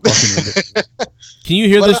 Can you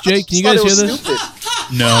hear this, Jake? Can you guys hear this? Stupid.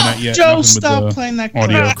 No, not yet. Joe, stop playing that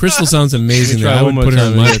audio. Crystal sounds amazing. I would put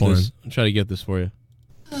her in my porn. I'll try to get this for you.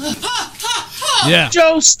 Yeah.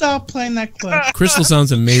 Joe, stop playing that clip. Crystal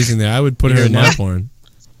sounds amazing there. I would put her in my porn.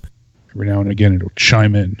 Every now and again, it'll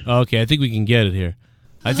chime in. Okay, I think we can get it here.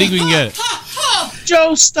 I think we can get it.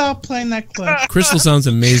 Joe, stop playing that clip. Crystal sounds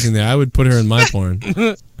amazing there. I would put her in my porn.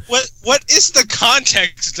 What is the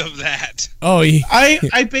context of that? Oh,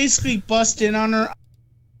 I basically bust in on her.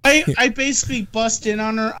 I basically bust in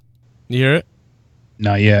on her. You hear it?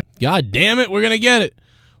 Not yet. God damn it, we're gonna get it.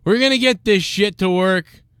 We're gonna get this shit to work.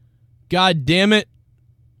 God damn it.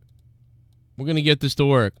 We're gonna get this to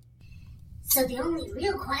work. So the only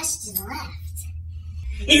real question left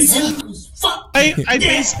is who's fucking I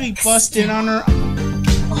basically bust in on her.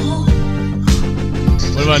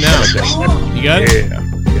 What about now? You got it?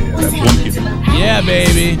 Yeah,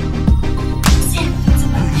 baby.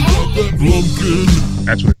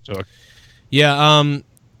 That's what it took. Yeah,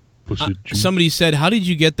 somebody said, how did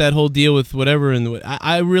you get that whole deal with whatever? And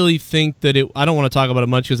I really think that I don't want to talk about it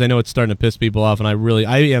much because I know it's starting to piss people off, and I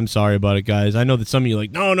am sorry about it, guys. I know that some of you are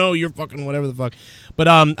like, no, you're fucking whatever the fuck. But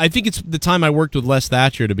I think it's the time I worked with Les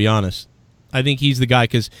Thatcher, to be honest. I think he's the guy,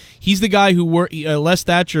 because he's the guy who worked. Les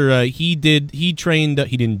Thatcher, he trained,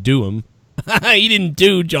 he didn't do him. He didn't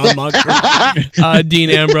do John Moxley, Dean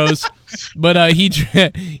Ambrose, but he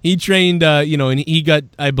trained, and he got,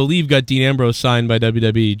 I believe, got Dean Ambrose signed by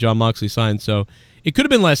WWE. John Moxley signed, so it could have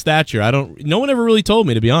been Les Thatcher. No one ever really told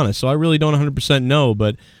me, to be honest, so I really don't 100% know.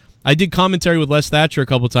 But I did commentary with Les Thatcher a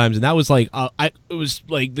couple times, and that was it was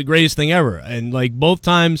like the greatest thing ever, and like both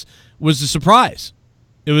times was a surprise.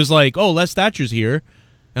 It was like, oh, Les Thatcher's here,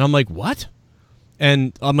 and I'm like, what?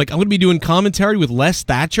 And I'm like, I'm gonna be doing commentary with Les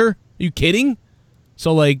Thatcher. Are you kidding?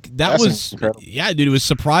 So that's was incredible. Yeah, dude, it was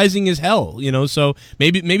surprising as hell, so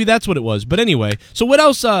maybe that's what it was. But anyway, so what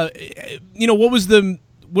else what was the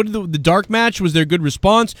dark match? Was there a good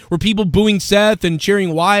response? Were people booing Seth and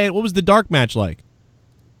cheering Wyatt? What was the dark match like?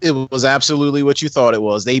 It was absolutely what you thought it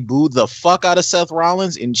was. They booed the fuck out of Seth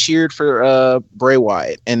Rollins and cheered for Bray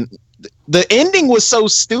Wyatt. And the ending was so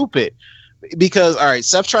stupid. Because, all right,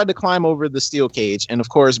 Seth tried to climb over the steel cage, and of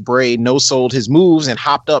course, Bray no-sold his moves and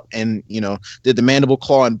hopped up and, did the mandible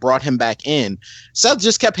claw and brought him back in. Seth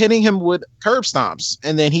just kept hitting him with curb stomps,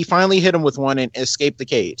 and then he finally hit him with one and escaped the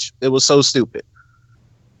cage. It was so stupid.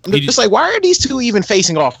 It's like, why are these two even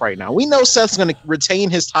facing off right now? We know Seth's going to retain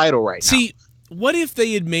his title right now. See, what if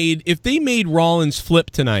they made Rollins flip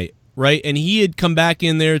tonight, right, and he had come back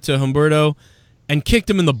in there to Humberto and kicked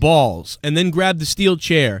him in the balls, and then grabbed the steel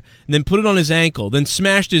chair, and then put it on his ankle, then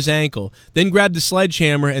smashed his ankle, then grabbed the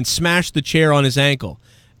sledgehammer and smashed the chair on his ankle.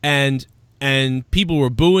 And people were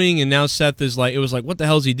booing, and now Seth is like, it was like, what the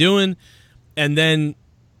hell is he doing? And then,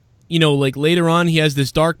 later on, he has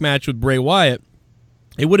this dark match with Bray Wyatt.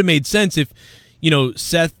 It would have made sense if,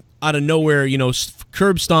 Seth out of nowhere,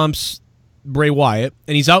 curb stomps Bray Wyatt,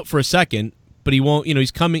 and he's out for a second, but he won't,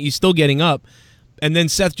 he's still getting up, and then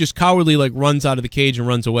Seth just cowardly runs out of the cage and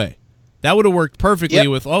runs away. That would have worked perfectly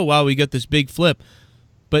with, oh wow, we got this big flip.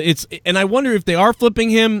 But and I wonder if they are flipping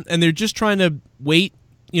him and they're just trying to wait,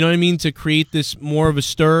 to create this more of a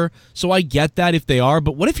stir. So I get that if they are,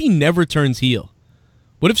 but what if he never turns heel?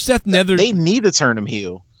 What if Seth never... They need to turn him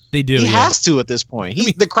heel. They do. He has to at this point.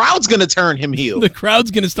 The crowd's going to turn him heel. The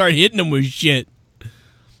crowd's going to start hitting him with shit.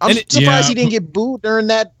 I'm surprised he didn't get booed during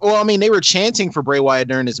that. Well, I mean, they were chanting for Bray Wyatt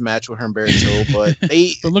during his match with Humberto, but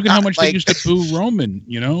they... But look at how much they used to boo Roman,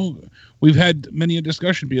 We've had many a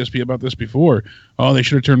discussion, BSP, about this before. Oh, they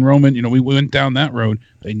should have turned Roman. We went down that road.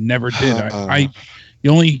 They never did. The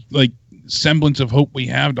only semblance of hope we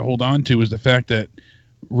have to hold on to is the fact that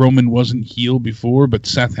Roman wasn't heel before, but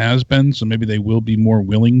Seth has been, so maybe they will be more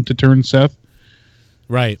willing to turn Seth.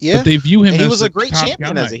 Right. Yeah. But they view him and as he was a great top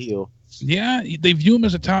champion guy. as a heel. Yeah, they view him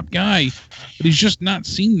as a top guy, but he's just not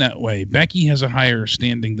seen that way. Becky has a higher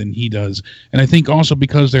standing than he does. And I think also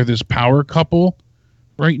because they're this power couple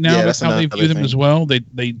right now, that's how they view them as well. They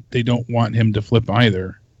don't want him to flip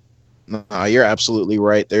either. No, you're absolutely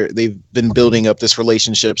right. They've been building up this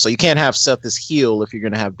relationship, so you can't have Seth as heel if you're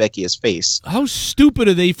going to have Becky as face. How stupid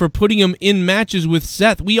are they for putting him in matches with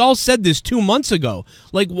Seth? We all said this 2 months ago.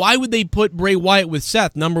 Why would they put Bray Wyatt with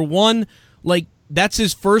Seth? Number one, that's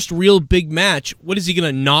his first real big match. What is he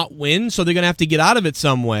going to not win? So they're going to have to get out of it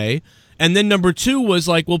some way. And then number two was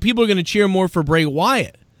people are going to cheer more for Bray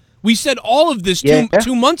Wyatt. We said all of this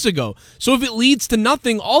 2 months ago. So if it leads to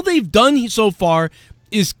nothing, all they've done so far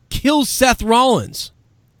is kill Seth Rollins.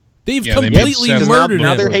 They've completely murdered him.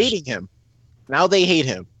 Now they're hating him. Now they hate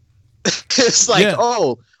him. It's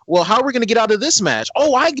oh, well, how are we going to get out of this match?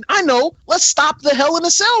 Oh, I know. Let's stop the Hell in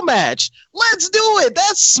a Cell match. Let's do it.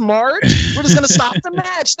 That's smart. We're just going to stop the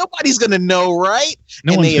match. Nobody's going to know, right?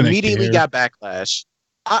 And they immediately got backlash.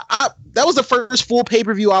 That was the first full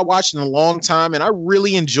pay-per-view I watched in a long time, and I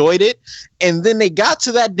really enjoyed it. And then they got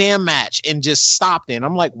to that damn match and just stopped it. And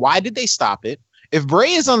I'm like, why did they stop it? If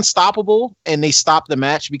Bray is unstoppable and they stopped the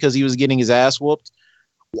match because he was getting his ass whooped,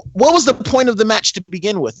 what was the point of the match to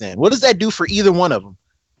begin with then? What does that do for either one of them?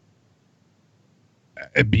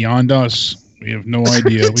 Beyond us. We have no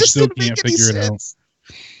idea. We still can't figure it out.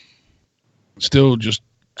 Still just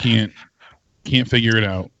can't figure it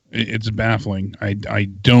out. It's baffling. I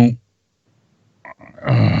don't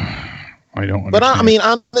understand. But I mean,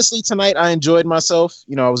 honestly, tonight I enjoyed myself.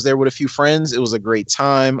 I was there with a few friends. It was a great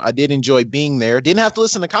time. I did enjoy being there. Didn't have to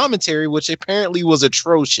listen to commentary, which apparently was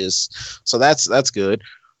atrocious. So that's good.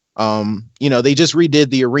 They just redid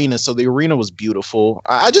the arena, so the arena was beautiful.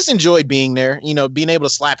 I just enjoyed being there. Being able to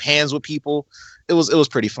slap hands with people. It was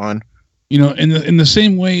pretty fun. In the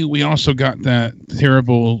same way, we also got that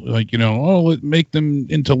terrible, make them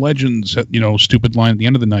into legends, stupid line at the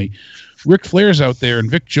end of the night. Ric Flair's out there,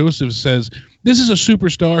 and Vic Joseph says, this is a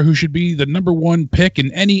superstar who should be the number one pick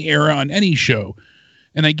in any era on any show.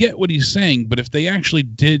 And I get what he's saying, but if they actually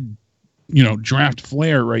did, draft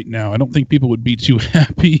Flair right now, I don't think people would be too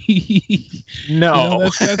happy.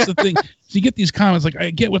 No. That's the thing. So you get these comments,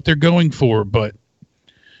 I get what they're going for, but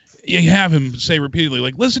you have him say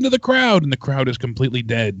repeatedly, listen to the crowd, and the crowd is completely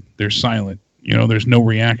dead. They're silent. There's no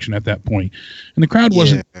reaction at that point. And the crowd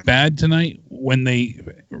wasn't bad tonight when they,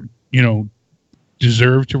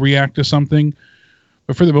 deserved to react to something.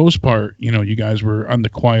 But for the most part, you guys were on the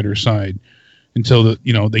quieter side until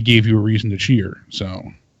they gave you a reason to cheer. So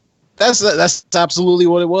that's absolutely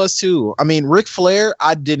what it was too. I mean, Ric Flair,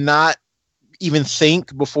 I did not even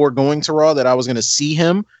think before going to Raw that I was going to see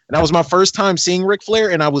him. And that was my first time seeing Ric Flair,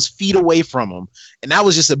 and I was feet away from him. And that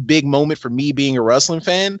was just a big moment for me being a wrestling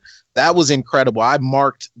fan. That was incredible. I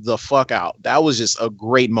marked the fuck out. That was just a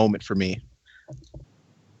great moment for me.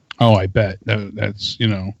 Oh, I bet. That's,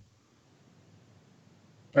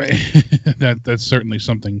 that's certainly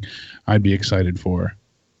something I'd be excited for.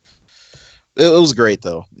 It was great,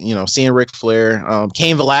 though. Seeing Ric Flair.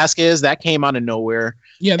 Cain Velasquez, that came out of nowhere.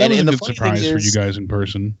 Yeah, that was a good surprise for you guys in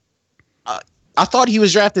person. I thought he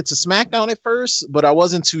was drafted to SmackDown at first, but I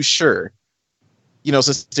wasn't too sure.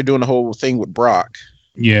 Since they're doing the whole thing with Brock.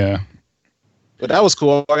 Yeah. But that was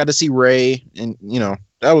cool. I got to see Ray, and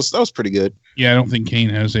that was pretty good. Yeah, I don't think Cain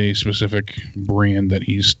has a specific brand that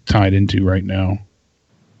he's tied into right now.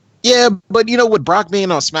 Yeah, but with Brock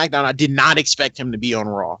being on SmackDown, I did not expect him to be on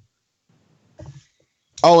Raw.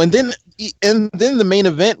 Oh, and then the main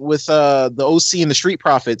event with the OC and the Street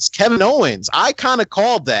Profits, Kevin Owens. I kind of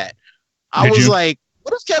called that. I was like,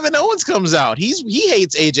 What if Kevin Owens comes out? He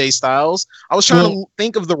hates AJ Styles. I was trying to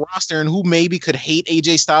think of the roster and who maybe could hate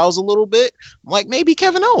AJ Styles a little bit. Like maybe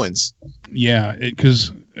Kevin Owens. Yeah,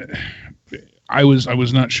 because I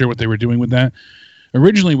was not sure what they were doing with that.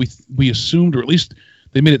 Originally, we assumed, or at least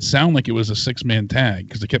they made it sound like it was a 6-man tag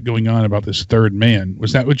because they kept going on about this third man.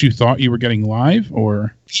 Was that what you thought you were getting live,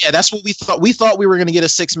 or? Yeah, that's what we thought. We thought we were going to get a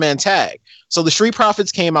 6-man tag. So the Street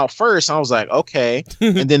Profits came out first. And I was like, okay.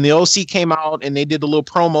 And then the OC came out and they did a little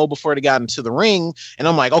promo before they got into the ring. And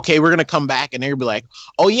I'm like, okay, we're going to come back. And they're going to be like,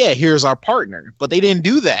 oh, yeah, here's our partner. But they didn't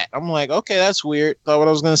do that. I'm like, okay, that's weird. Thought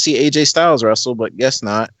I was going to see AJ Styles wrestle, but guess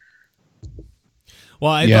not.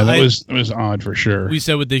 Well, that was odd for sure. We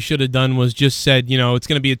said what they should have done was just said, it's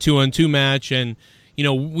going to be a 2-on-2 match, and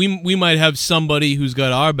we might have somebody who's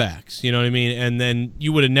got our backs. You know what I mean? And then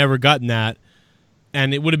you would have never gotten that,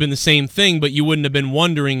 and it would have been the same thing, but you wouldn't have been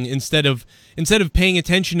wondering instead of paying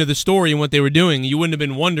attention to the story and what they were doing. You wouldn't have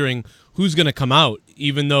been wondering who's going to come out,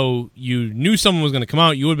 even though you knew someone was going to come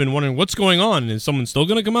out. You would have been wondering what's going on. Is someone still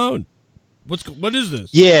going to come out? What is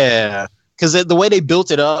this? Yeah. Because the way they built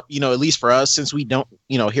it up, at least for us, since we don't,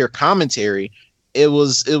 hear commentary, it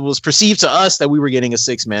was perceived to us that we were getting a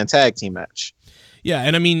 6-man tag team match. Yeah,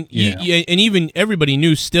 and I mean, and even everybody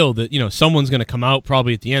knew still that someone's going to come out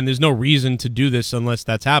probably at the end. There's no reason to do this unless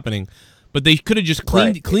that's happening. But they could have just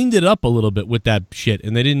cleaned it up a little bit with that shit,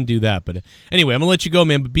 and they didn't do that. But anyway, I'm gonna let you go,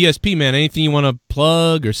 man. But BSP, man, anything you want to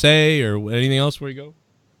plug or say or anything else before you go?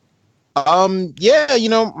 Yeah,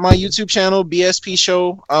 my YouTube channel, BSP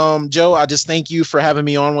Show. Joe, I just thank you for having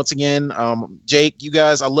me on once again. Jake, you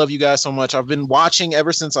guys, I love you guys so much. I've been watching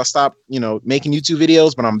ever since I stopped, making YouTube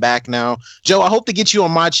videos, but I'm back now. Joe, I hope to get you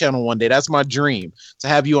on my channel one day. That's my dream, to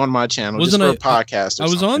have you on my channel. Wasn't just for a podcast. I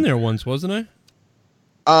was on there once, wasn't I?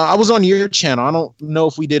 I was on your channel. I don't know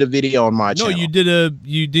if we did a video on my channel. No,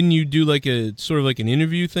 didn't you do like a sort of like an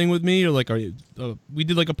interview thing with me, or like we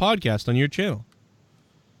did like a podcast on your channel?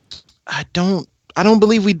 I don't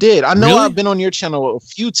believe we did. I know really? I've been on your channel a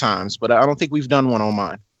few times, but I don't think we've done one on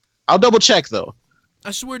mine. I'll double check though.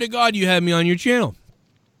 I swear to God, you had me on your channel.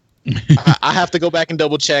 I have to go back and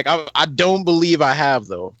double check. I don't believe I have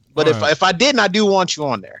though. But if I didn't, I do want you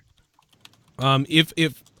on there.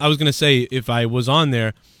 If I was gonna say if I was on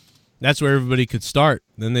there, that's where everybody could start.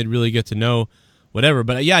 Then they'd really get to know whatever.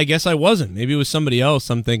 But yeah, I guess I wasn't. Maybe it was somebody else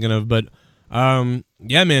I'm thinking of. But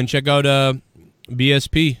yeah, man, check out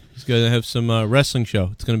BSP. He's gonna have some wrestling show.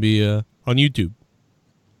 It's gonna be on YouTube.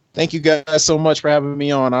 Thank you guys so much for having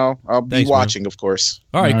me on. I'll be watching, man. Of course.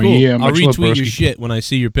 All right, cool. Yeah, I'll retweet your shit when I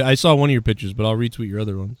see your. I saw one of your pictures, but I'll retweet your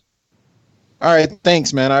other ones. All right,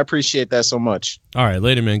 thanks, man. I appreciate that so much. All right,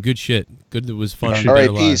 later, man. Good shit. Good. It was fun. All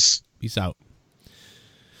right, peace. Peace out.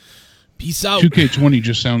 Peace out. 2K20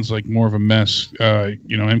 just sounds like more of a mess.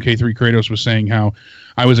 MK3 Kratos was saying how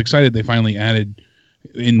I was excited they finally added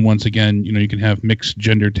in once again. You can have mixed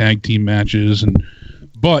gender tag team matches,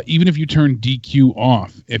 but even if you turn DQ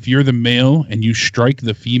off, if you're the male and you strike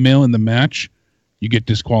the female in the match, you get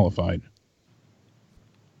disqualified.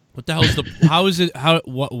 What the hell is how is it? How?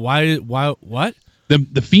 Why? What?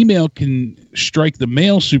 The female can strike the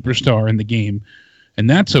male superstar in the game, and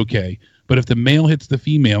that's okay. But if the male hits the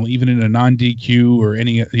female, even in a non-DQ or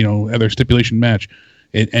any other stipulation match,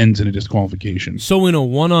 it ends in a disqualification. So in a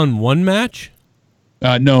one-on-one match?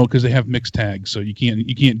 No, because they have mixed tags, so you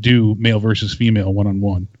can't do male versus female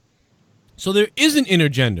one-on-one. So there isn't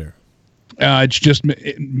intergender. It's just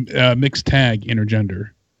mixed tag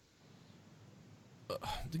intergender.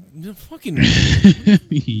 Fucking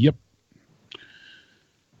yep.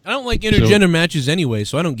 I don't like intergender matches anyway,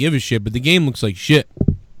 so I don't give a shit. But the game looks like shit.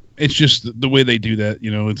 It's just the way they do that.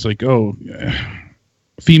 It's like,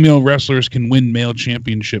 female wrestlers can win male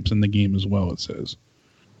championships in the game as well. It says.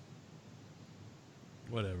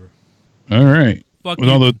 Whatever. All right. Fuck with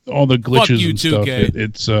you. all the glitches you and stuff,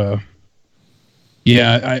 it's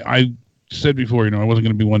yeah. I said before, I wasn't going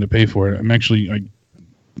to be one to pay for it. I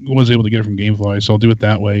was able to get it from GameFly, so I'll do it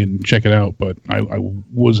that way and check it out. But I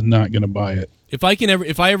was not going to buy it.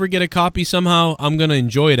 If I ever get a copy somehow, I'm going to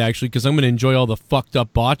enjoy it actually, because I'm going to enjoy all the fucked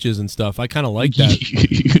up botches and stuff. I kind of like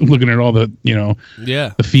that. Looking at all the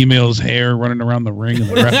the female's hair running around the ring and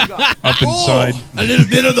the ref up inside. A little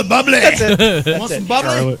bit of the bubbly. That's it. Want some bubbly?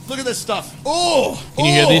 Charlotte. Look at this stuff. Oh, can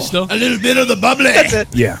you hear these still? A little bit of the bubbly. That's it.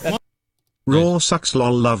 Yeah. Raw sucks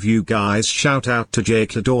lol, love you guys. Shout out to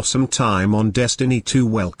Jake, had awesome time on Destiny 2.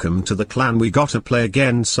 Welcome to the clan, we gotta play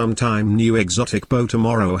again sometime. New exotic bow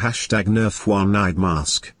tomorrow. #nerf one-eyed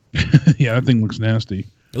mask. Yeah, that thing looks nasty.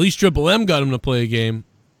 At least Triple M got him to play a game.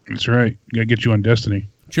 That's right. Gotta get you on Destiny.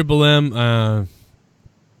 Triple M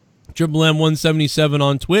 177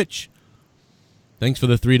 on Twitch. Thanks for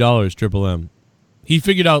the $3, Triple M. He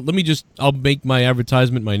figured out, I'll make my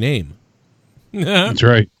advertisement my name. That's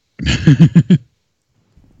right.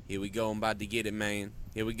 Here we go. I'm about to get it, man.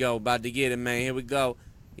 Here we go. About to get it, man. Here we go.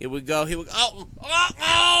 Here we go. Here we go.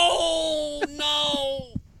 Oh no.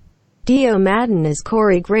 Dio Madden is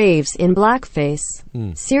Corey Graves in blackface.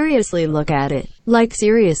 Seriously, look at it. Like,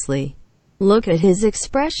 seriously. Look at his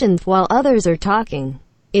expressions while others are talking.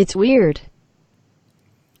 It's weird.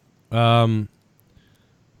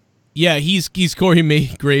 Yeah, he's Corey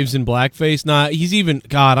Graves in blackface. Nah, he's even,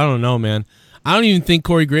 God, I don't know, man. I don't even think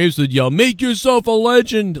Corey Graves would yell, "Make yourself a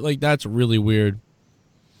legend." Like, that's really weird.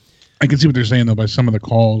 I can see what they're saying, though, by some of the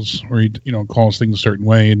calls where he, calls things a certain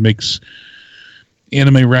way and makes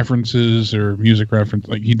anime references or music reference.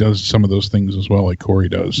 Like, he does some of those things as well, like Corey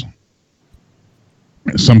does.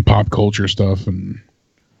 Some pop culture stuff. And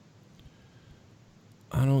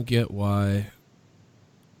I don't get why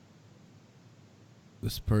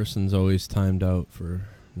this person's always timed out for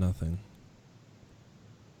nothing.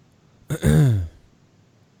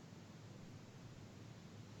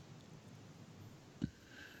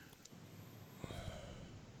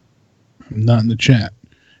 Not in the chat.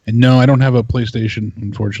 And no, I don't have a PlayStation,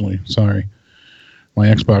 unfortunately. Sorry. My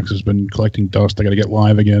Xbox has been collecting dust. I got to get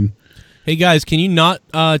live again. Hey guys, can you not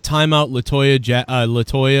time out Latoya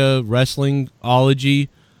Wrestlingology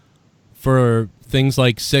for things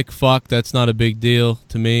like sick fuck? That's not a big deal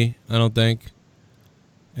to me, I don't think.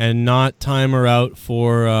 And not time her out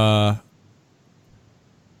for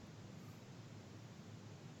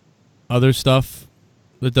other stuff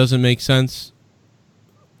that doesn't make sense.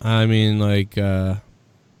 I mean, like, I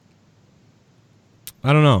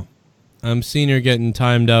don't know. I'm seeing her getting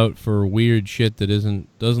timed out for weird shit that doesn't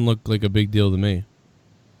look like a big deal to me.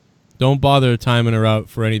 Don't bother timing her out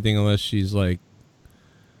for anything unless she's like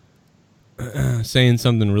saying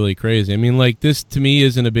something really crazy. I mean, like, this to me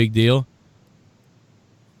isn't a big deal.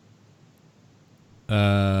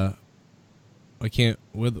 I can't.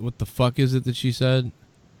 What the fuck is it that she said?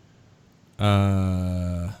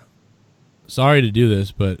 Sorry to do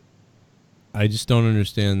this, but I just don't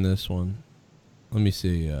understand this one. Let me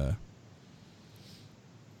see.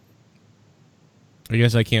 I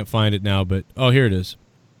guess I can't find it now, but oh, here it is.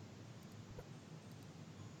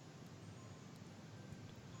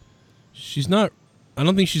 She's not. I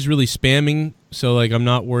don't think she's really spamming, so like I'm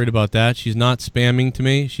not worried about that. She's not spamming to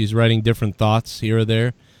me. She's writing different thoughts here or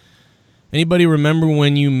there. Anybody remember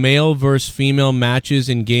when you male versus female matches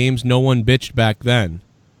in games? No one bitched back then.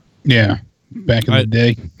 Yeah, back in the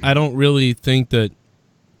day. I don't really think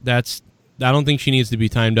that's. I don't think she needs to be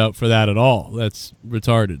timed out for that at all. That's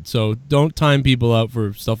retarded. So don't time people out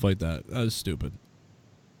for stuff like that. That is stupid.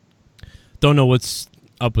 Don't know what's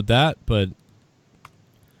up with that, but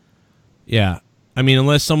yeah. I mean,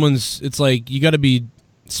 unless someone's, it's like you got to be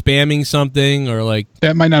spamming something or like.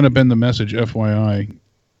 That might not have been the message, FYI.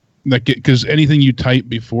 Because anything you type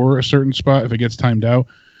before a certain spot, if it gets timed out,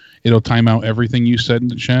 it'll time out everything you said in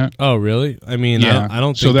the chat. Oh, really? I mean, yeah. I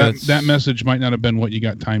don't think so. That message might not have been what you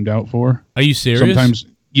got timed out for. Are you serious? Sometimes,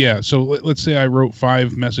 yeah. So let's say I wrote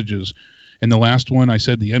 5 messages, and the last one I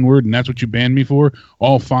said the N-word, and that's what you banned me for.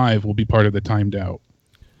 All 5 will be part of the timed out.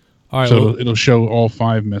 All right, so it'll show all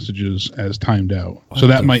 5 messages as timed out. So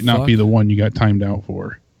that might not be the one you got timed out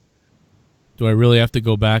for. Do I really have to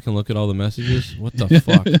go back and look at all the messages? What the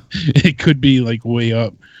fuck? It could be like way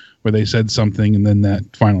up where they said something and then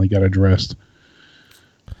that finally got addressed.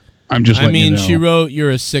 I'm just letting you know. She wrote,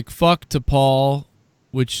 "You're a sick fuck" to Paul,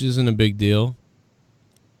 which isn't a big deal.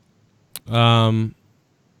 Don't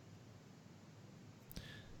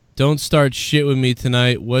start shit with me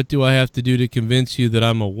tonight. What do I have to do to convince you that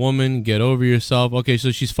I'm a woman? Get over yourself. Okay,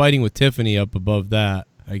 so she's fighting with Tiffany up above that,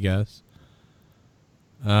 I guess.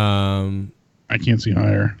 I can't see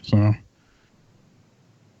higher, so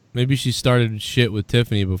maybe she started shit with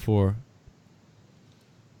Tiffany before.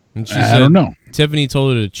 And she I don't know. Tiffany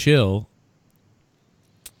told her to chill.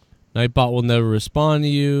 Nightbot will never respond to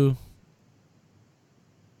you.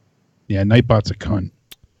 Yeah, Nightbot's a cunt.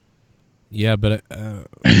 Yeah, but I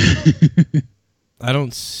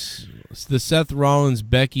don't. The Seth Rollins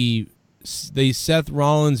Becky's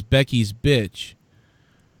bitch.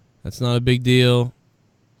 That's not a big deal.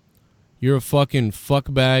 You're a fucking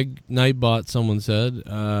fuckbag, Nightbot, someone said.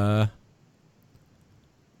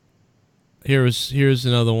 Here's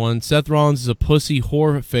another one. Seth Rollins is a pussy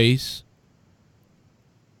whore face.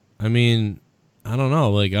 I mean, I don't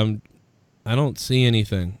know. Like, I don't see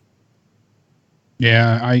anything.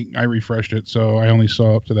 Yeah, I refreshed it, so I only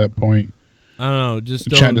saw up to that point. I don't know. Just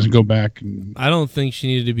the chat doesn't go back. I don't think she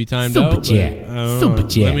needed to be timed Super out. chat. But I don't Super know.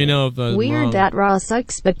 chat. Let me know if Weird that Raw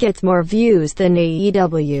sucks but gets more views than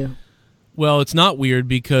AEW. Well, it's not weird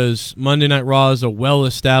because Monday Night Raw is a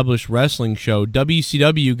well-established wrestling show.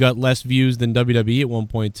 WCW got less views than WWE at one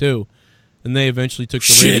point, too. And they eventually took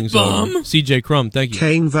the ratings over. CJ Crumb, thank you.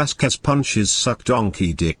 Cain Vasquez punches suck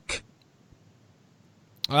donkey dick.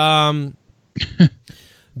 Donnie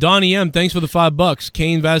M, thanks for the $5.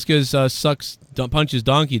 Cain Vasquez punches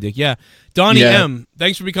donkey dick. Yeah. Donnie M,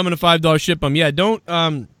 thanks for becoming a $5 ship bum. Yeah, don't...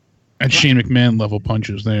 That's Shane McMahon level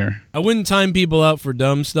punches there. I wouldn't time people out for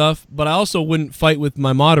dumb stuff, but I also wouldn't fight with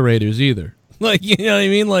my moderators either. Like, you know what I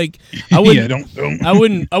mean? Like, I wouldn't.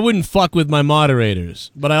 don't. I wouldn't fuck with my moderators,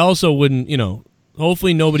 but I also wouldn't. You know,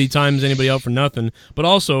 hopefully nobody times anybody out for nothing, but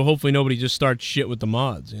also hopefully nobody just starts shit with the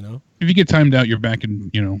mods. You know, if you get timed out, you're back in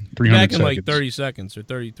 300 back in seconds. like 30 seconds or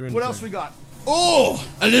 33. What else we got? Oh,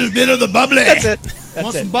 a little bit of the bubbly. That's it.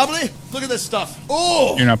 Want some bubbly? Look at this stuff.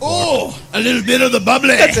 Oh, You're not a little bit of the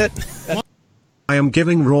bubbly. That's it. I am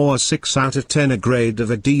giving Raw a 6 out of 10, a grade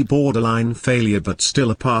of a D, borderline failure but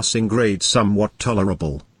still a passing grade, somewhat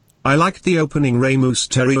tolerable. I liked the opening Rey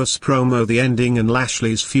Mysterios promo, the ending, and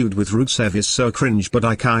Lashley's feud with Rusev is so cringe, but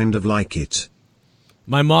I kind of like it.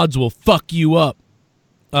 My mods will fuck you up.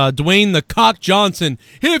 Dwayne the Cock Johnson.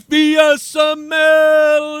 If the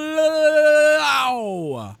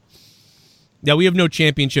ow. Yeah, we have no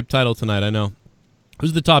championship title tonight, I know.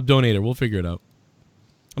 Who's the top donator? We'll figure it out.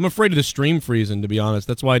 I'm afraid of the stream freezing, to be honest.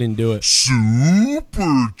 That's why I didn't do it.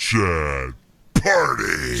 Super chat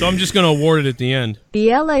party. So I'm just going to award it at the end.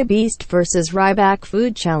 The LA Beast versus Ryback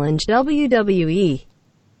Food Challenge, WWE.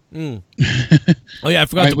 Oh, yeah, I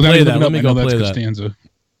forgot to play that. Let me go play that. Costanza.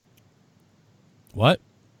 What?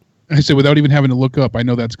 I said without even having to look up, I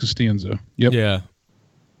know that's Costanza. Yep. Yeah.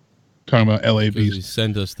 Talking about LA Beast. He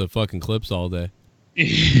sent us the fucking clips all day.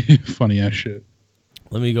 Funny ass shit.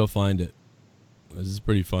 Let me go find it. This is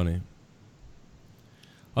pretty funny.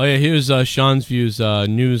 Oh, yeah, here's Sean's views,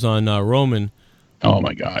 news on Roman. Oh,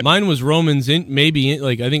 my God. Mine was Roman's, I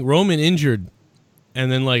think Roman injured,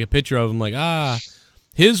 and then, like, a picture of him, like,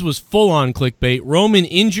 His was full-on clickbait. Roman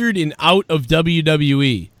injured and out of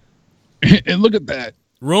WWE. And look at that.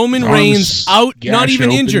 Roman Reigns out, not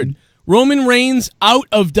even injured. Roman Reigns out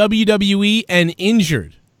of WWE and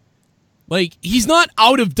injured. Like, he's not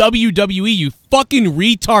out of WWE, you fucking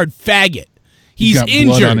retard faggot. He's got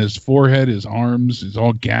injured. Blood on his forehead, his arms is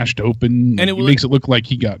all gashed open. And it makes it look like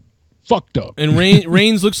he got fucked up. And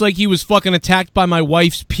Reigns looks like he was fucking attacked by my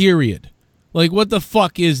wife's period. Like, what the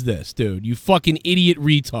fuck is this, dude? You fucking idiot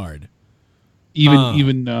retard.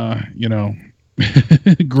 Even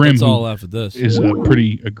Grim, That's all after this. is a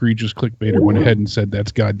pretty egregious clickbaiter, went ahead and said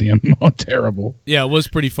that's goddamn terrible. Yeah, it was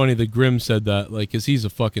pretty funny that Grim said that, like, because he's a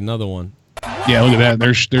fucking another one. Yeah, look at that.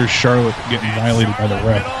 There's Charlotte getting violated by the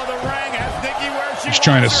ref. He's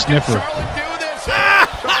trying to sniff her.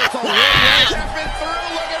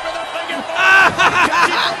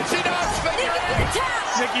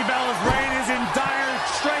 Nikki Bella's reign is in dire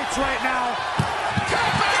straits right now.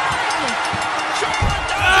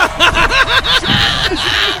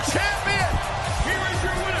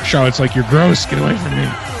 Charlotte's like, you're gross. Get away from me.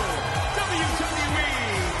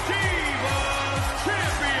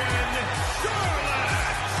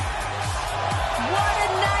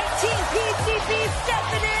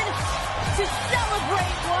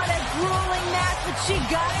 She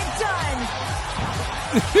got it done.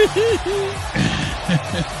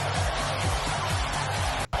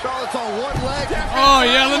 Charlotte's on one leg. Oh,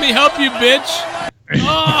 yeah, let me help you, bitch.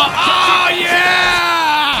 Oh,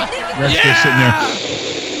 yeah! Sitting there.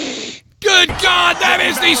 Good God, that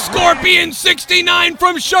is the Scorpion 69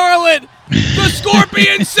 from Charlotte. The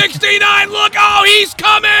Scorpion 69, look, oh, he's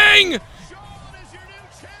coming.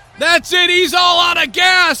 That's it, he's all out of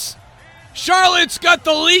gas. Charlotte's got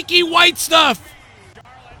the leaky white stuff.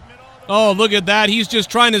 Oh, look at that. He's just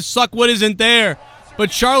trying to suck what isn't there.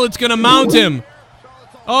 But Charlotte's going to mount him.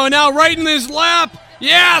 Oh, now right in his lap.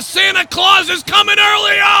 Yeah, Santa Claus is coming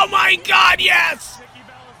early. Oh, my God, yes.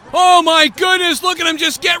 Oh, my goodness. Look at him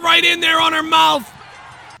just get right in there on her mouth.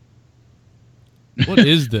 What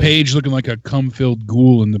is this? Paige looking like a cum-filled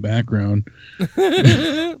ghoul in the background.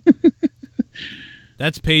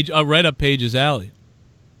 That's Paige, right up Paige's alley.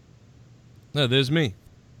 No, there's me.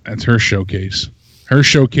 That's her showcase. Her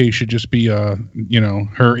showcase should just be,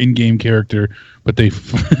 her in-game character, but they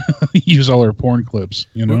use all her porn clips,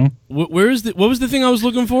 you know? What was the thing I was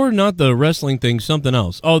looking for? Not the wrestling thing, something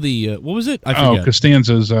else. Oh, what was it? I forget. Oh,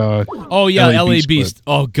 Costanza's, oh, yeah, LA Beast. Clip.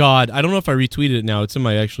 Oh, God. I don't know if I retweeted it now. It's in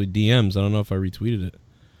my actually DMs. I don't know if I retweeted it.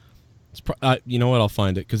 You know what? I'll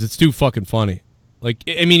find it because it's too fucking funny. Like,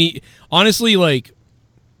 I mean, honestly, like,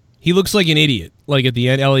 he looks like an idiot. Like at the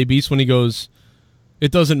end, LA Beast when he goes,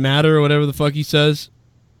 "It doesn't matter" or whatever the fuck he says.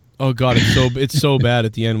 Oh god, it's so bad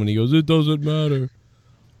at the end when he goes, "It doesn't matter."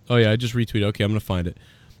 Oh yeah, I just retweeted. Okay, I'm gonna find it.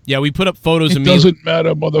 Yeah, we put up photos of me. It doesn't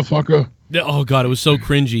matter, motherfucker. Oh god, it was so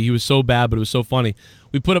cringy. He was so bad, but it was so funny.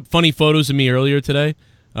 We put up funny photos of me earlier today.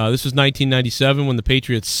 This was 1997 when the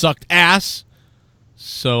Patriots sucked ass.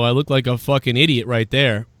 So I look like a fucking idiot right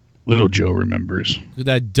there. Little Joe remembers. Look at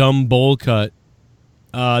that dumb bowl cut.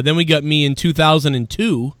 Then we got me in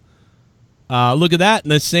 2002. Look at that,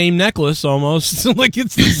 and the same necklace almost. Like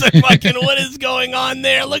it's the same fucking. What is going on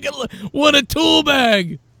there? Look at what a tool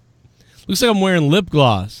bag. Looks like I'm wearing lip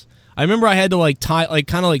gloss. I remember I had to like tie, like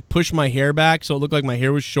kind of like push my hair back so it looked like my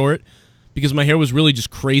hair was short because my hair was really just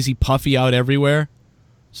crazy puffy out everywhere.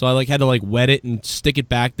 So I like had to like wet it and stick it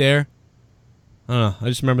back there. I don't know. I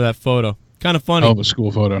just remember that photo. Kind of funny. Oh, the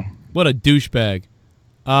school photo. What a douchebag.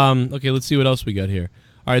 Okay, let's see what else we got here.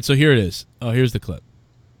 All right, so here it is. Oh, here's the clip.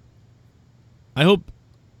 I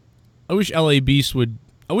wish LA Beast would.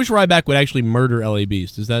 I wish Ryback would actually murder LA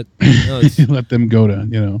Beast. Is that let them go to,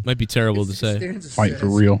 you know? Might be terrible to say. Fight for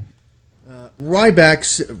real. Ryback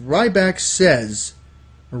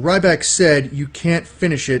said you can't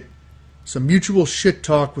finish it. Some mutual shit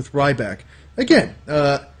talk with Ryback. Again,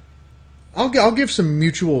 I'll give some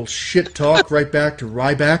mutual shit talk right back to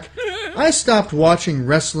Ryback. I stopped watching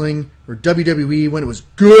wrestling or WWE when it was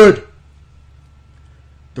good.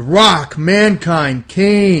 The Rock, Mankind,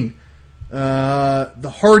 Kane,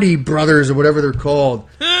 the Hardy Brothers or whatever they're called.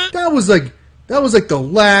 That was like the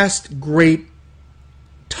last great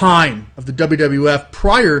time of the WWF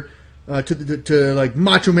prior to like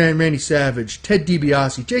Macho Man Randy Savage, Ted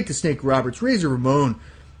DiBiase, Jake the Snake Roberts, Razor Ramon.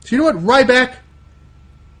 So you know what, Ryback?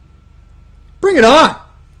 Bring it on.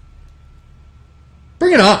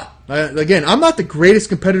 Bring it on. Again, I'm not the greatest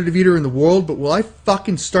competitive eater in the world, but will I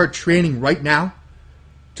fucking start training right now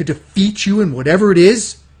to defeat you in whatever it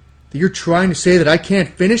is that you're trying to say that I can't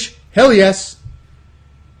finish? Hell yes.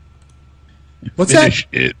 What's finish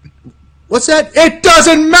that? It. What's that? It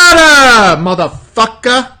doesn't matter,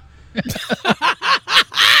 motherfucker.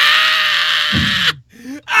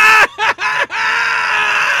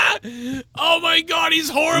 Oh my god, he's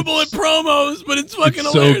horrible at promos, but it's fucking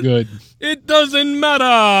It's hilarious. so good. It doesn't matter,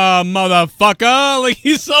 motherfucker. Like,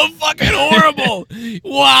 he's so fucking horrible.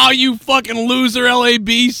 Wow, you fucking loser, LA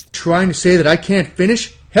Beast. Trying to say that I can't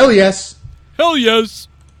finish? Hell yes. Hell yes.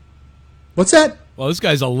 What's that? Well, this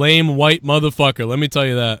guy's a lame white motherfucker, let me tell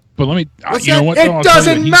you that. But let me, What's you that? know what? It though? I'll tell you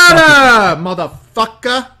doesn't what, matter,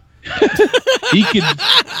 motherfucker. He can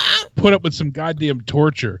put up with some goddamn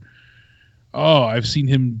torture. Oh, I've seen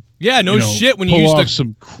him. Yeah, no shit. When you pull used off to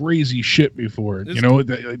some crazy shit before, you know,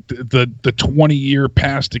 the 20-year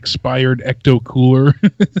past expired ecto cooler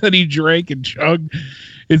that he drank and chugged.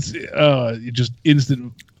 It's just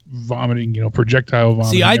instant vomiting, you know, projectile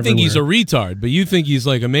vomiting. See, I think everywhere. he's a retard, but you think he's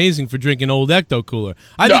like amazing for drinking old ecto cooler.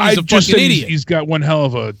 I No, think he's a just fucking said idiot. He's got one hell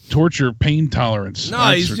of a torture pain tolerance. No,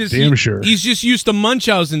 That's he's for just damn sure. He's just used to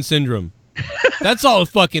Munchausen syndrome. That's all it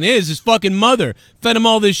fucking is. His fucking mother fed him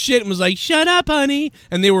all this shit and was like, "Shut up, honey."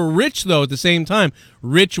 And they were rich though at the same time.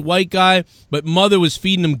 Rich white guy, but mother was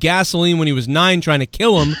feeding him gasoline when he was 9, trying to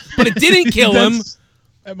kill him, but it didn't kill him.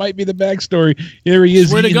 That might be the backstory. Here he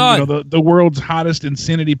is, Swear to eating, God. you know, the world's hottest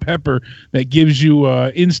insanity pepper that gives you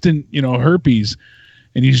instant, you know, herpes,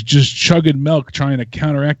 and he's just chugging milk trying to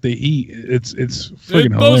counteract the heat. It's friggin'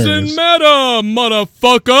 It hilarious. doesn't matter,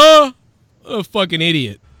 motherfucker. What a fucking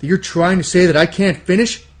idiot. You're trying to say that I can't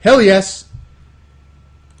finish? Hell yes.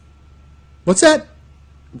 What's that?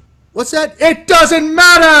 What's that? It doesn't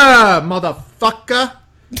matter, motherfucker.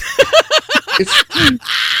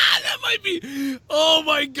 That might be. Oh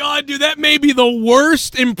my god, dude, that may be the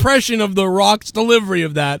worst impression of The Rock's delivery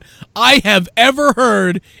of that I have ever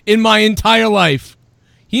heard in my entire life.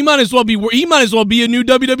 He might as well be. He might as well be a new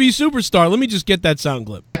WWE superstar. Let me just get that sound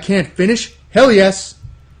clip. I can't finish? Hell yes.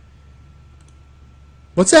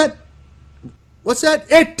 What's that? What's that?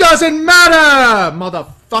 It doesn't matter,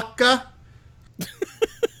 motherfucker.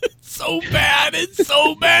 So bad. It's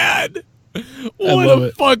so bad. What love a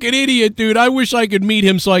it. fucking idiot, dude. I wish I could meet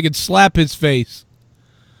him so I could slap his face.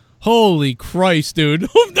 Holy Christ, dude.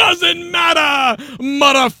 Doesn't matter,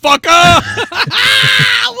 motherfucker.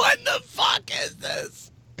 What the fuck is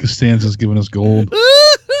this? Costanza's giving us gold.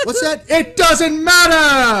 What's that? It doesn't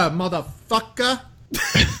matter, motherfucker.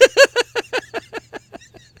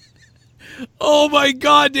 Oh my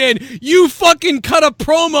god, Dan. You fucking cut a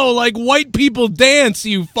promo like white people dance,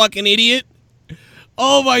 you fucking idiot.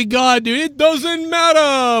 Oh my God, dude! It doesn't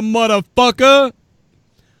matter, motherfucker.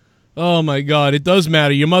 Oh my God, it does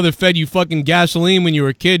matter. Your mother fed you fucking gasoline when you were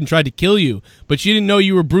a kid and tried to kill you, but she didn't know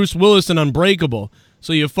you were Bruce Willis and Unbreakable,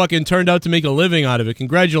 so you fucking turned out to make a living out of it.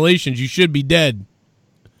 Congratulations, you should be dead.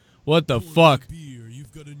 What the fuck?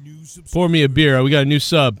 Pour me a beer. We got a new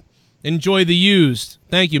sub. Enjoy the used.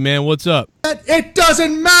 Thank you, man. What's up? It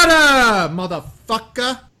doesn't matter,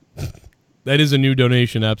 motherfucker. That is a new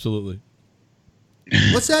donation, absolutely.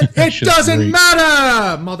 What's that? It doesn't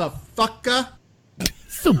matter, motherfucker.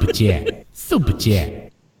 Super chat. Super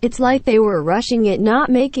chat. It's like they were rushing it, not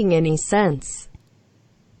making any sense.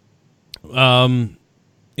 In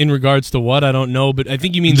regards to what? I don't know, but I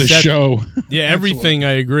think you mean the Seth, show. Yeah, everything.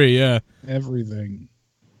 I agree. Yeah, everything.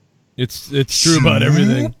 It's true about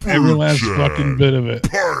everything. Every last fucking bit of it.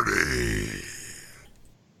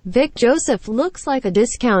 Vic Joseph looks like a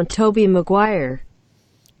discount Tobey Maguire.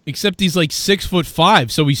 Except he's like 6'5",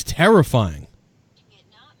 so he's terrifying.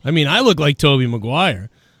 I mean, I look like Tobey Maguire.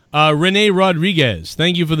 Rene Rodriguez,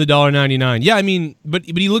 thank you for the $1.99. Yeah, I mean, but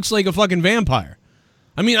he looks like a fucking vampire.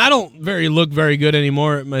 I mean, I don't look very good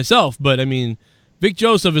anymore myself, but I mean, Vic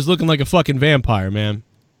Joseph is looking like a fucking vampire, man.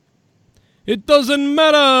 It doesn't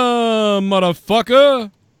matter,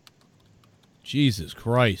 motherfucker. Jesus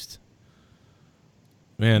Christ.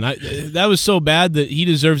 Man, that was so bad that he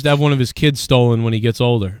deserves to have one of his kids stolen when he gets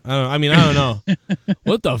older. I don't know.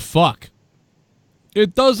 What the fuck?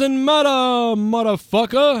 It doesn't matter,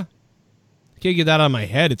 motherfucker. I can't get that out of my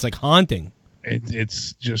head. It's like haunting.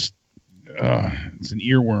 It's just, it's an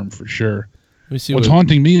earworm for sure. Let me see What's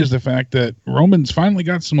haunting me is the fact that Roman's finally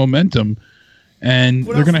got some momentum, and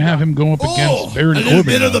they're going to have him go up against Baron Corbin. A little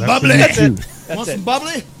bit of the bubbly. That's Want some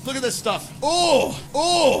bubbly? Look at this stuff. Oh,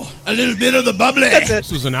 a little bit of the bubbly.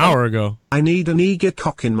 This was an hour ago. I need an eager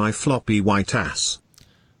cock in my floppy white ass.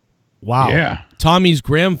 Wow. Yeah. Tommy's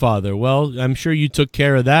grandfather. Well, I'm sure you took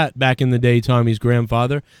care of that back in the day, Tommy's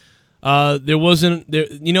grandfather. There wasn't there.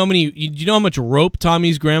 You know how much rope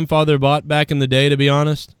Tommy's grandfather bought back in the day? To be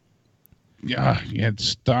honest. Yeah, he had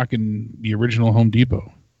stock in the original Home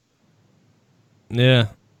Depot. Yeah,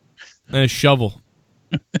 and a shovel.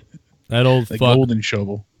 That old the fuck. golden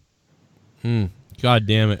shovel. God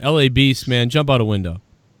damn it, L.A. Beast, man, jump out a window.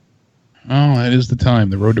 Oh, that is the time.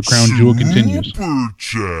 The road to Crown Jewel continues. Super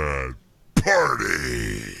chat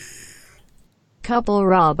party. Couple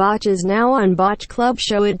raw botches now on Botch Club.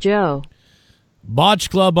 Show it, Joe. Botch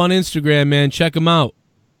Club on Instagram, man. Check them out.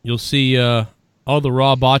 You'll see all the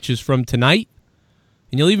raw botches from tonight,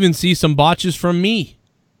 and you'll even see some botches from me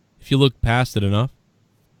if you look past it enough.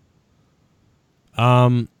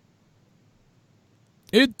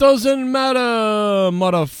 It doesn't matter,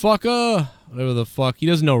 motherfucker. Whatever the fuck. He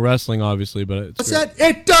doesn't know wrestling, obviously, but it's What's that?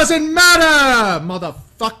 It doesn't matter,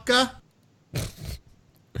 motherfucker.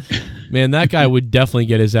 Man, that guy would definitely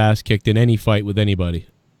get his ass kicked in any fight with anybody.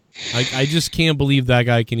 I just can't believe that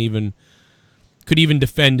guy could even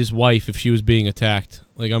defend his wife if she was being attacked.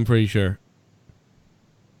 Like, I'm pretty sure.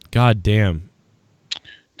 God damn.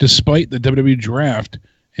 Despite the WWE draft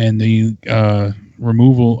and the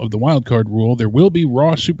removal of the wildcard rule, there will be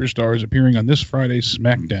Raw superstars appearing on this Friday's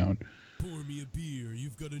SmackDown.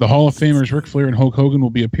 The Hall of Famers Ric Flair and Hulk Hogan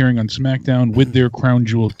will be appearing on SmackDown with their Crown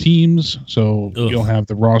Jewel teams, so you'll have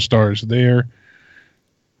the Raw stars there.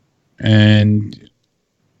 And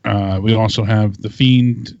we also have The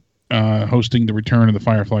Fiend hosting the return of the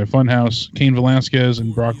Firefly Funhouse. Cain Velasquez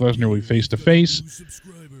and Brock Lesnar will be face-to-face.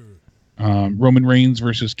 Roman Reigns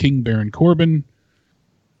versus King Baron Corbin.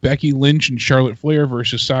 Becky Lynch and Charlotte Flair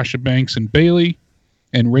versus Sasha Banks and Bayley.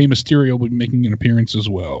 And Rey Mysterio will be making an appearance as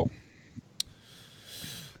well.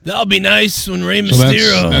 That'll be nice when Rey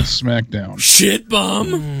Mysterio. That's SmackDown. Shit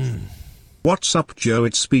bomb. What's up, Joe?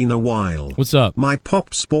 It's been a while. What's up? My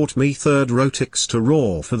pops bought me third row tickets to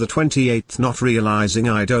Raw for the 28th, not realizing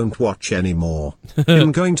I don't watch anymore.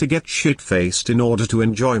 I'm going to get shit-faced in order to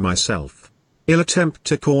enjoy myself. I'll attempt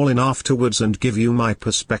to call in afterwards and give you my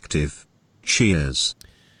perspective. Cheers.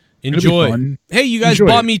 Enjoy. Hey, you guys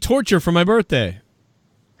bought me torture for my birthday.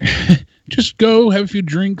 Just go, have a few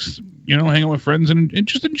drinks, hang out with friends and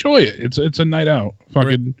just enjoy it. It's a night out.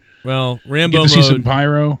 Fucking. Well, Rambo get to mode. See some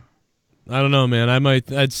pyro. I don't know, man.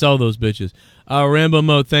 I'd sell those bitches. Rambo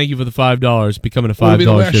mode. Thank you for the $5. Becoming a $5 It'll be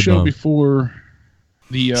the last shit show bomb. before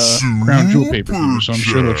the Crown Jewel pay-per-view, so I'm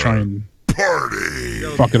sure they'll try and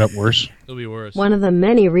fuck it up worse. It'll be worse. One of the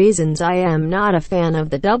many reasons I am not a fan of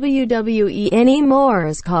the WWE anymore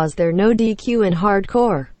is cause there are no DQ in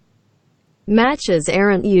hardcore. Matches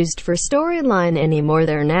aren't used for storyline anymore,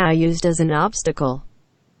 they're now used as an obstacle.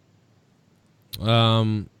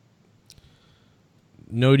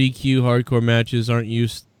 No DQ hardcore matches aren't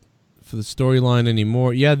used for the storyline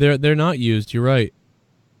anymore. Yeah, they're not used. You're right.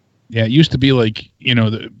 Yeah, it used to be like, you know,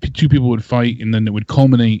 the two people would fight and then it would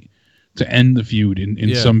culminate to end the feud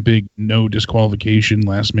in some big no disqualification,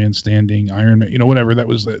 last man standing, iron, you know, whatever. That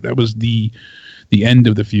was the end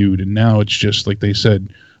of the feud. And now it's just, like they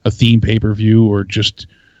said, a theme pay-per-view or just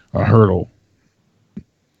a hurdle.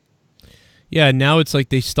 Yeah, now it's like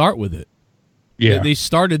they start with it. Yeah. They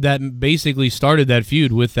started that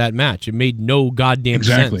feud with that match. It made no goddamn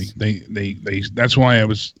sense. They that's why I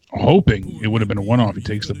was hoping it would have been a one-off. He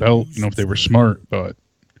takes the belt, you know, if they were smart, but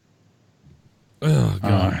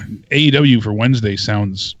AEW for Wednesday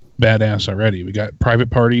sounds badass already. We got Private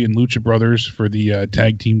Party and Lucha Brothers for the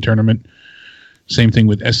tag team tournament. Same thing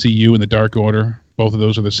with SCU and the Dark Order. Both of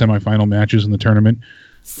those are the semifinal matches in the tournament.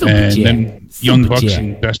 Then Young Bucks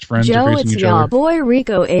and Best Friends Joe, are facing it's each y'all other. boy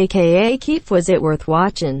Rico, a.k.a. Keith. Was it worth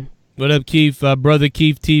watching? What up, Keith? Brother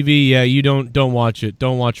Keith TV. Yeah, you don't watch it.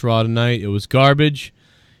 Don't watch Raw tonight. It was garbage.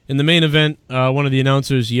 In the main event, one of the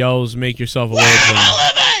announcers yells, "Make yourself a legend."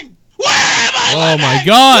 Oh my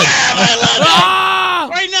God!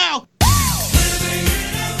 Right now.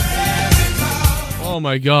 Oh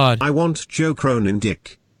my God! I want Joe Cronin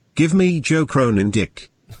dick. Give me Joe Cronin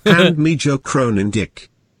dick. Hand me Joe Cronin dick.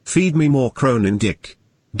 Feed me more Cronin dick.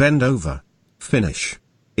 Bend over. Finish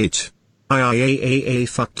it. I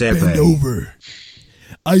fucked ever. Bend over.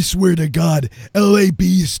 I swear to God, LA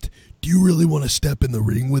Beast, do you really want to step in the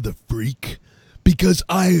ring with a freak? Because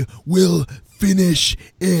I will finish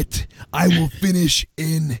it. I will finish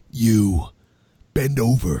in you. Bend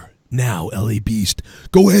over. Now, LA Beast.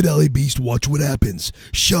 Go ahead, LA Beast. Watch what happens.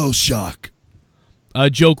 Shell shock.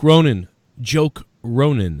 Joke Ronan.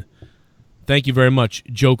 Thank you very much,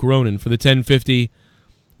 Joke Ronan, for the 1050.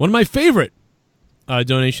 One of my favorite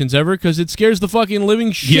donations ever, because it scares the fucking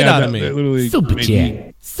living shit out of me. Super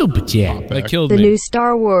chat. That killed the me. new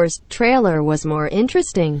Star Wars trailer was more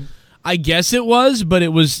interesting. I guess it was, but it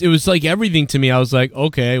was like everything to me. I was like,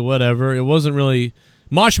 okay, whatever. It wasn't really...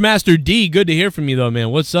 Moshmaster D, good to hear from you, though, man.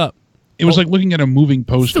 What's up? It was like looking at a moving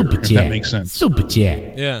poster, if that makes sense. Super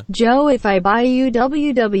chat. Yeah. Joe, if I buy you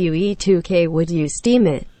WWE 2K, would you Steam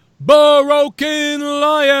it? Broken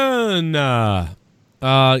Lion.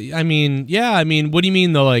 I mean, what do you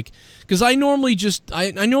mean though? Like, because I normally just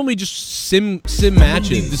sim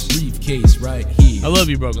matches. This briefcase right here. I love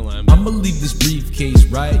you, Broken Lion. I'ma leave this briefcase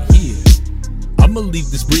right here. I'ma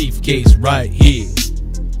leave this briefcase right here.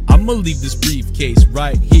 I'ma leave this briefcase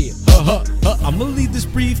right here. I'ma leave this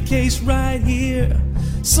briefcase right here.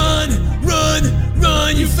 Son, run,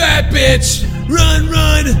 you fat bitch. Run,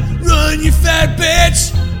 you fat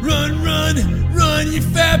bitch. Run, you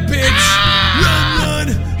fat bitch.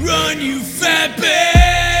 Run, you fat bitch.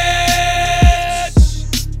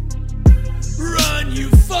 Run, you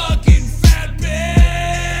fucking fat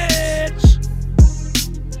bitch.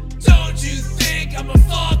 Don't you think I'm a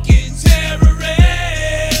fucking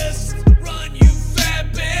terrorist? Run, you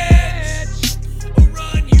fat bitch.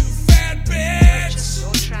 Run, you fat bitch.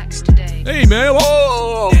 Your tracks today. Hey, man.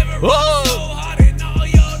 Whoa.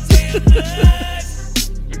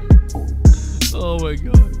 Oh my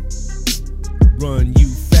God. Run, you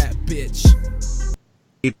fat bitch.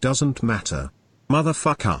 It doesn't matter.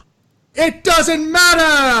 Motherfucker. It doesn't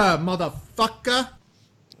matter, motherfucker.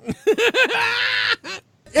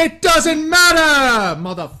 It doesn't matter,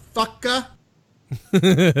 motherfucker.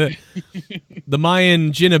 The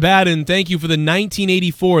Mayin Djinn Abbadon, thank you for the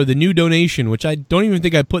 1984, the new donation, which I don't even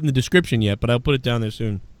think I put in the description yet, but I'll put it down there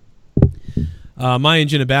soon. Mayin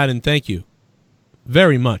Djinn Abbadon, thank you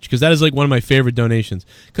very much, because that is like one of my favorite donations,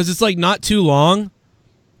 because it's like not too long,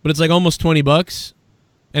 but it's like almost $20,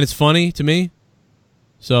 and it's funny to me,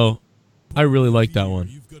 so I really like that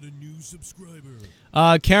one.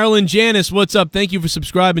 Carolyn Janice, what's up? Thank you for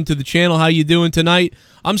subscribing to the channel. How you doing tonight?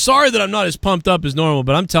 I'm sorry that I'm not as pumped up as normal,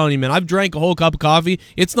 but I'm telling you, man, I've drank a whole cup of coffee.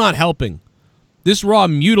 It's not helping. This Raw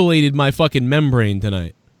mutilated my fucking membrane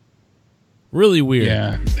tonight. Really weird.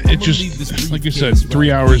 Yeah, it just, like you said,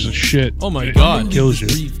 3 hours of shit. Oh my God. It kills you.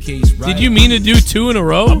 Did you mean to do 2 in a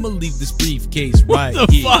row? I'ma leave this briefcase right What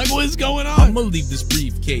the here. fuck was going on? I'ma leave this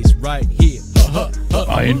briefcase right here.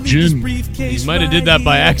 Iron Djinn. He might have did that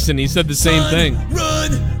by accident. He said the same thing.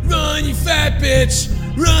 Run, you fat bitch.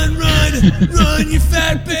 Run, you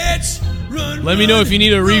fat bitch. Let me know if you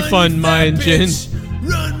need a refund, Mayin Djinn.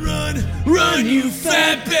 Run, you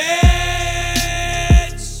fat bitch.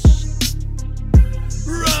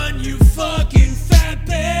 Run, you fucking fat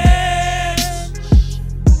bitch.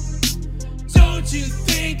 Don't you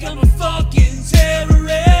think I'm a fucking terrorist?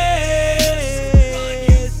 Run,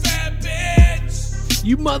 you fat bitch.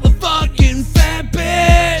 You motherfucking fat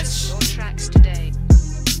that bitch. Your tracks today.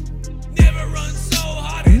 Never run so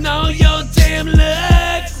hard. Know your damn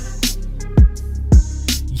luck.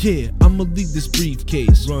 Yeah, I'ma leave this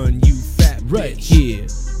briefcase. Run, you fat right here.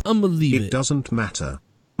 I'ma leave it. It doesn't matter,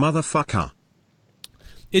 motherfucker.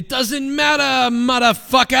 It doesn't matter,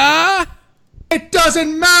 motherfucker. It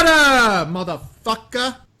doesn't matter,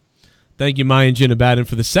 motherfucker. Thank you, Mayin, Djinn, Abbadon,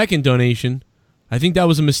 for the second donation. I think that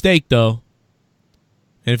was a mistake, though.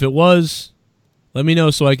 And if it was, let me know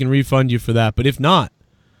so I can refund you for that. But if not,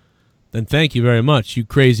 then thank you very much, you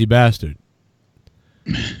crazy bastard.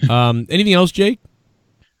 Anything else, Jake?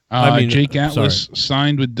 Jake Atlas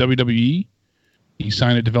signed with WWE. He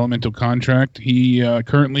signed a developmental contract. He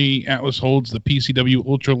currently, Atlas holds the PCW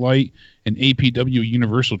Ultralight and APW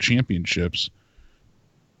Universal Championships.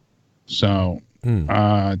 So,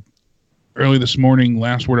 early this morning,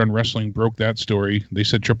 Last Word on Wrestling broke that story. They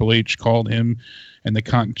said Triple H called him, and the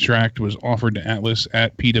contract was offered to Atlas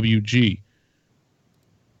at PWG.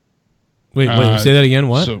 Wait, say that again?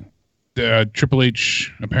 What? So, Triple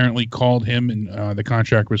H apparently called him, and the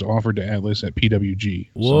contract was offered to Atlas at PWG.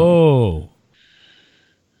 Whoa.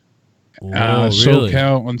 Really?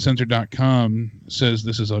 SoCalUncensored.com says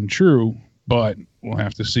this is untrue, but we'll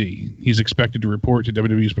have to see. He's expected to report to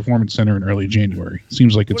WWE's Performance Center in early January.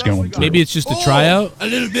 Seems like it's going through. Maybe it's just a tryout? A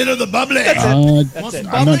little bit of the bubbly.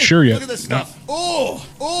 I'm not sure yet. Look at this stuff. Oh,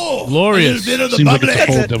 glorious. A little bit of the Seems bubbly. like it's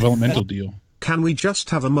a full developmental deal. Can we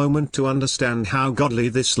just have a moment to understand how godly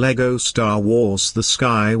this Lego Star Wars The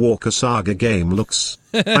Skywalker Saga game looks?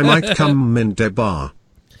 I might come in de bar.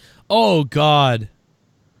 Oh, God.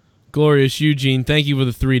 Glorious Eugene, thank you for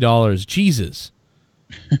the $3. Jesus.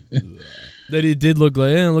 That it did look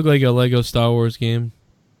like a Lego Star Wars game.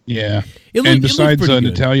 Yeah. And besides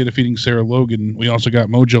Natalya defeating Sarah Logan, we also got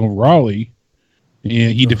Mojo Rawley. Yeah,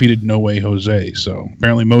 he defeated No Way Jose, so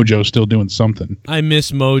apparently Mojo's still doing something. I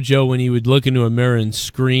miss Mojo when he would look into a mirror and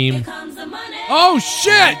scream. Oh,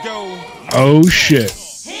 shit! Oh, shit.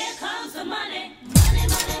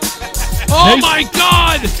 Oh, my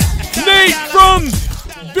God! Nate from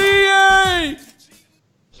VA!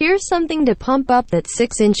 Here's something to pump up that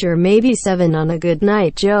 6-inch or maybe 7 on a good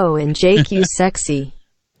night, Joe and JQ Sexy.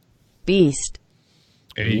 Beast.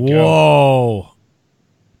 There you go.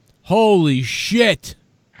 Holy shit.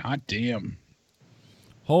 Hot damn.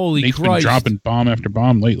 Holy Nate's Christ. been dropping bomb after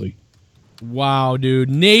bomb lately. Wow, dude.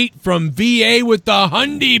 Nate from VA with the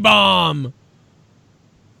Hyundai bomb.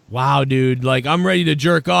 Wow, dude. Like, I'm ready to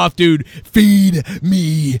jerk off, dude. Feed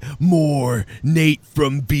me more, Nate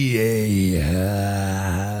from VA.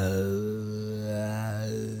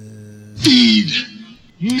 Feed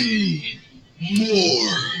me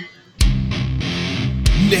more.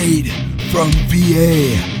 Nate from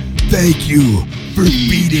VA, thank you for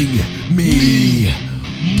feeding me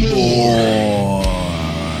more.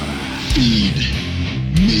 Feed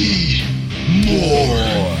me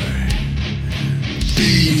more.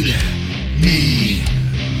 Feed me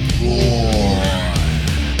more.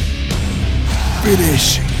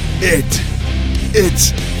 Finish it.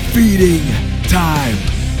 It's feeding time.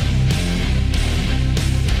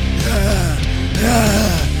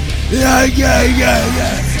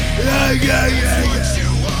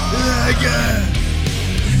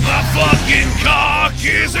 My fucking cock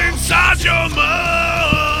is inside your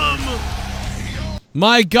mom.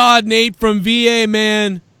 My God, Nate from VA,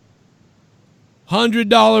 man.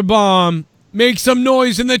 $100 bomb. Make some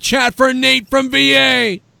noise in the chat for Nate from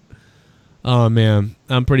VA. Oh, man.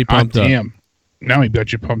 I'm pretty pumped up. Damn. Now he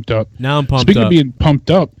got you pumped up. Now I'm pumped Speaking up. of being pumped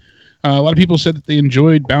up, a lot of people said that they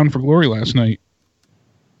enjoyed Bound for Glory last night.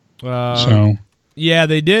 Yeah,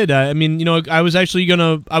 they did. I mean, you know, I was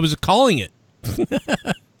calling it.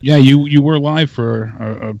 Yeah, you were live for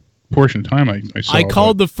a portion of time, I saw. I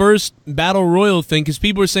called the first Battle Royal thing because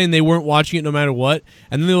people were saying they weren't watching it no matter what.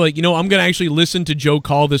 And then they're like, you know, I'm going to actually listen to Joe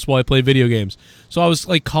call this while I play video games. So I was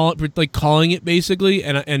like calling it basically,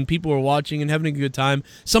 and people were watching and having a good time.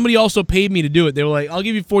 Somebody also paid me to do it. They were like, I'll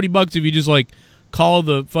give you $40 if you just like call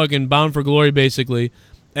the fucking Bound for Glory basically.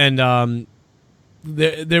 And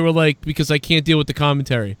they were like, because I can't deal with the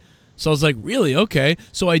commentary. So I was like, really? Okay.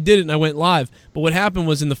 So I did it and I went live. But what happened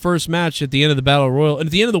was in the first match at the end of the Battle Royal, and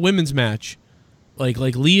at the end of the women's match, like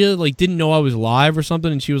Leah didn't know I was live or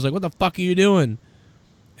something, and she was like, what the fuck are you doing?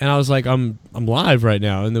 And I was like, I'm live right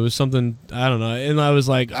now. And there was something, I don't know. And I was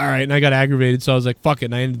like, all right. And I got aggravated, so I was like, fuck it,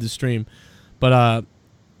 and I ended the stream. But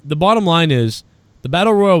the bottom line is, the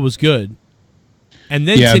Battle Royal was good. And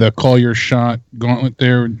then the Call Your Shot gauntlet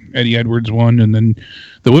there, Eddie Edwards won, and then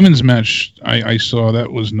the women's match I saw,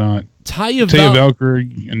 that was not. Taya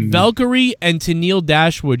Valkyrie and Valkyrie and Tennille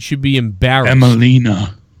Dashwood should be embarrassed.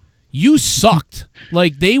 Emelina. you sucked.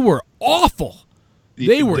 Like, they were awful.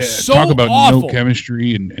 They were so talk about awful. no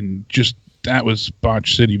chemistry and just that was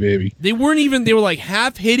botch city, baby. They weren't even. They were like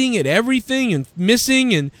half hitting at everything and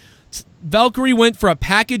missing. And Valkyrie went for a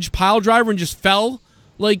package pile driver and just fell.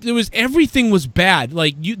 Like, there was everything was bad.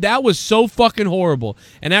 Like, that was so fucking horrible.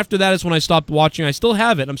 And after that is when I stopped watching. I still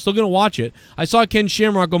have it. I'm still gonna watch it. I saw Ken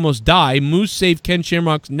Shamrock almost die. Moose saved Ken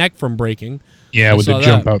Shamrock's neck from breaking. Yeah, with the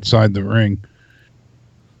jump outside the ring.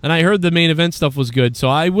 And I heard the main event stuff was good, so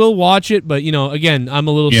I will watch it. But, you know, again, I'm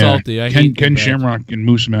a little salty. I hate Ken Shamrock and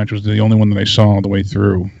Moose match was the only one that I saw all the way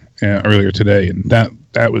through earlier today, and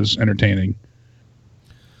that was entertaining.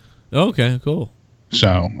 Okay, cool.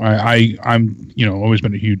 So I'm always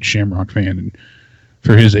been a huge Shamrock fan, and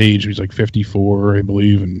for his age, he's like 54, I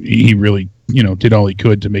believe, and he really did all he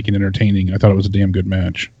could to make it entertaining. I thought it was a damn good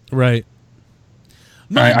match. Right.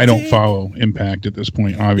 I don't follow Impact at this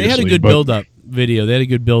point, obviously. They had a good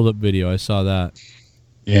build-up video. I saw that.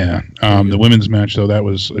 Yeah. The women's match, though, that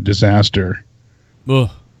was a disaster. Ugh.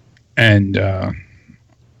 And I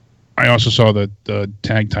also saw the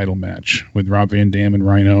tag title match with Rob Van Dam and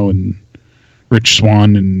Rhino and Rich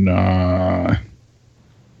Swann and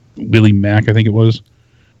Willie Mack, I think it was.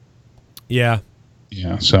 Yeah.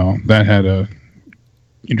 Yeah, so that had a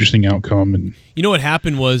interesting outcome. And you know what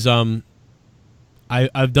happened was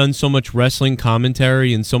I've done so much wrestling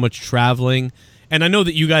commentary and so much traveling, and I know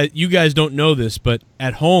that you guys don't know this, but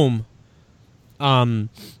at home, for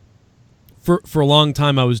a long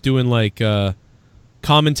time I was doing like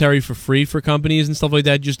commentary for free for companies and stuff like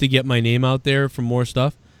that, just to get my name out there for more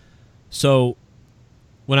stuff. So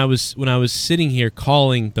when I was sitting here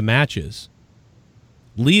calling the matches,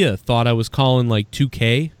 Leah thought I was calling like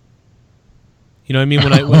 2K. You know what I mean?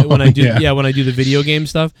 When I do when I do the video game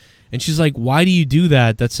stuff. And she's like, why do you do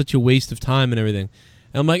that? That's such a waste of time and everything.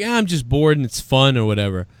 And I'm like, I'm just bored and it's fun or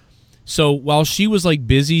whatever. So while she was like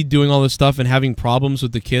busy doing all this stuff and having problems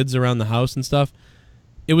with the kids around the house and stuff,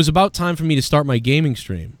 it was about time for me to start my gaming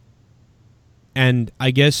stream. And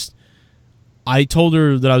I guess I told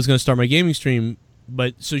her that I was going to start my gaming stream,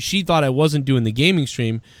 but so she thought I wasn't doing the gaming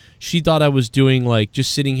stream. She thought I was doing like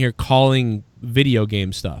just sitting here calling video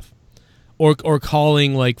game stuff or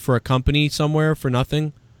calling like for a company somewhere for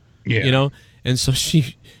nothing. Yeah. You know? And so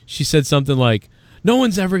she said something like, no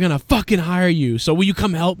one's ever going to fucking hire you, so will you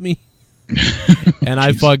come help me? And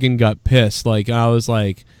I fucking got pissed. Like, I was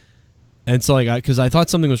like, and so like, because I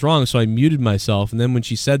thought something was wrong, so I muted myself. And then when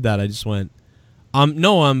she said that, I just went,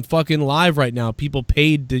 no, I'm fucking live right now. People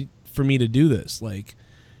paid for me to do this. Like,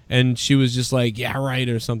 and she was just like, yeah, right,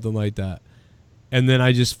 or something like that. And then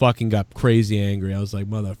I just fucking got crazy angry. I was like,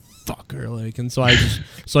 motherfucker, like, and so I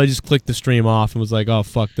just clicked the stream off and was like, oh,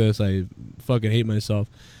 fuck this. I fucking hate myself.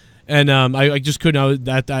 And I just couldn't.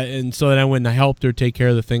 And so then I went and I helped her take care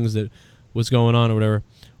of the things that was going on or whatever.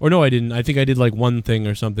 Or no, I didn't. I think I did like one thing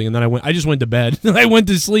or something, and then I just went to bed. I went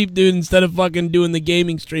to sleep, dude, instead of fucking doing the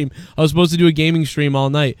gaming stream. I was supposed to do a gaming stream all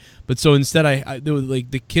night, but so instead they were,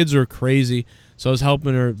 like, the kids were crazy, so I was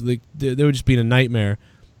helping her. Like, they were just being a nightmare.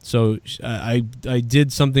 So I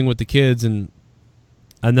did something with the kids, and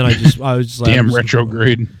then I was just like, damn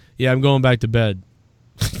retrograde. Yeah, I'm going back to bed.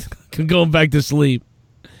 I'm going back to sleep.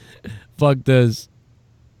 Fuck this.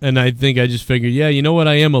 And I think I just figured, yeah, you know what?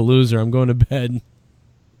 I am a loser. I'm going to bed.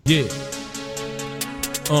 Yeah.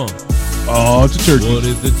 Oh, it's a turkey. What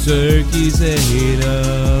if the turkeys hate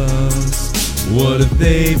us? What if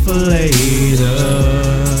they filleted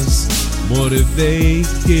us? What if they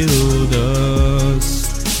killed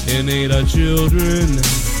us and ate our children?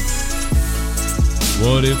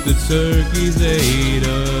 What if the turkeys ate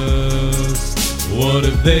us? What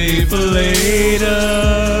if they filleted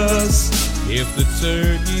us? If the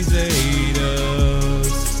turkeys ate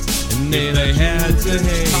us and then they had to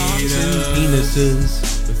hate us. Penises.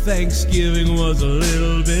 But Thanksgiving was a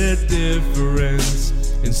little bit different.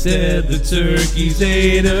 Instead the turkeys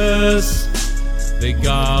ate us. They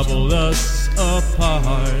gobbled us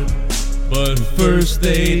apart. But first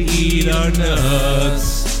they'd eat our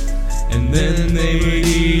nuts, and then they'd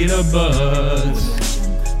eat our butts.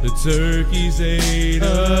 The turkeys ate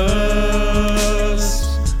us.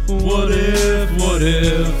 What if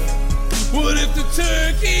the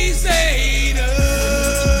turkeys ate us?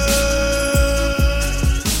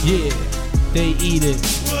 Yeah, they eat it.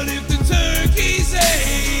 What if the turkeys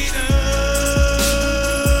ate us?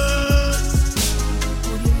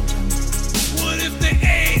 What if they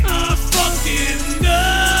ate our fucking nuts?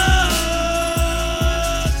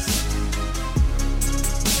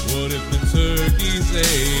 What if the turkeys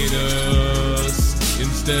ate us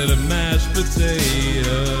instead of mashed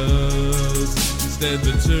potatoes? Instead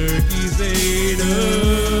the turkeys ate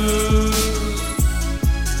us.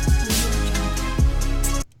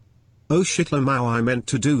 Oh shit Lamau, I meant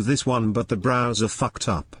to do this one but the browser fucked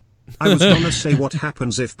up. I was gonna say what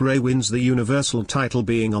happens if Bray wins the Universal title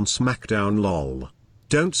being on SmackDown lol.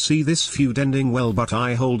 Don't see this feud ending well but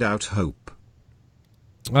I hold out hope.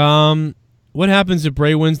 What happens if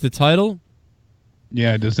Bray wins the title?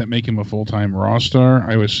 Yeah, does that make him a full-time Raw star?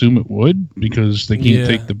 I would assume it would, because they can't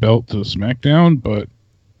take the belt to SmackDown, but...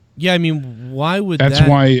 Yeah, I mean, why would That's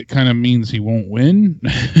why it kind of means he won't win.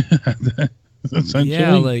 Essentially.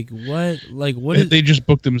 Yeah, like, what? Like, what is... They just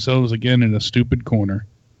booked themselves again in a stupid corner.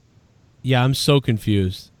 Yeah, I'm so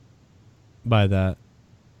confused by that.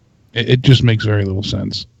 It just makes very little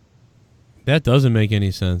sense. That doesn't make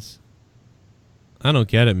any sense. I don't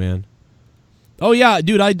get it, man. Oh, yeah,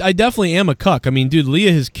 dude, I definitely am a cuck. I mean, dude,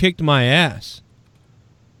 Leah has kicked my ass.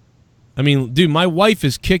 I mean, dude, my wife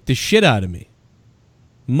has kicked the shit out of me.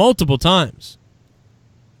 Multiple times.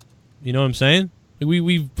 You know what I'm saying? Like,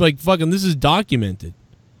 we've, like, fucking, this is documented.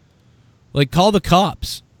 Like, call the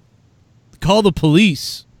cops. Call the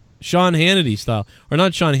police. Sean Hannity style. Or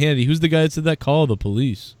not Sean Hannity. Who's the guy that said that? Call the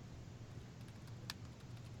police.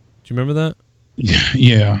 Do you remember that?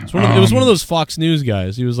 Yeah. It was one of those Fox News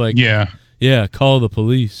guys. He was like, yeah, call the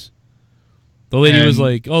police. The lady was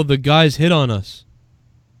like, oh, the guys hit on us.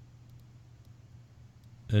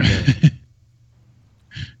 And,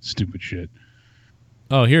 stupid shit.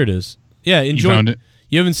 Oh, here it is. Yeah, enjoy. You found it?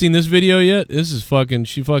 You haven't seen this video yet? This is fucking,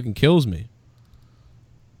 she fucking kills me.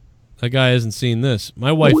 That guy hasn't seen this.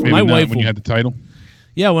 My wife, when you had the title?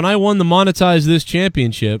 Yeah, when I won the Monetize This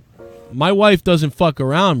championship, my wife doesn't fuck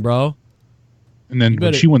around, bro. And then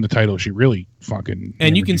when she won the title, she really fucking...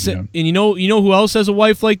 And you can say, and you know who else has a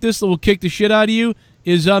wife like this that will kick the shit out of you?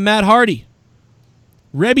 Is Matt Hardy.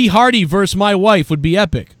 Rebby Hardy versus my wife would be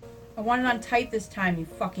epic. I want it on tight this time, you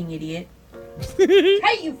fucking idiot.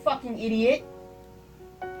 Tight, you fucking idiot.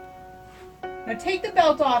 Now take the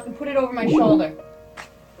belt off and put it over my shoulder.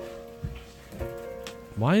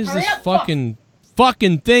 Why is this fucking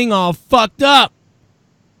thing all fucked up?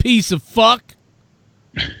 Piece of fuck.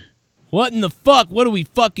 What in the fuck? What are we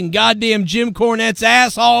fucking goddamn Jim Cornette's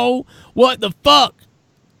asshole? What the fuck?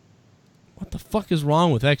 What the fuck is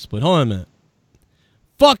wrong with XSplit? Hold on a minute.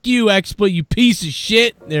 Fuck you, XSplit, you piece of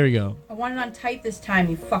shit. There we go. I want it on tight this time,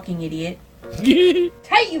 you fucking idiot.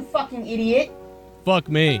 Tight, you fucking idiot. Fuck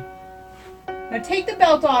me. Now take the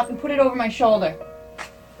belt off and put it over my shoulder.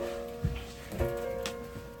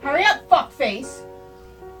 Hurry up, fuckface.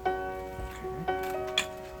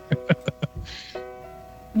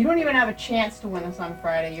 You don't even have a chance to win this on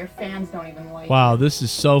Friday. Your fans don't even like Wow, this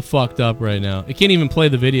is so fucked up right now. It can't even play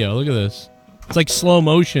the video. Look at this. It's like slow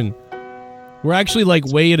motion. We're actually like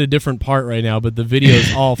way at a different part right now, but the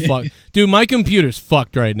video's all fucked. Dude, my computer's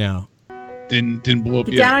fucked right now. Didn't blow up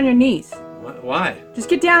yet. Get down on your knees. Why? Just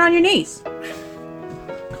get down on your knees.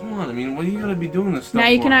 Come on, I mean, what are you gonna be doing this stuff Now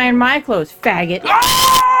you can iron my clothes, faggot.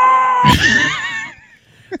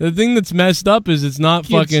 The thing that's messed up is it's not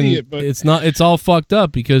fucking. It's all fucked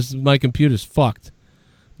up because my computer's fucked.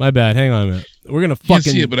 My bad. Hang on a minute. We're gonna fucking. Can't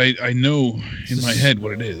see it, but I know in my head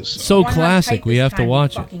what it is. So classic. We have to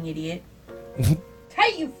watch it. Fucking idiot.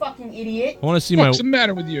 Tight, you fucking idiot. I want to see What's the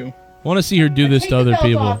matter with you? I want to see her do this to other Take the belt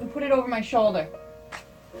people. off and put it over my shoulder.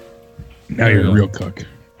 Now you're a real cook.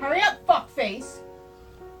 Hurry up, fuckface.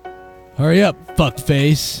 Hurry up,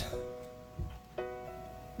 fuckface.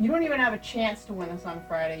 You don't even have a chance to win this on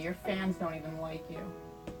Friday. Your fans don't even like you.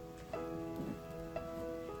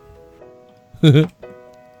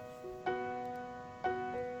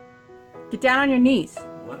 Get down on your knees.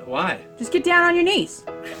 Why? Just get down on your knees.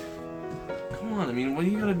 Come on, I mean, what are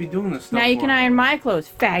you gonna be doing this stuff Now you for? can iron my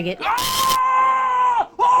clothes, faggot.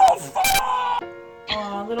 Oh, fuck!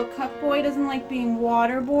 Aw, little cuck boy doesn't like being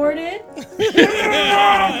waterboarded.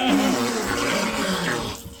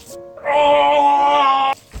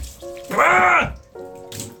 Oh!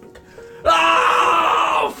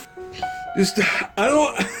 Just, I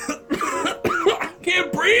don't. I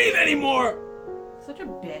can't breathe anymore. Such a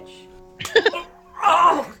bitch.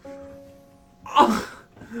 Oh!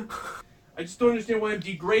 I just don't understand why I'm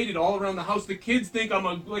degraded all around the house. The kids think I'm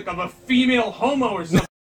a female homo or something.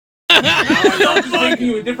 I'm just making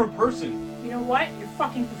you a different person. You know what? You're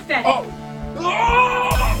fucking pathetic.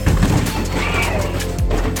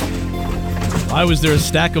 Why was there a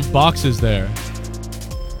stack of boxes there?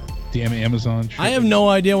 Damn Amazon. I have no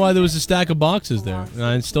idea why there was a stack of boxes there, and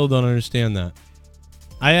I still don't understand that.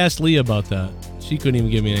 I asked Leah about that. She couldn't even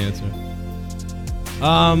give me an answer.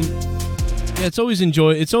 Yeah, it's always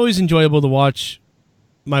enjoyable to watch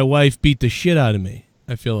my wife beat the shit out of me.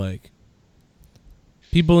 I feel like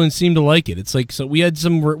people didn't seem to like it. It's like, so we had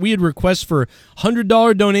requests for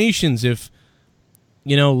 $100 donations if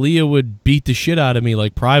you know, Leah would beat the shit out of me,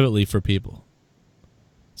 like, privately for people.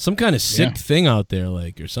 Some kind of sick thing out there,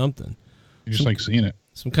 like, or something. You just like seeing it.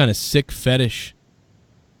 Some kind of sick fetish.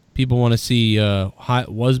 People want to see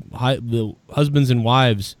the husbands and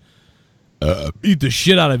wives beat the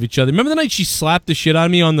shit out of each other. Remember the night she slapped the shit out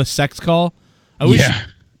of me on the sex call?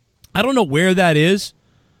 I don't know where that is,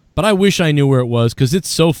 but I wish I knew where it was because it's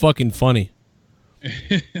so fucking funny.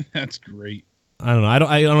 That's great. I don't know.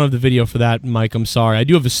 I don't have the video for that, Mike. I'm sorry. I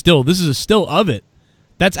do have a still. This is a still of it.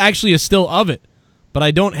 That's actually a still of it. But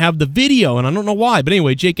I don't have the video, and I don't know why. But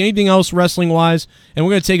anyway, Jake, anything else wrestling-wise? And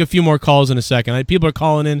we're going to take a few more calls in a second. People are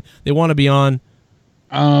calling in. They want to be on.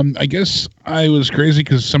 I guess I was crazy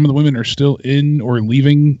because some of the women are still in or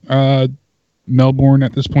leaving Melbourne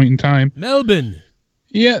at this point in time. Melbourne.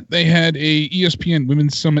 Yeah, they had a ESPN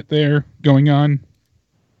Women's Summit there going on.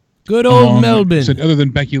 Good old Melbourne. Said other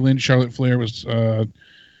than Becky Lynch, Charlotte Flair was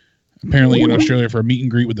apparently in Australia for a meet and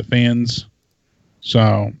greet with the fans.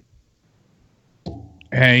 So...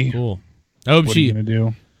 Hey, cool. I hope what are you gonna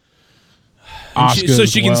do? So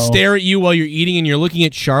she can stare at you while you're eating, and you're looking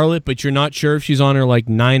at Charlotte, but you're not sure if she's on her like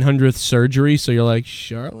 900th surgery. So you're like,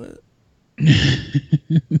 Charlotte,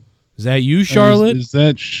 is that you, Charlotte? Is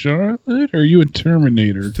that Charlotte? Or are you a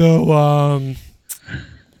Terminator? So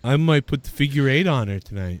I might put the figure 8 on her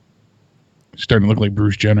tonight. She's starting to look like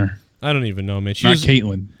Bruce Jenner. I don't even know, man. Not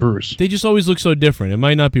Caitlyn, Bruce. They just always look so different. It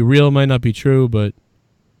might not be real, it might not be true, but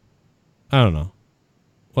I don't know.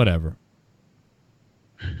 Whatever.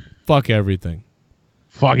 Fuck everything.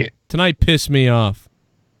 Fuck it. Tonight pissed me off.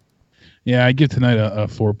 Yeah, I give tonight a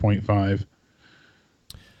 4.5.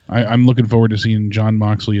 I'm looking forward to seeing John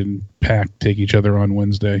Moxley and Pac take each other on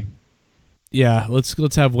Wednesday. Yeah,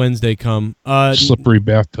 let's have Wednesday come. Slippery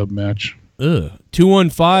bathtub match.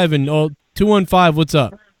 215 and 215. What's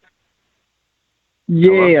up?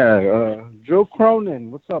 Yeah, Joe Cronin.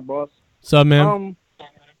 What's up, boss? What's up, man?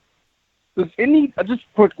 Does anybody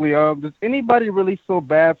really feel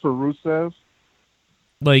bad for Rusev?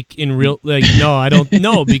 Like in real, no, I don't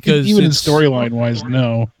know because even in storyline wise,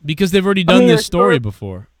 no, because they've already done this story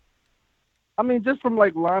before. I mean, just from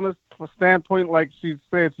like Lana's standpoint, like she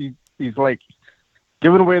said, he's like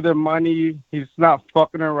giving away their money. He's not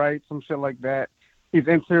fucking her right, some shit like that. He's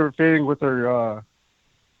interfering with her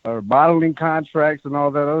bottling contracts and all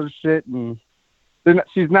that other shit, and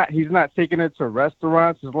he's not taking it to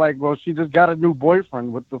restaurants. It's like, well, she just got a new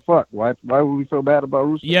boyfriend. What the fuck? Why would we feel bad about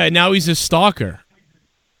Rusev? Yeah, now he's a stalker.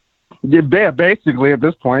 Yeah, basically at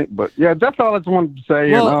this point. But yeah, that's all I just wanted to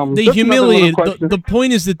say. Well, and, they humiliated. The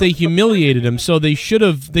point is that they humiliated him. So they should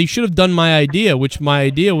have done my idea, which my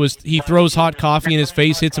idea was he throws hot coffee in his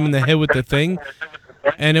face, hits him in the head with the thing,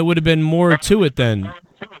 and it would have been more to it then.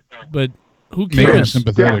 But who cares? Make him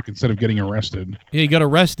sympathetic instead of getting arrested. Yeah, he got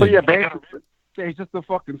arrested. But yeah, basically. He's just a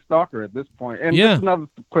fucking stalker at this point. And yeah. Just another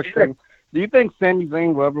quick thing. Do you think Sami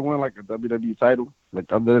Zayn will ever win like a WWE title? Like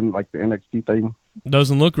other than like the NXT thing?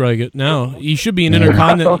 Doesn't look like it. No. He should be an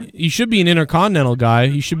intercontinental he should be an intercontinental guy.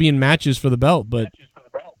 He should be in matches for the belt, but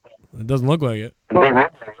it doesn't look like it. All right,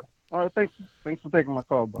 thanks for taking my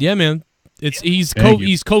call, bro. Yeah, man. He's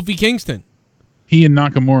Kofi Kingston. He and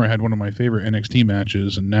Nakamura had one of my favorite NXT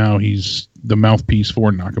matches, and now he's the mouthpiece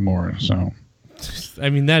for Nakamura. So I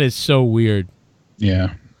mean, that is so weird.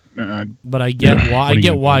 Yeah, but I get why. I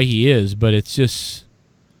get why he is, but it's just,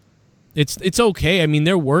 it's okay. I mean,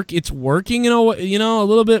 it's working, a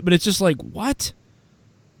little bit, but it's just like what?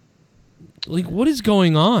 Like, what is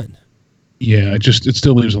going on? Yeah, it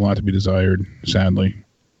still leaves a lot to be desired, sadly.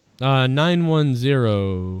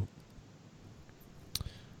 910.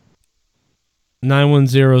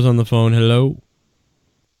 910's on the phone. Hello.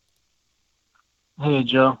 Hey,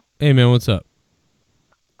 Joe. Hey, man. What's up?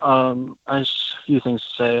 I just a few things to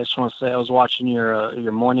say. I just want to say I was watching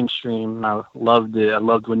your morning stream and I loved it. I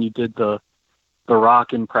loved when you did the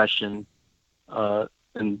Rock impression, and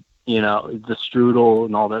the strudel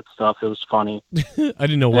and all that stuff. It was funny. I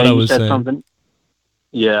didn't know what I was saying.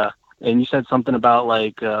 Yeah, and you said something about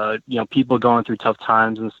like people going through tough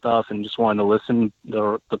times and stuff, and just wanting to listen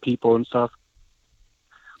to the people and stuff.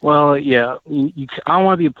 Well, yeah, I don't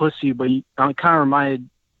want to be a pussy, but I'm kind of reminded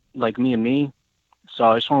like me and me. So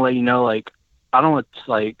I just want to let you know, like, I don't want to,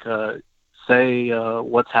 like, say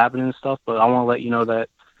what's happening and stuff, but I want to let you know that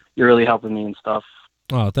you're really helping me and stuff.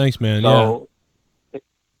 Oh, thanks, man. So,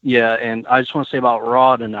 yeah, and I just want to say about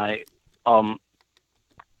Raw tonight,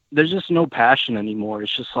 there's just no passion anymore.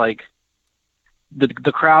 It's just like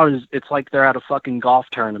the crowd it's like they're at a fucking golf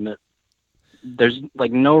tournament. There's,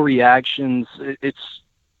 like, no reactions. It's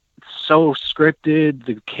so scripted.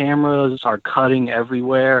 The cameras are cutting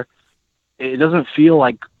everywhere. it doesn't feel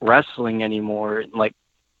like wrestling anymore. Like,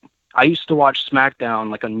 I used to watch SmackDown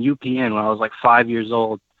like on UPN when I was like 5 years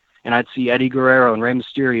old, and I'd see Eddie Guerrero and Rey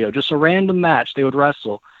Mysterio, just a random match. They would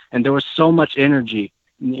wrestle, and there was so much energy.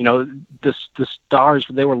 You know, the stars,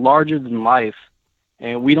 they were larger than life,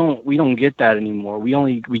 and we don't get that anymore.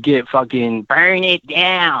 We get fucking burn it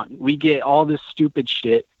down. We get all this stupid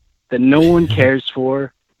shit that no one cares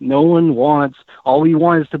for, no one wants. All we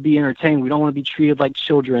want is to be entertained. We don't want to be treated like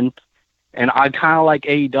children. And I kind of like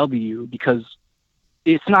AEW because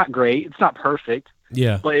it's not great, it's not perfect.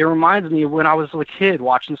 Yeah. But it reminds me of when I was a kid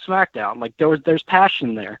watching SmackDown. Like there's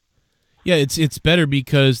passion there. Yeah, it's better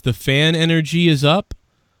because the fan energy is up,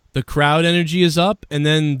 the crowd energy is up, and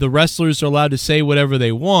then the wrestlers are allowed to say whatever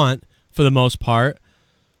they want for the most part.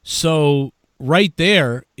 So right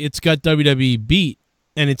there, it's got WWE beat,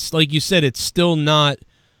 and it's like you said, it's still not.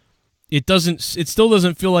 It still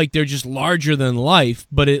doesn't feel like they're just larger than life,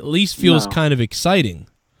 but it at least feels kind of exciting.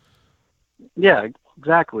 Yeah,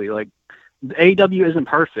 exactly. Like, the AEW isn't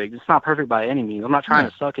perfect. It's not perfect by any means. I'm not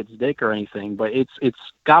trying to suck its dick or anything, but it's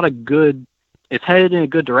got it's headed in a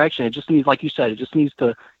good direction. It just needs, like you said, it just needs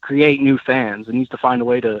to create new fans. It needs to find a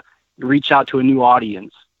way to reach out to a new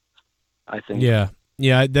audience, I think.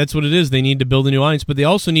 Yeah, that's what it is. They need to build a new audience, but they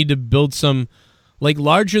also need to build some like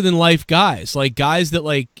larger than life guys, like guys that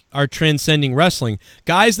like are transcending wrestling,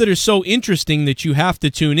 guys that are so interesting that you have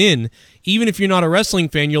to tune in. Even if you're not a wrestling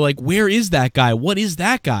fan, you're like, where is that guy? What is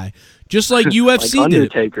that guy? Just like UFC like did.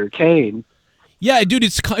 Undertaker, Kane. Yeah, dude,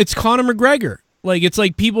 it's Conor McGregor. Like, it's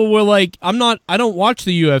like people were like, I don't watch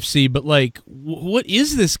the UFC, but like, what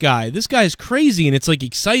is this guy? This guy's crazy, and it's like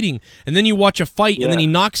exciting. And then you watch a fight, and then he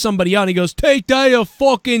knocks somebody out, and he goes, "Take that, you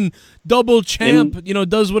fucking double champ,"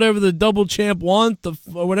 does whatever the double champ wants,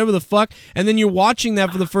 or whatever the fuck. And then you're watching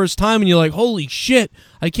that for the first time, and you're like, holy shit,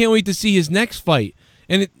 I can't wait to see his next fight.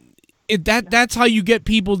 And that's how you get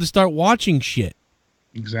people to start watching shit.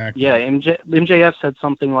 Exactly. Yeah, MJF said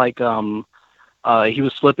something like, he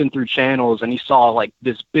was flipping through channels and he saw like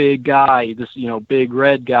this big guy, this big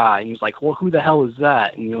red guy, and he was like, "Well, who the hell is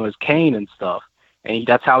that?" And it's Kane and stuff. And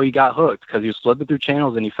that's how he got hooked, because he was flipping through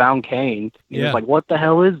channels and he found Kane. And he was like, "What the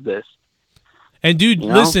hell is this?" And dude,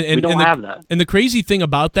 listen, we don't have that. And the crazy thing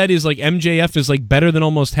about that is like MJF is like better than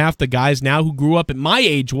almost half the guys now who grew up at my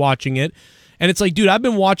age watching it. And it's like, dude, I've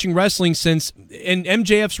been watching wrestling since, and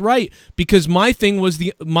MJF's right, because my thing was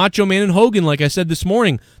the Macho Man and Hogan, like I said this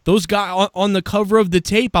morning. Those guys on the cover of the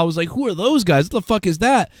tape, I was like, who are those guys? What the fuck is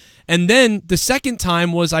that? And then the second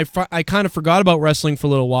time was I kind of forgot about wrestling for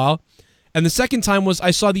a little while. And the second time was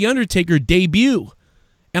I saw The Undertaker debut.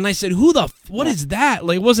 And I said, what is that?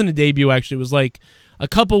 Like, it wasn't a debut, actually. It was like a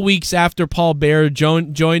couple weeks after Paul Bearer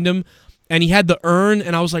joined him. And he had the urn,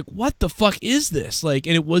 and I was like, what the fuck is this? Like,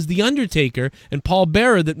 and it was The Undertaker and Paul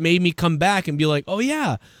Bearer that made me come back and be like, oh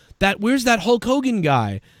yeah, where's that Hulk Hogan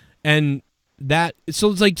guy? And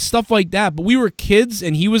so it's like stuff like that. But we were kids,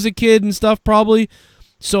 and he was a kid and stuff probably.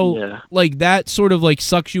 So like that sort of like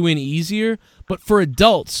sucks you in easier. But for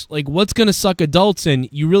adults, like what's going to suck adults in,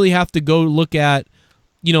 you really have to go look at,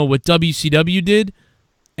 what WCW did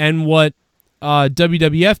and what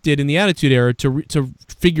WWF did in the Attitude Era to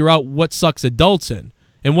figure out what sucks adults in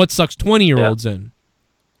and what sucks 20-year-olds in.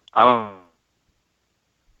 What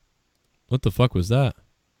the fuck was that?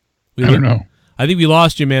 I don't know. I think we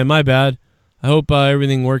lost you, man. My bad. I hope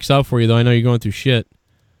everything works out for you, though. I know you're going through shit.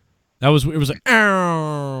 It was like,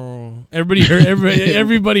 ow. Everybody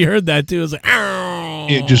heard that too. It was like, ow.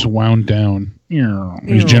 It just wound down.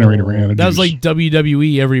 His generator ran out of That was juice. like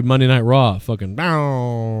WWE every Monday Night Raw. Fucking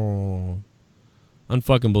ow.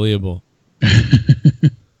 Unfucking believable.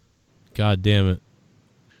 God damn it.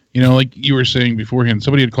 Like you were saying beforehand,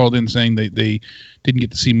 somebody had called in saying they didn't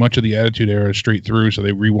get to see much of the Attitude Era straight through, so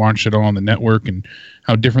they rewatched it all on the network and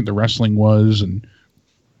how different the wrestling was, and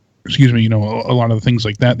a lot of the things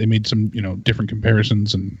like that. They made some, different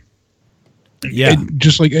comparisons, and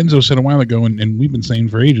just like Enzo said a while ago, and we've been saying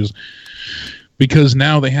for ages, because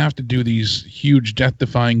now they have to do these huge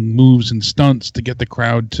death-defying moves and stunts to get the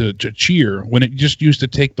crowd to cheer, when it just used to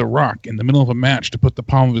take The Rock in the middle of a match to put the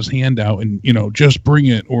palm of his hand out and, just bring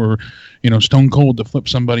it, or, Stone Cold to flip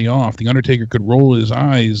somebody off. The Undertaker could roll his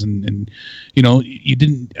eyes and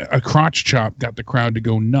a crotch chop got the crowd to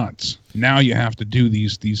go nuts. Now you have to do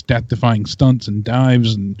these death-defying stunts and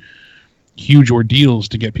dives and huge ordeals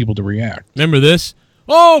to get people to react. Remember this?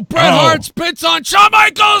 Oh, Bret Hart spits on Shawn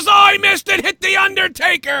Michaels. Oh, he missed it. Hit the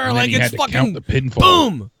Undertaker. Like, it's fucking count the pinfall.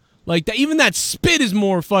 Boom. Like that. Even that spit is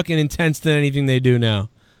more fucking intense than anything they do now.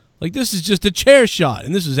 Like, this is just a chair shot,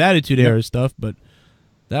 and this is Attitude Era stuff. But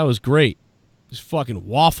that was great. Just fucking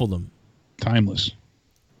waffled them. Timeless.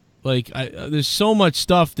 Like, there's so much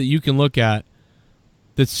stuff that you can look at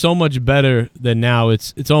that's so much better than now.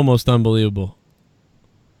 It's almost unbelievable.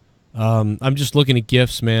 I'm just looking at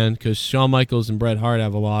GIFs, man, because Shawn Michaels and Bret Hart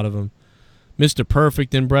have a lot of them. Mr.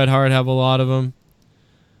 Perfect and Bret Hart have a lot of them.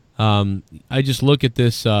 I just look at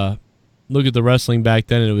this, look at the wrestling back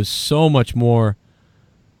then, and it was so much more,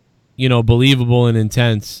 believable and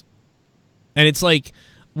intense. And it's like,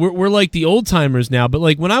 we're like the old timers now, but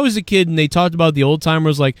like when I was a kid and they talked about the old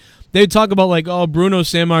timers, like they'd talk about like, oh, Bruno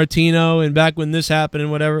Sammartino and back when this happened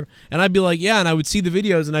and whatever. And I'd be like, yeah, and I would see the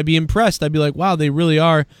videos and I'd be impressed. I'd be like, wow, they really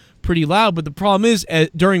are pretty loud. But the problem is,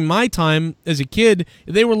 during my time as a kid,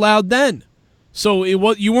 they were loud then. So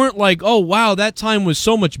you weren't like, oh wow, that time was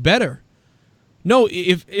so much better. No,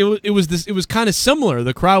 it was kind of similar.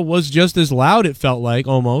 The crowd was just as loud, it felt like,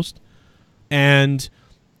 almost. And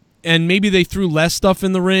maybe they threw less stuff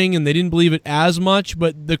in the ring and they didn't believe it as much,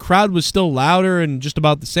 but the crowd was still louder and just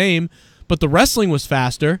about the same, but the wrestling was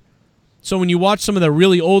faster. So when you watch some of the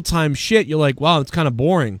really old-time shit, you're like, wow, it's kind of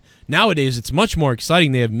boring. Nowadays, it's much more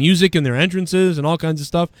exciting. They have music in their entrances and all kinds of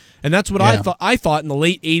stuff, and that's what I thought in the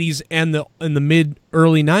late 80s and in the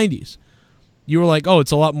mid-early 90s. You were like, oh,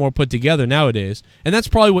 it's a lot more put together nowadays. And that's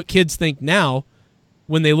probably what kids think now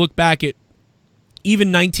when they look back at even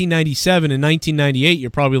 1997 and 1998.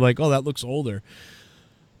 You're probably like, oh, that looks older.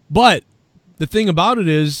 But the thing about it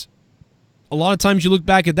is, a lot of times you look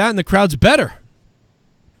back at that and the crowd's better.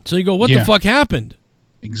 So you go, what the fuck happened?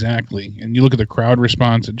 Exactly. And you look at the crowd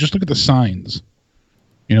response and just look at the signs,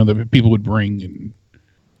 that people would bring. And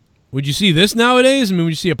would you see this nowadays? I mean,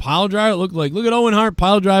 would you see a pile driver? Look at Owen Hart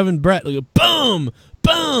pile driving Brett. Look at boom,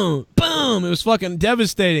 boom, boom. It was fucking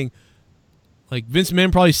devastating. Like Vince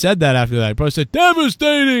McMahon probably said that after that. He probably said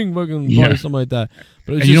devastating, fucking something like that.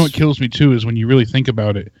 But and you know what kills me too is when you really think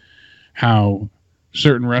about it, how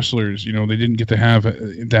certain wrestlers, they didn't get to have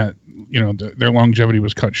that. Their longevity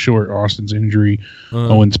was cut short. Austin's injury,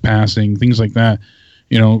 Owen's passing, things like that.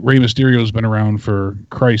 Rey Mysterio's been around for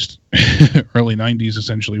early 90s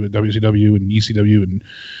essentially with WCW and ECW and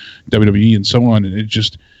WWE and so on, and it's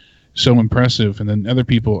just so impressive. And then other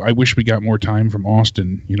people, I wish we got more time from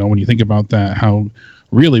Austin. When you think about that, how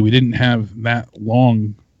really we didn't have that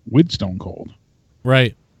long with Stone Cold.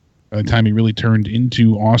 Right. By the time he really turned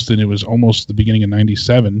into Austin, it was almost the beginning of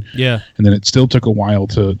 97. Yeah. And then it still took a while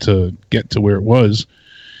to get to where it was.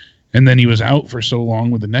 And then he was out for so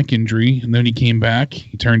long with the neck injury, and then he came back,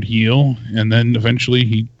 he turned heel, and then eventually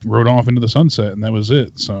he rode off into the sunset, and that was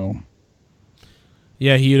it. So,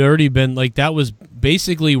 yeah, he had already been, like, that was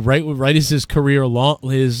basically right as his career,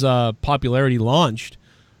 his popularity launched.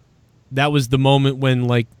 That was the moment when,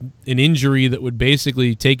 like, an injury that would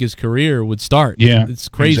basically take his career would start. Yeah, it's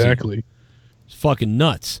crazy. Exactly. It's fucking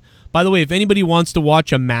nuts. By the way, if anybody wants to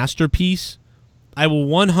watch a masterpiece, I will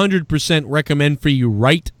 100% recommend for you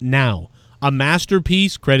right now. A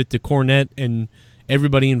masterpiece, credit to Cornette and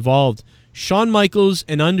everybody involved. Shawn Michaels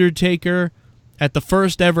and Undertaker at the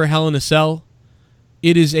first ever Hell in a Cell.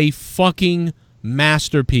 It is a fucking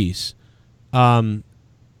masterpiece. Shawn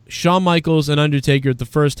Michaels and Undertaker at the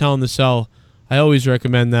first Hell in a Cell. I always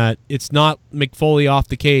recommend that. It's not McFoley off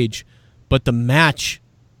the cage, but the match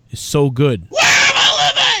is so good. Where am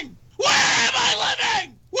I living? Where am I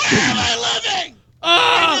living? Where am I living?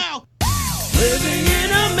 Right now. Living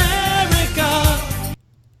in America.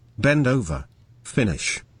 Bend over.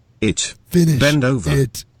 Finish. It. Finish Bend over.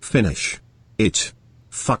 it. Finish. It.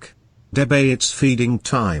 Fuck. Debay, it's feeding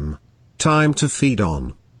time. Time to feed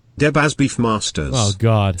on. Debaz Beef Masters. Oh,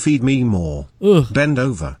 God. Feed me more. Ugh. Bend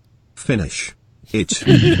over. Finish.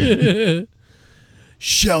 It.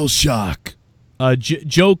 Shell shock.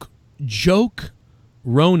 Joke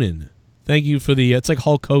Ronan. Thank you for the, it's like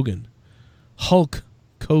Hulk Hogan. Hulk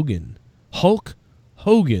Hogan. Hulk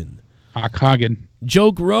Hogan.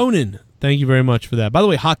 Joke Ronan. Thank you very much for that. By the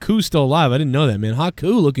way, Haku's still alive. I didn't know that, man.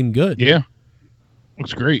 Haku looking good. Yeah.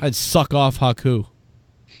 Looks great. I'd suck off Haku.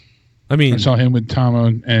 I mean, I saw him with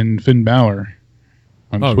Tom and Finn Balor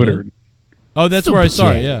on Twitter. Really? Oh, that's where I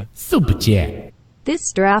saw it, yeah. Super chat.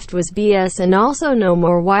 This draft was BS, and also no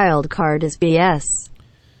more wild card is BS.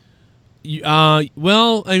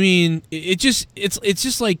 Well, I mean, it's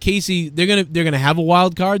just like Casey. They're gonna have a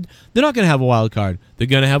wild card. They're not gonna have a wild card. They're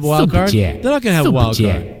gonna have a wild card. They're not gonna have a wild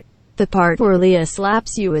card. The part where Leah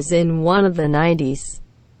slaps you is in one of the 90s.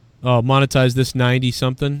 Oh, monetize this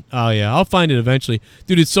 90-something? Oh, yeah. I'll find it eventually.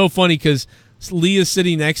 Dude, it's so funny because Leah's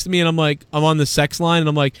sitting next to me, and I'm like, I'm on the sex line, and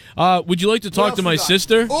I'm like, would you like to talk to my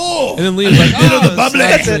sister? Oh! And then Leah's like, a little bit of the bubbly.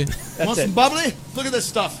 That's it. Want some bubbly? Look at this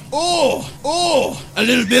stuff. Oh! A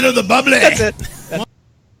little bit of the bubbly. That's it.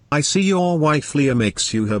 I see your wife Leah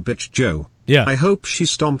makes you her bitch Joe. Yeah. I hope she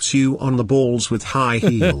stomps you on the balls with high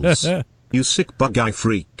heels. You sick bug-eye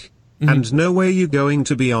freak. And no way you going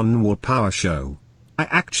to be on War Power Show. I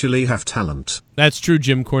actually have talent. That's true,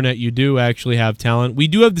 Jim Cornette. You do actually have talent. We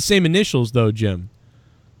do have the same initials, though, Jim.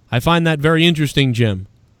 I find that very interesting, Jim.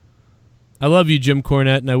 I love you, Jim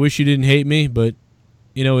Cornette, and I wish you didn't hate me, but,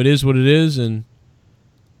 you know, it is what it is, and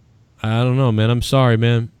I don't know, man. I'm sorry,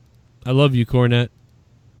 man. I love you, Cornette.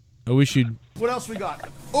 I wish you'd... What else we got?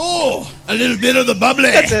 Oh, a little bit of the bubbly.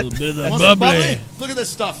 That's it. A little bit of the Want some bubbly. Look at this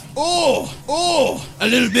stuff. Oh, a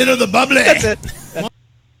little bit of the bubbly. That's it.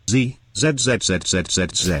 Z, Z, Z, Z, Z, Z,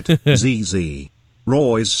 Z, Z, Z.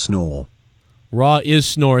 Raw is snore. Raw is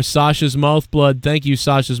snore. Sasha's mouth blood. Thank you,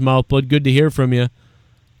 Sasha's mouth blood. Good to hear from you.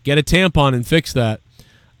 Get a tampon and fix that.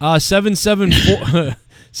 774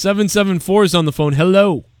 774 is on the phone.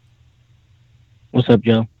 Hello. What's up,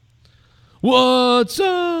 Joe? What's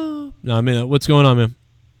up? No, I mean, what's going on, man?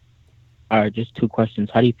 All right, just two questions.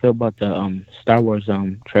 How do you feel about the Star Wars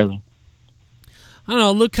trailer? I don't know.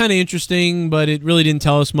 It looked kind of interesting, but it really didn't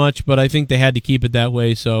tell us much. But I think they had to keep it that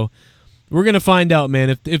way. So we're gonna find out,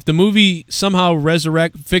 man. If the movie somehow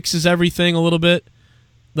fixes everything a little bit,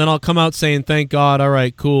 then I'll come out saying thank God. All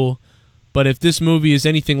right, cool. But if this movie is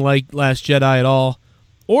anything like Last Jedi at all,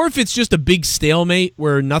 or if it's just a big stalemate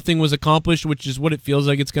where nothing was accomplished, which is what it feels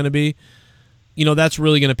like it's going to be, you know, that's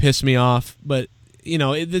really going to piss me off. But, you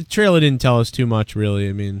know, the trailer didn't tell us too much, really.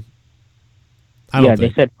 I mean,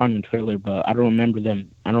 They said fun in the trailer, but I don't remember them.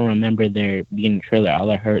 I don't remember there being a trailer. All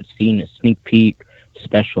I heard, seeing a sneak peek,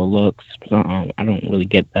 special looks. I don't really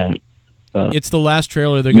get that. It's the last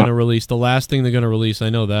trailer they're going to release. The last thing they're going to release. I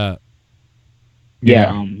know that.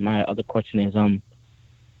 Yeah. My other question is,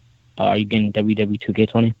 are you getting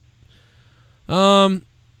WWE 2K20?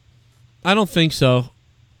 I don't think so.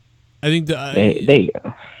 I think that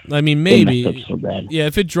I mean, maybe. They messed up so bad. Yeah,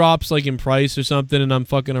 if it drops like in price or something, and I'm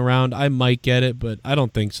fucking around, I might get it, but I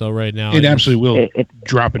don't think so right now. It absolutely will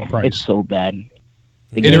drop in price. It's so bad.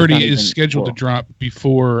 It already is scheduled to drop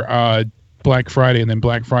before Black Friday, and then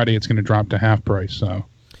Black Friday it's going to drop to half price. So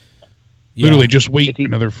literally, just wait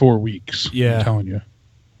another 4 weeks. Yeah, I'm telling you.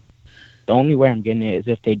 The only way I'm getting it is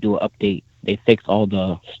if they do an update. They fix all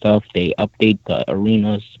the stuff. They update the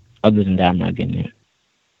arenas. Other than that, I'm not getting it.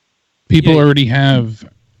 People already have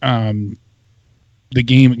the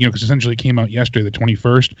game, you know, because essentially it came out yesterday, the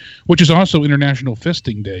 21st, which is also International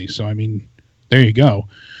Fisting Day. So, I mean, there you go.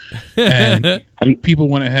 And people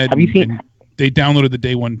went ahead and they downloaded the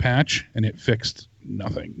day one patch, and it fixed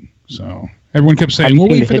nothing. So everyone kept saying, "We'll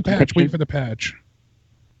wait for the patch. Wait for the patch."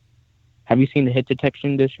 Have you seen the hit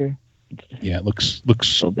detection this year? Yeah, it looks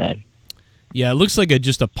so bad. Yeah, it looks like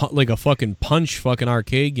a fucking punch fucking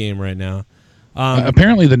arcade game right now.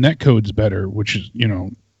 Apparently the netcode's better, which is, you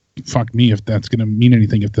know, fuck me if that's going to mean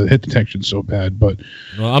anything if the hit detection's so bad. But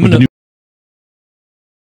well, I'm going to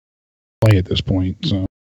play at this point. So,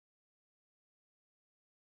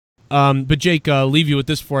 but Jake, leave you with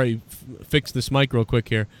this before I fix this mic real quick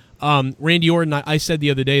here. Randy Orton, I said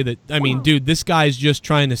the other day that, I mean, dude, this guy's just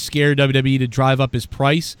trying to scare WWE to drive up his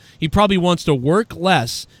price. He probably wants to work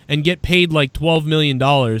less and get paid like $12 million.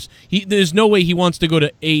 There's no way he wants to go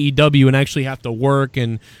to AEW and actually have to work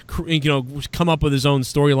and, you know, come up with his own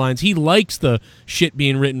storylines. He likes the shit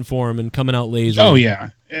being written for him and coming out lazy. Oh, yeah.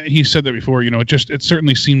 He said that before, you know, it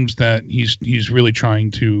certainly seems that he's really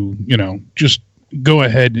trying to, you know, just go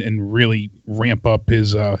ahead and really ramp up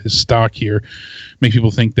his stock here, make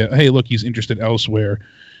people think that, hey, look, he's interested elsewhere,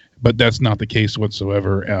 but that's not the case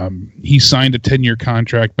whatsoever. He signed a 10-year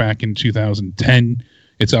contract back in 2010.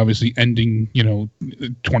 It's obviously ending, you know,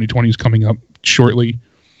 2020 is coming up shortly,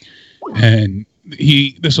 and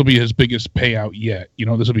this will be his biggest payout yet. You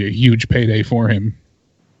know, this will be a huge payday for him.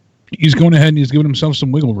 He's going ahead and he's giving himself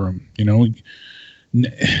some wiggle room, you know.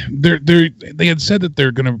 They had said that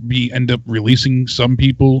they're going to end up releasing some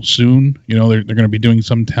people soon. You know, they're going to be doing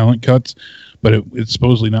some talent cuts, but it's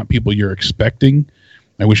supposedly not people you're expecting.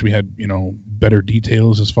 I wish we had, you know, better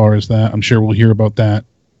details as far as that. I'm sure we'll hear about that,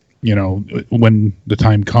 you know, when the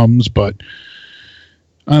time comes. But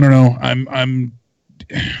I don't know. I'm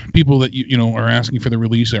people that you know are asking for the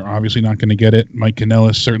release are obviously not going to get it. Mike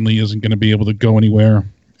Kanellis certainly isn't going to be able to go anywhere.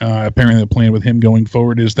 Apparently the plan with him going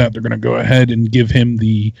forward is that they're going to go ahead and give him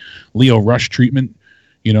the Leo Rush treatment.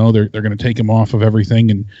 You know, they're going to take him off of everything,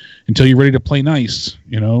 and until you're ready to play nice,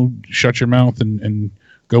 you know, shut your mouth and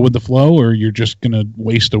go with the flow, or you're just going to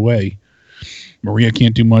waste away. Maria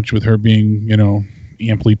can't do much with her being, you know,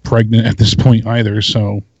 amply pregnant at this point either,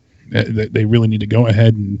 so they really need to go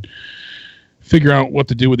ahead and figure out what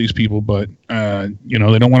to do with these people, but you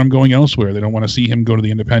know, they don't want him going elsewhere. They don't want to see him go to the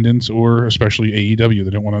independents or especially AEW. They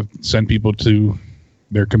don't want to send people to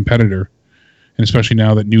their competitor. And especially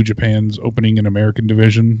now that New Japan's opening an American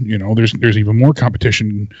division, you know, there's even more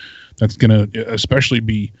competition that's going to especially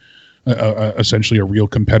be essentially a real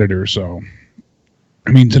competitor. So,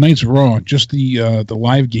 I mean, tonight's Raw, just the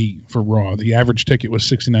live gate for Raw, the average ticket was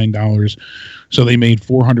 $69, so they made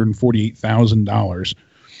 $448,000.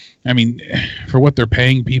 I mean, for what they're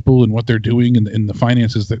paying people and what they're doing in the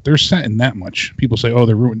finances, that they're setting that much. People say, oh,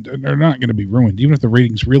 they're ruined. They're not going to be ruined. Even if the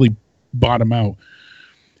ratings really bottom out,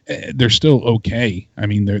 they're still okay. I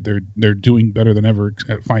mean, they're doing better than ever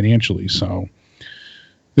financially. So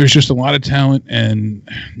there's just a lot of talent and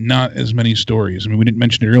not as many stories. I mean, we didn't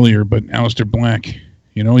mention it earlier, but Aleister Black,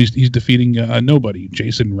 you know, he's defeating nobody.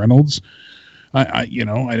 Jason Reynolds, I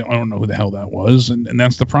don't know who the hell that was, and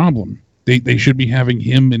that's the problem. They should be having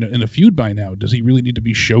him in a feud by now. Does he really need to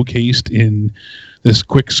be showcased in this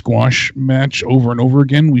quick squash match over and over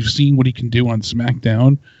again? We've seen what he can do on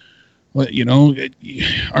SmackDown. You know,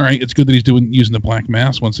 all right, it's good that he's using the black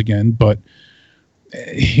mass once again, but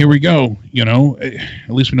here we go. You know, at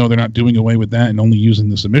least we know they're not doing away with that and only using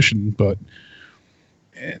the submission. But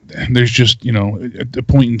there's just, you know, a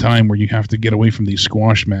point in time where you have to get away from these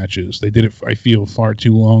squash matches. They did it, I feel, far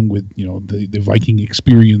too long with, you know, the Viking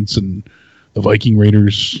Experience and the Viking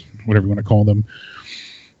Raiders, whatever you want to call them.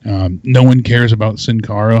 No one cares about Sin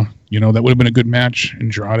Cara. You know, that would have been a good match.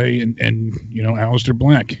 Andrade and you know, Aleister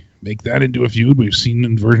Black. Make that into a feud. We've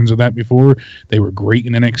seen versions of that before. They were great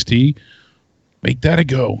in NXT. Make that a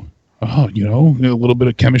go. Oh, you know, a little bit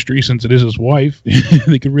of chemistry since it is his wife.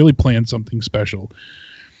 They could really plan something special.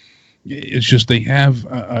 It's just they have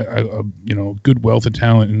a you know, good wealth of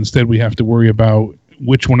talent, and instead we have to worry about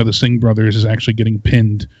which one of the Singh brothers is actually getting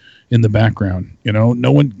pinned in the background. You know,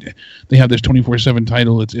 no one. They have this 24/7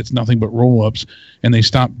 title. It's nothing but roll-ups, and they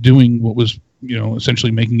stopped doing what was, you know,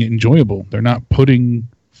 essentially making it enjoyable. They're not putting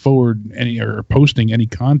forward any or posting any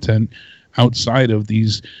content outside of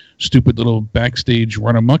these stupid little backstage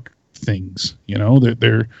run amok things. You know,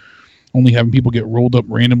 they're only having people get rolled up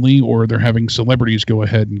randomly, or they're having celebrities go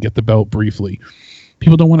ahead and get the belt briefly.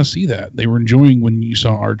 People don't want to see that. They were enjoying when you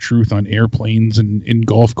saw R-Truth on airplanes and in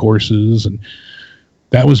golf courses, and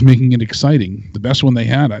that was making it exciting. The best one they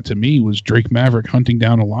had, to me, was Drake Maverick hunting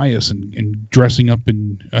down Elias and dressing up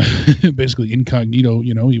in basically incognito.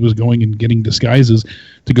 You know, he was going and getting disguises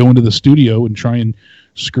to go into the studio and try and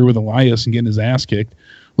screw with Elias and getting his ass kicked,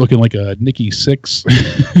 looking like a Nikki Sixx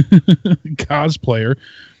cosplayer.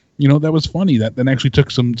 You know, that was funny. That actually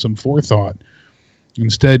took some forethought.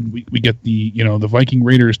 Instead, we get the Viking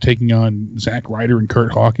Raiders taking on Zack Ryder and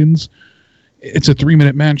Kurt Hawkins. It's a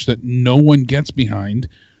 3-minute match that no one gets behind,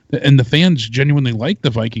 and the fans genuinely like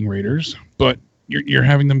the Viking Raiders, but you're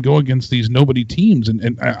having them go against these nobody teams.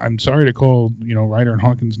 And I'm sorry to call, you know, Ryder and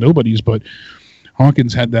Hawkins nobodies, but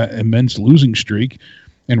Hawkins had that immense losing streak,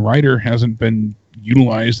 and Ryder hasn't been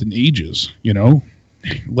utilized in ages. You know,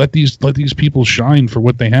 let these people shine for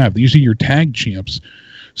what they have. These are your tag champs.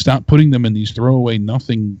 Stop putting them in these throwaway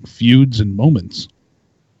nothing feuds and moments.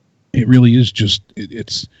 It really is just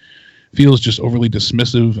it's feels just overly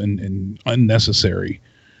dismissive and unnecessary.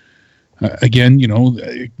 Again, you know,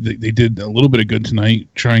 they did a little bit of good tonight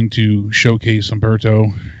trying to showcase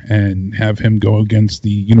Humberto and have him go against the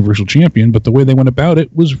Universal Champion, but the way they went about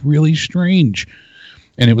it was really strange.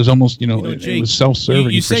 And it was almost, Jake, it was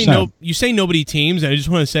self-serving. You say nobody teams, and I just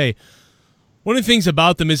want to say, one of the things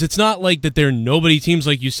about them is it's not like that they're nobody teams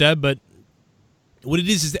like you said, but what it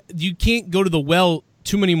is that you can't go to the well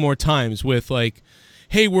too many more times with like,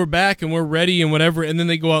 hey, we're back and we're ready and whatever, and then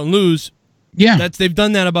they go out and lose. Yeah, they've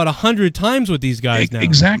done that about 100 times with these guys now.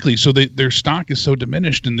 Exactly. So their stock is so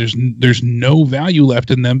diminished, and there's no value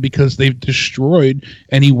left in them because they've destroyed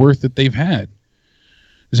any worth that they've had.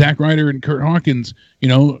 Zack Ryder and Kurt Hawkins,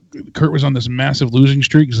 Kurt was on this massive losing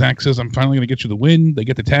streak. Zack says, "I'm finally going to get you the win." They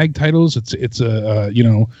get the tag titles. It's a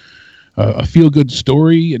feel good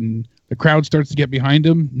story, and the crowd starts to get behind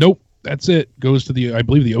him. Nope, that's it. Goes to I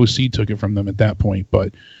believe the OC took it from them at that point,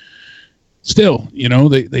 but still,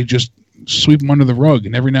 they just sweep them under the rug,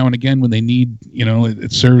 and every now and again when they need,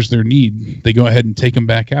 it serves their need, they go ahead and take them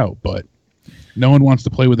back out. But no one wants to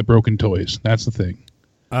play with the broken toys. That's the thing.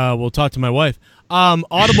 We'll talk to my wife.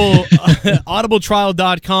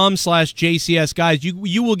 audibletrial.com/JCS. Guys,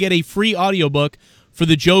 you will get a free audiobook for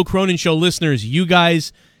the Joe Cronin Show listeners. You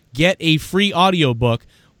guys get a free audiobook.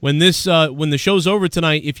 When the show's over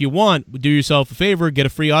tonight, if you want, do yourself a favor, get a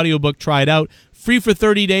free audiobook, try it out. Free for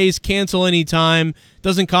 30 days, cancel anytime.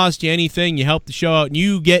 Doesn't cost you anything. You help the show out, and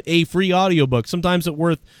you get a free audiobook. Sometimes it's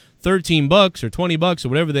worth $13 or $20 or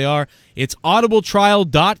whatever they are. It's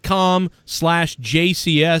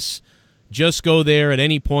audibletrial.com/JCS. Just go there at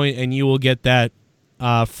any point and you will get that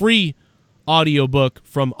free audiobook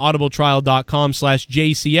from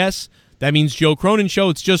audibletrial.com/JCS. That means Joe Cronin Show.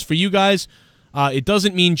 It's just for you guys. It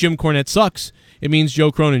doesn't mean Jim Cornette sucks. It means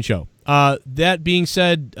Joe Cronin Show. That being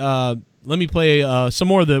said, let me play some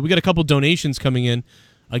more of the... We got a couple donations coming in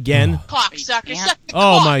again. Cocksucker, suck your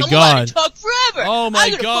Oh, cock. my I'm allowed God. to talk forever. Oh, my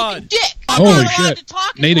I got a God. fucking dick. I'm Holy not allowed shit. to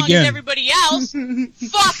talk as Nate long again. as everybody else.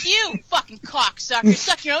 Fuck you, fucking cocksucker.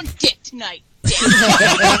 Suck your own dick tonight. Dick.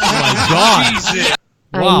 God.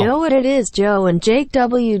 I know what it is, Joe and Jake.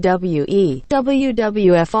 WWE,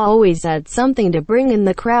 WWF always had something to bring in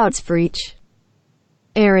the crowds for each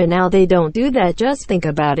era. Now they don't do that. Just think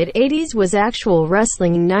about it. 80s was actual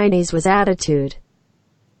wrestling, 90s was attitude.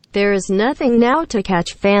 There is nothing now to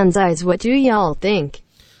catch fans' eyes. What do y'all think?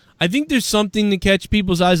 I think there's something to catch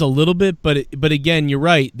people's eyes a little bit, but again, you're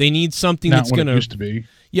right. They need something Not that's what going it used to be.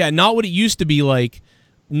 Yeah, not what it used to be. Like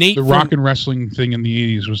Nate, The rock and wrestling thing in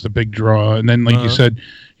the 80s was the big draw. And then, like Uh-huh. you said,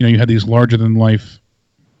 you had these larger-than-life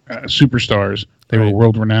superstars. They were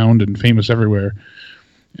world-renowned and famous everywhere.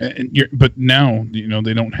 But now,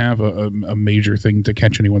 they don't have a major thing to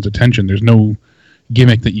catch anyone's attention. There's no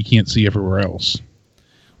gimmick that you can't see everywhere else.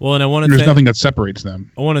 Well, and I want to. There's nothing that separates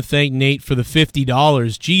them. I want to thank Nate for the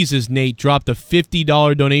 $50. Jesus, Nate dropped a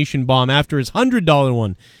 $50 donation bomb after his $100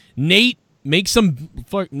 one. Nate, make some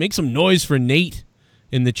noise for Nate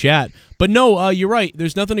in the chat. But no, you're right.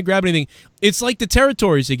 There's nothing to grab anything. It's like the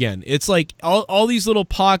territories again. It's like all these little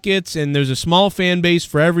pockets, and there's a small fan base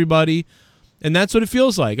for everybody, and that's what it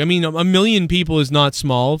feels like. I mean, 1 million people is not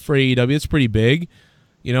small for AEW. It's pretty big.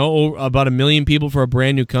 About 1 million people for a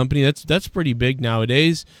brand new company. That's pretty big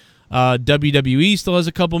nowadays. WWE still has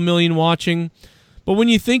a couple million watching. But when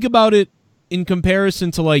you think about it in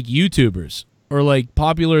comparison to like YouTubers or like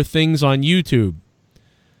popular things on YouTube,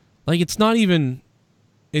 like it's not even...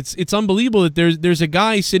 It's unbelievable that there's a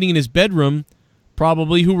guy sitting in his bedroom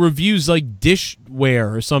probably who reviews like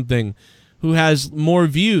dishware or something who has more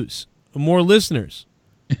views, more listeners.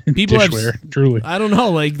 People Dishware, truly. I don't know,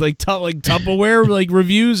 like Tupperware like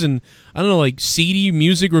reviews, and I don't know, like CD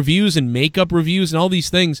music reviews and makeup reviews and all these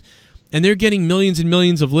things, and they're getting millions and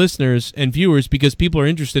millions of listeners and viewers because people are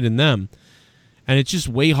interested in them, and it's just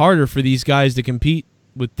way harder for these guys to compete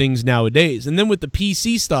with things nowadays. And then with the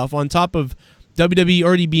PC stuff on top of WWE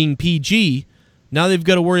already being PG, now they've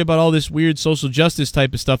got to worry about all this weird social justice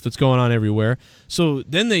type of stuff that's going on everywhere. So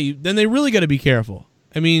then they really got to be careful.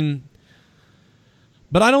 I mean.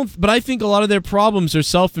 But I think a lot of their problems are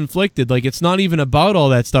self-inflicted. Like, it's not even about all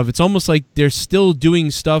that stuff. It's almost like they're still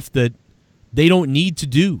doing stuff that they don't need to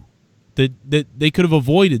do, that they could have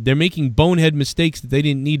avoided. They're making bonehead mistakes that they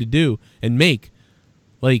didn't need to do and make,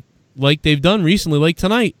 like they've done recently, like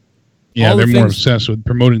tonight. Yeah, they're more obsessed with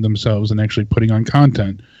promoting themselves than actually putting on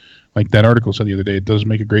content. Like that article said the other day, it does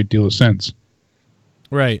make a great deal of sense.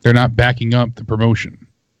 Right. They're not backing up the promotion.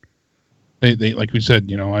 They like we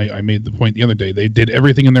said, I made the point the other day. They did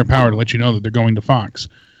everything in their power to let you know that they're going to Fox,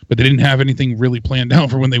 but they didn't have anything really planned out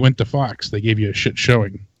for when they went to Fox. They gave you a shit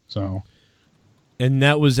showing. So, and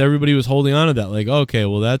that was everybody was holding on to that. Like, okay,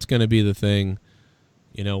 well, that's going to be the thing.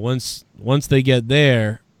 Once they get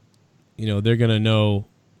there, they're gonna know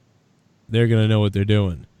what they're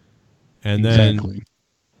doing, and exactly.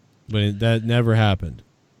 But that never happened.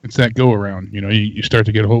 It's that go around. You start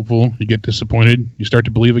to get hopeful, you get disappointed, you start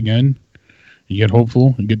to believe again. You get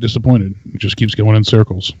hopeful, you get disappointed. It just keeps going in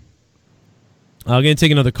circles. I'm going to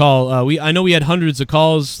take another call. I know we had hundreds of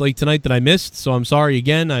calls like tonight that I missed, so I'm sorry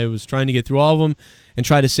again. I was trying to get through all of them and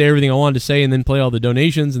try to say everything I wanted to say and then play all the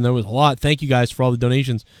donations, and there was a lot. Thank you guys for all the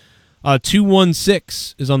donations.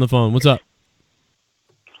 216 is on the phone. What's up?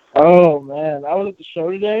 Oh, man. I was at the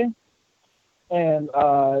show today, and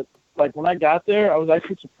when I got there, I was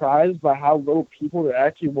actually surprised by how little people there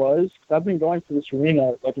actually was. Because I've been going to this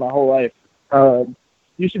arena my whole life.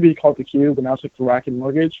 Used to be called the Cube, and now it's the Rocket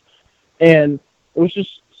Mortgage. And it was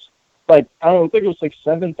just I think it was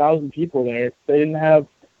 7,000 people there. They didn't have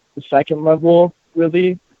the second level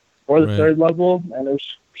really, or the third level, and it was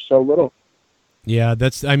so little. Yeah,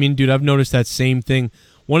 dude, I've noticed that same thing.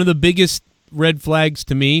 One of the biggest red flags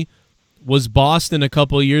to me was Boston a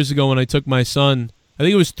couple of years ago when I took my son. I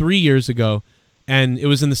think it was 3 years ago, and it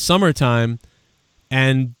was in the summertime,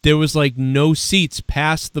 and there was no seats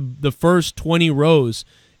past the first 20 rows.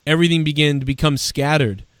 Everything began to become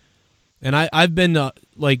scattered. And I've been to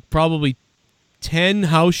probably 10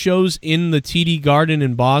 house shows in the TD Garden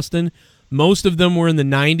in Boston. Most of them were in the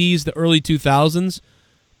 90s, the early 2000s,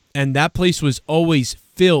 and that place was always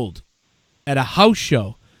filled at a house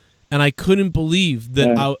show. and I couldn't believe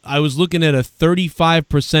that I was looking at a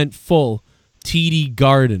 35% full TD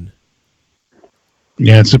Garden.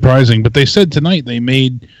 Yeah, it's surprising. But they said tonight they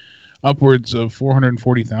made upwards of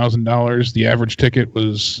 $440,000. The average ticket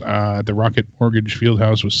was at the Rocket Mortgage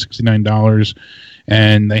Fieldhouse was $69,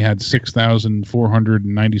 and they had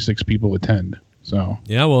 6,496 people attend. So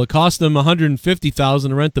yeah, well, it cost them $150,000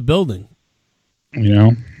 to rent the building. You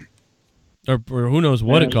know, or who knows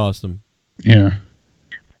what it cost them. Yeah.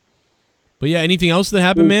 But yeah, anything else that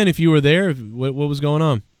happened, man? If you were there, what was going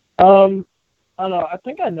on? I don't know. I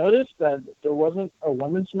think I noticed that there wasn't a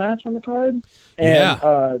women's match on the card. And,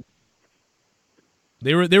 Yeah.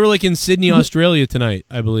 They were like in Sydney, Australia tonight,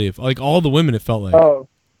 I believe. Like all the women, it felt like. Oh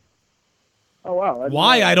wow.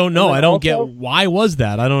 Why? I don't know. I don't get why was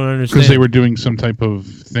that. I don't understand. Because they were doing some type of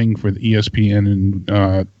thing for the ESPN and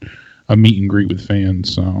a meet and greet with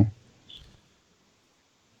fans. So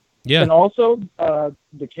yeah. And also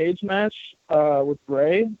the cage match with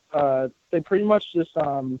Bray, they pretty much just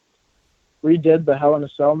redid the Hell in a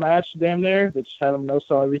Cell match damn near. They just had him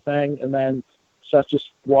no-sell everything, and then Seth just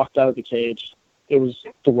walked out of the cage. It was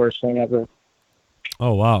the worst thing ever.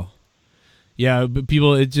 Oh, wow. Yeah, but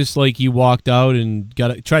people, it's just like he walked out and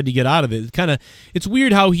tried to get out of it. It's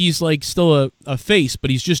weird how he's like still a face, but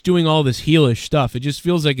he's just doing all this heelish stuff. It just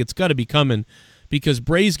feels like it's got to be coming because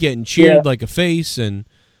Bray's getting cheered like a face, and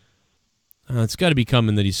it's got to be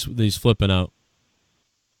coming that he's flipping out.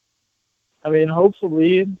 I mean,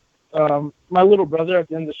 hopefully, my little brother at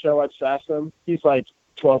the end of the show, I just asked him. He's like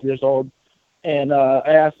 12 years old, and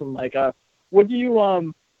I asked him like, what do you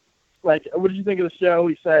what did you think of the show?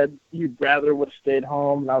 He said he'd rather would have stayed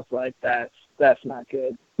home, and I was like, that's not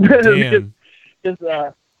good. Damn.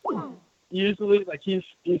 Because usually, like he's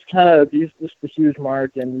just a huge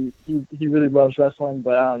mark, and he really loves wrestling.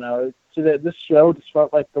 But I don't know. This show just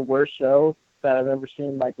felt like the worst show that I've ever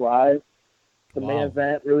seen like live. The main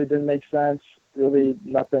event really didn't make sense. Really,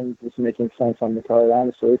 nothing was making sense on the card,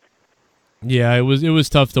 honestly. Yeah, it was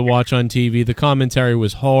tough to watch on TV. The commentary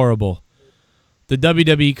was horrible. The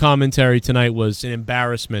WWE commentary tonight was an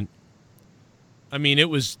embarrassment. I mean,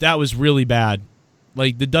 that was really bad.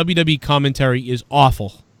 Like, the WWE commentary is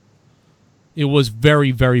awful. It was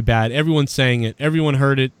very, very bad. Everyone's saying it. Everyone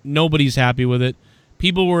heard it. Nobody's happy with it.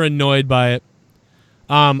 People were annoyed by it.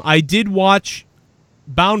 I did watch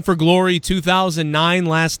Bound for Glory 2009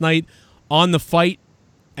 last night on the Fight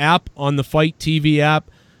app, on the Fight TV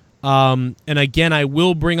app. And again, I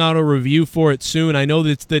will bring out a review for it soon. I know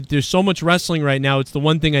that there's so much wrestling right now. It's the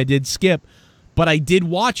one thing I did skip, but I did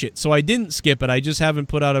watch it, so I didn't skip it. I just haven't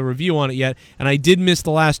put out a review on it yet, and I did miss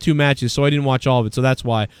the last two matches, so I didn't watch all of it, so that's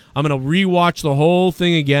why. I'm going to rewatch the whole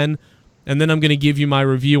thing again, and then I'm going to give you my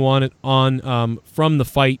review on it from the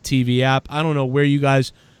Fight TV app. I don't know where you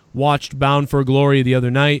guys watched Bound for Glory the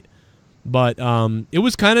other night, but it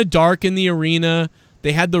was kind of dark in the arena.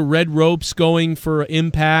 They had the red ropes going for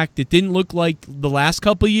Impact. It didn't look like the last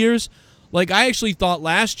couple of years. Like, I actually thought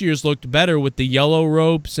last year's looked better with the yellow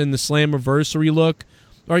ropes and the Slammiversary look.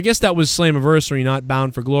 Or I guess that was Slammiversary, not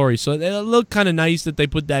Bound for Glory. So it looked kind of nice that they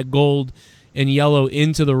put that gold and yellow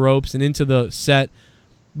into the ropes and into the set.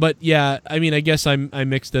 But, yeah, I mean, I guess I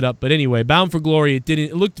mixed it up. But anyway, Bound for Glory,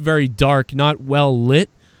 it looked very dark, not well lit.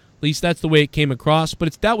 At least that's the way it came across.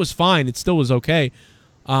 But that was fine. It still was okay.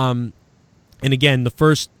 And again, the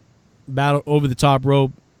first battle over the top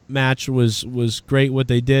rope match was great what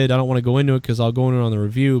they did. I don't want to go into it because I'll go into it on the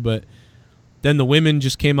review, but then the women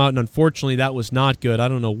just came out, and unfortunately that was not good. I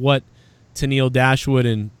don't know what Tennille Dashwood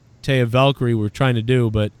and Taya Valkyrie were trying to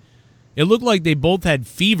do, but it looked like they both had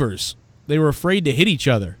fevers. They were afraid to hit each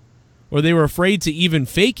other, or they were afraid to even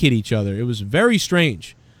fake hit each other. It was very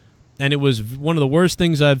strange, and it was one of the worst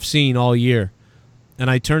things I've seen all year. And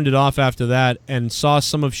I turned it off after that and saw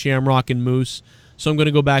some of Shamrock and Moose. So I'm going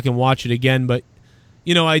to go back and watch it again. But,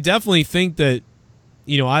 you know, I definitely think that,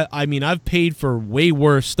 you know, I mean, I've paid for way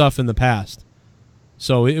worse stuff in the past.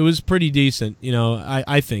 So it was pretty decent. You know,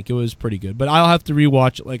 I think it was pretty good. But I'll have to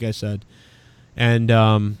rewatch it, like I said. And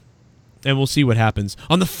we'll see what happens.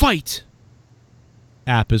 On the Fight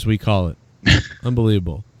app, as we call it.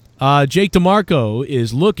 Unbelievable. Jake DeMarco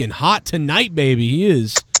is looking hot tonight, baby. He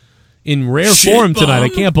is in rare form tonight. I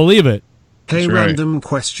can't believe it. Hey, random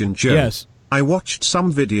question, Joe. Yes. I watched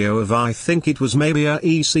some video of, I think it was maybe a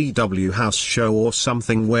ECW house show or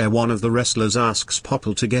something, where one of the wrestlers asks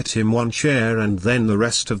Popple to get him one chair and then the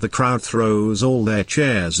rest of the crowd throws all their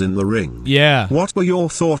chairs in the ring. Yeah. What were your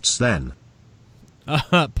thoughts then?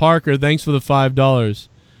 Parker, thanks for the $5.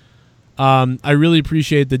 I really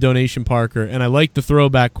appreciate the donation, Parker, and I like the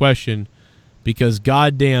throwback question because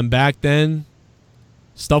goddamn, back then,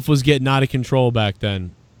 stuff was getting out of control back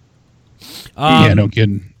then. Yeah, no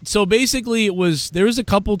kidding. So basically, there was a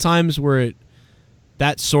couple times where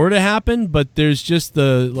that sort of happened, but there's just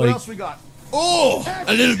the What else we got? Oh,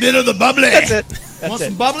 a little bit of the bubbly. That's it. Want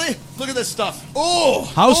some bubbly? Look at this stuff. Oh,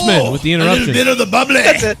 Houseman with the interruption. A little bit of the bubbly.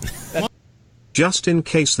 That's it. Just in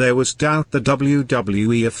case there was doubt, the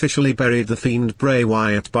WWE officially buried the Fiend Bray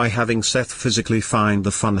Wyatt by having Seth physically find the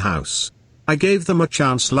funhouse. I gave them a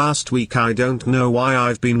chance last week. I don't know why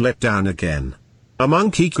I've been let down again. A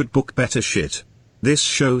monkey could book better shit. This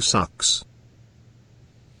show sucks.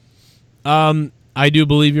 I do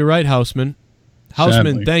believe you're right, Houseman.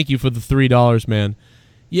 Houseman, Sadly. thank you for the $3, man.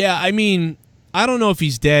 Yeah, I mean, I don't know if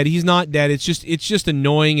he's dead. He's not dead. It's just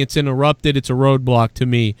annoying. It's interrupted. It's a roadblock to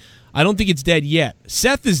me. I don't think it's dead yet.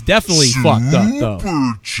 Seth is definitely fucked up,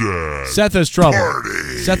 though. Seth has trouble.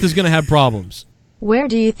 Seth is going to have problems. Where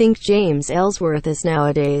do you think James Ellsworth is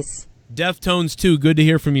nowadays? Deftones 2, good to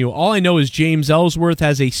hear from you. All I know is James Ellsworth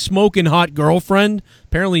has a smoking hot girlfriend.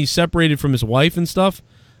 Apparently he's separated from his wife and stuff.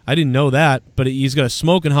 I didn't know that, but he's got a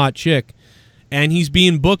smoking hot chick. And he's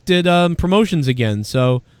being booked at promotions again,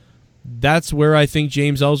 so that's where I think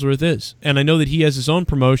James Ellsworth is. And I know that he has his own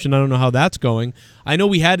promotion. I don't know how that's going. I know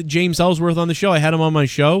we had James Ellsworth on the show. I had him on my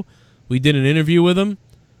show. We did an interview with him.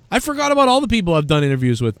 I forgot about all the people I've done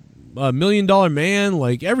interviews with. $1 Million Man,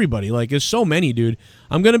 like everybody. Like, there's so many, dude.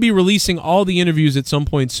 I'm going to be releasing all the interviews at some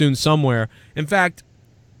point soon somewhere. In fact,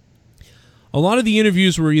 a lot of the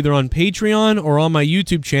interviews were either on Patreon or on my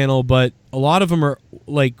YouTube channel, but a lot of them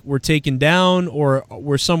were taken down or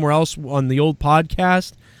were somewhere else on the old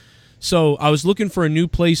podcast. So I was looking for a new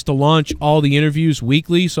place to launch all the interviews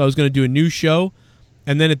weekly, so I was going to do a new show,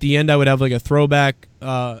 and then at the end I would have like a throwback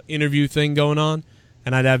interview thing going on,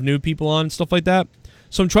 and I'd have new people on and stuff like that.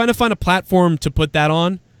 So I'm trying to find a platform to put that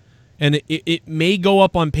on, and it may go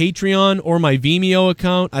up on Patreon or my Vimeo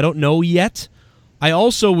account. I don't know yet. I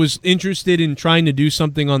also was interested in trying to do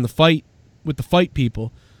something on the fight with the fight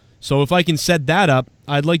people. So if I can set that up,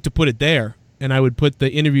 I'd like to put it there, and I would put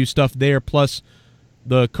the interview stuff there plus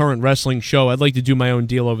the current wrestling show. I'd like to do my own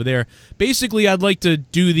deal over there. Basically, I'd like to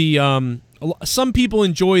do the some people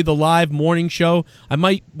enjoy the live morning show. I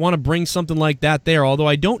might want to bring something like that there, although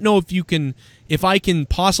I don't know if I can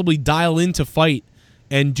possibly dial into Fight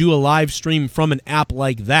and do a live stream from an app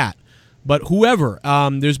like that. But whoever,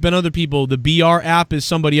 there's been other people. The BR app is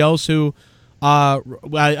somebody else who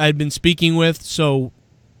I've been speaking with, so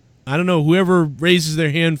I don't know. Whoever raises their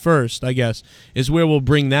hand first, I guess, is where we'll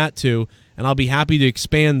bring that to, and I'll be happy to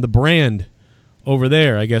expand the brand over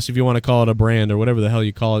there, I guess, if you want to call it a brand or whatever the hell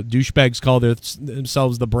you call it. Douchebags call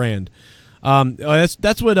themselves the brand.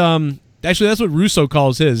 That's what Russo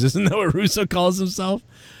calls his. Isn't that what Russo calls himself?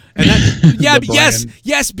 And that,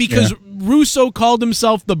 yes, because Russo called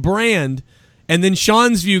himself the brand, and then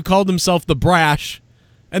Sean's View called himself the Brash.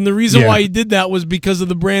 And the reason why he did that was because of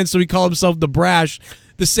the brand, so he called himself the Brash.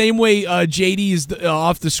 The same way JD is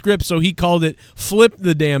off the script, so he called it Flip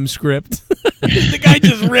the Damn Script. The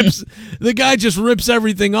guy just rips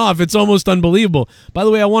everything off. It's almost unbelievable. By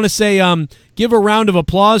the way, I want to say give a round of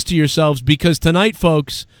applause to yourselves, because tonight,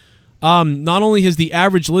 folks, not only has the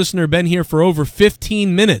average listener been here for over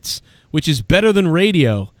 15 minutes, which is better than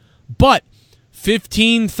radio, but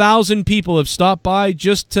 15,000 people have stopped by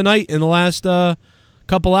just tonight in the last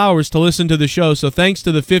couple hours to listen to the show. So thanks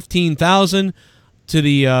to the 15,000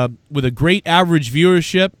 with a great average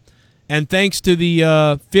viewership, and thanks to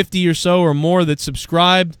the 50 or so or more that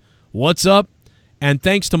subscribed. What's up? And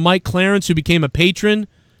thanks to Mike Clarence, who became a patron,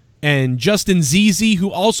 and Justin ZZ, who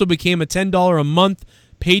also became a $10 a month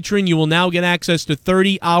patron. You will now get access to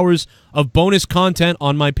 30 hours of bonus content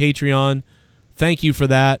on my Patreon. Thank you for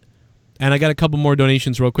that. And I got a couple more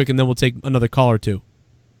donations real quick, and then we'll take another call or two.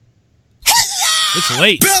 Hello! It's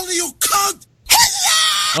late. Billy, you cunt!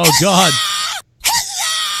 Hello! Oh, God.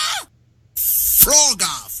 Hello! Frog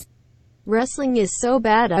off. Wrestling is so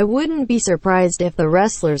bad, I wouldn't be surprised if the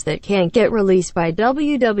wrestlers that can't get released by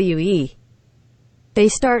WWE, they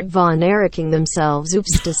start Von Ericing themselves.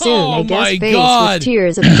 Oops, too soon. I guess face with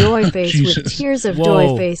tears of joy, face with tears of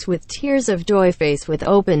joy, face with tears of joy, face with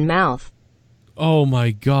open mouth. Oh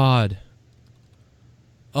my God.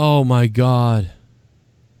 Oh my God.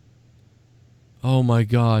 Oh my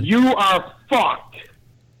God. You are fucked.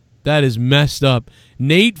 That is messed up.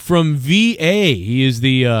 Nate from VA. He is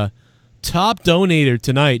the top donator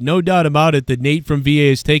tonight. No doubt about it that Nate from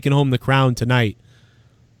VA is taking home the crown tonight.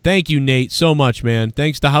 Thank you, Nate, so much, man.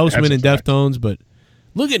 Thanks to Houseman and Deftones, but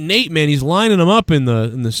look at Nate, man. He's lining them up in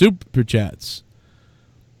the super chats.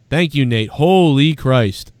 Thank you, Nate. Holy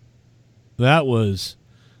Christ. That was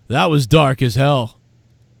dark as hell.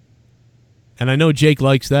 And I know Jake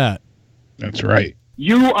likes that. That's right.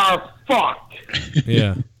 You are fucked.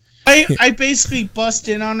 Yeah. I basically bust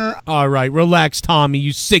in on her. All right, relax, Tommy,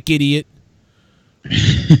 you sick idiot.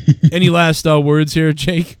 Any last words here,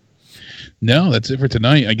 Jake? No, that's it for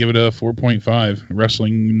tonight. I give it a 4.5.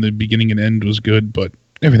 Wrestling in the beginning and end was good, but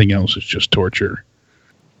everything else is just torture.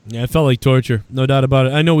 Yeah, it felt like torture, no doubt about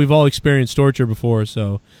it. I know we've all experienced torture before,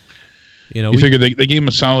 so you figure they gave him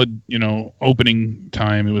a solid, opening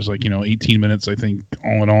time. It was like 18 minutes, I think,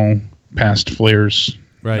 all in all, past Flair's,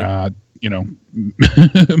 right?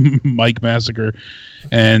 Mike Massacre,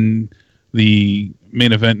 and the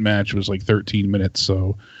main event match was like 13 minutes.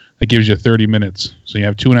 So that gives you 30 minutes. So you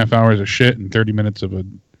have 2.5 hours of shit and 30 minutes of a,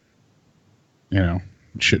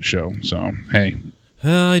 shit show. So hey,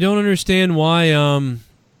 I don't understand why.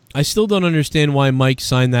 I still don't understand why Mike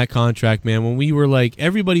signed that contract, man. When we were like,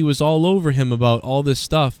 everybody was all over him about all this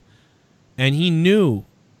stuff, and he knew,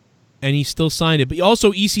 and he still signed it. But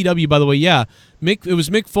also ECW, by the way, yeah, it was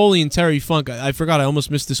Mick Foley and Terry Funk. I forgot. I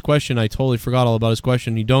almost missed this question. I totally forgot all about his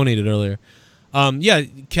question. He donated earlier. Yeah,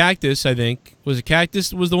 Cactus, I think. Was it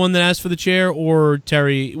Cactus was the one that asked for the chair, or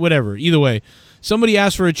Terry? Whatever. Either way, somebody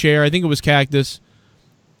asked for a chair. I think it was Cactus,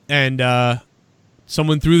 and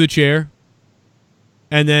someone threw the chair.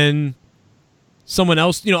 And then someone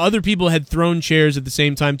else, other people had thrown chairs at the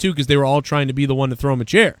same time, too, because they were all trying to be the one to throw him a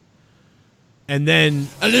chair. And then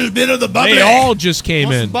a little bit of the bubbly. They all just came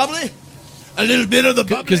Want in. some bubbly? A little bit of the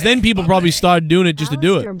bubbly. Because then people probably started doing it just to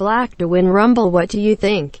do it. Aleister Black to win Rumble, what do you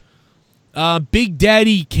think? Big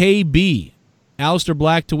Daddy KB. Aleister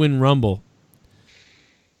Black to win Rumble.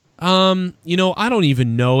 I don't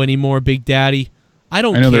even know anymore, Big Daddy. I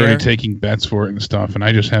know they're already taking bets for it and stuff, and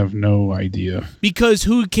I just have no idea. Because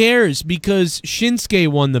who cares? Because Shinsuke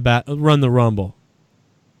won run the Rumble,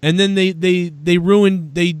 and then they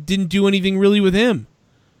ruined. They didn't do anything really with him.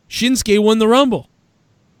 Shinsuke won the Rumble.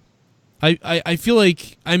 I feel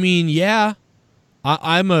like I'm a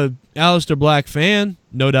Aleister Black fan,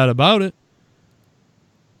 no doubt about it.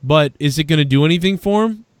 But is it going to do anything for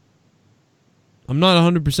him? I'm not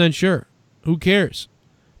 100% sure. Who cares?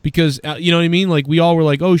 Because, you know what I mean? Like, we all were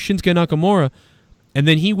like, oh, Shinsuke Nakamura. And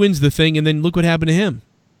then he wins the thing, and then look what happened to him.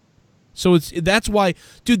 So that's why,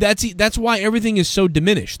 dude, that's why everything is so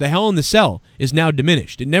diminished. The Hell in the Cell is now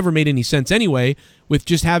diminished. It never made any sense anyway, with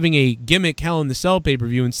just having a gimmick Hell in the Cell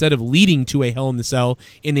pay-per-view instead of leading to a Hell in the Cell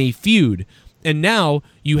in a feud. And now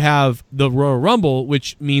you have the Royal Rumble,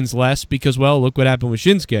 which means less because, well, look what happened with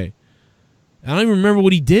Shinsuke. I don't even remember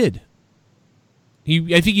what he did.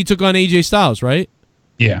 I think he took on AJ Styles, right?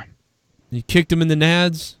 Yeah. He kicked him in the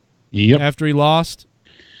nads. Yep. After he lost.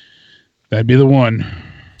 That'd be the one.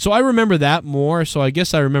 So I remember that more. So I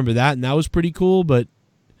guess I remember that, and that was pretty cool. But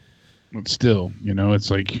still,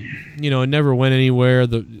 it's like, it never went anywhere.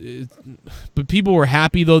 But people were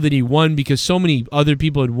happy though that he won because so many other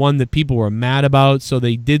people had won that people were mad about. So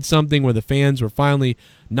they did something where the fans were finally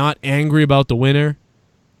not angry about the winner.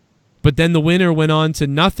 But then the winner went on to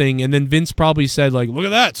nothing, and then Vince probably said, like, look at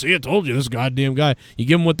that. See, I told you, this goddamn guy. You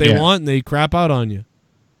give them what they want, and they crap out on you.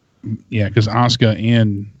 Yeah, because Asuka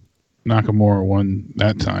and Nakamura won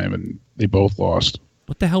that time, and they both lost.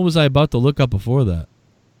 What the hell was I about to look up before that?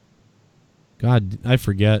 God, I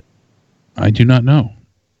forget. I do not know.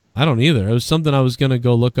 I don't either. It was something I was going to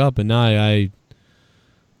go look up, and now I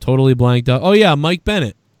totally blanked out. Oh, yeah, Mike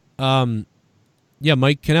Bennett. Mike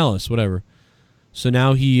Kanellis, whatever. So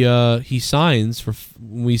now he signs for.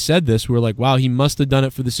 When we said this, we were like, wow, he must have done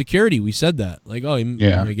it for the security. We said that, like, oh, I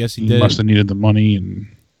guess he did. He must have needed the money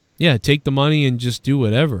and. Yeah, take the money and just do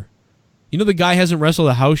whatever. The guy hasn't wrestled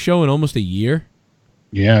a house show in almost a year.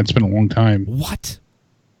 Yeah, it's been a long time. What?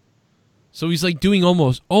 So he's like doing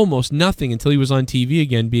almost nothing until he was on TV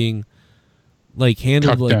again, being like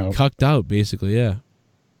cucked out, basically. Yeah.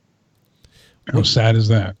 How sad is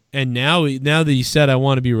that? And now that he said, I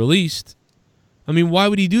want to be released. I mean, why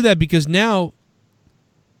would he do that? Because now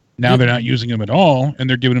they're not using him at all, and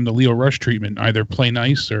they're giving him the Leo Rush treatment. Either play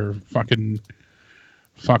nice or fucking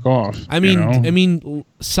fuck off. I mean,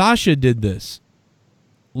 Sasha did this.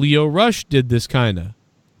 Leo Rush did this kind of.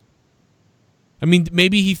 I mean,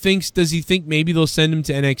 maybe does he think maybe they'll send him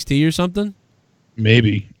to NXT or something?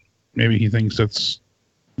 Maybe he thinks that's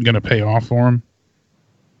going to pay off for him.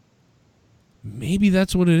 Maybe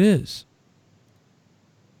that's what it is.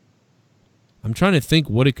 I'm trying to think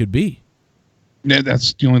what it could be. Yeah,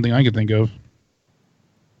 that's the only thing I could think of.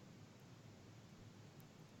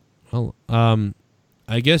 Well,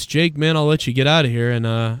 I guess, Jake, man, I'll let you get out of here, and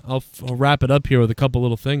I'll wrap it up here with a couple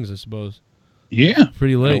little things, I suppose. Yeah.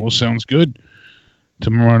 Pretty late. Well, sounds good.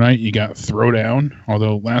 Tomorrow night you got Throwdown,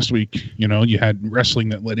 although last week, you had wrestling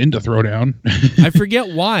that led into Throwdown. I forget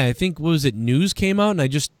why. I think, news came out, and I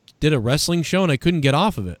just did a wrestling show and I couldn't get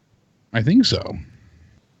off of it. I think so.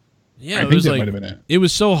 Yeah, I it think was that like, might have been it. It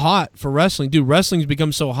was so hot for wrestling. Dude, wrestling's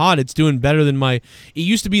become so hot, it's doing better than my... It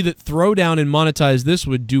used to be that Throwdown and Monetize This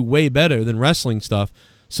would do way better than wrestling stuff.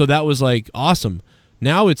 So that was like awesome.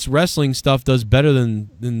 Now it's wrestling stuff does better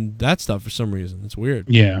than that stuff for some reason. It's weird.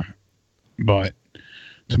 Yeah. But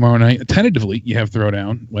tomorrow night, tentatively, you have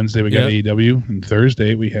Throwdown. Wednesday, we got AEW. And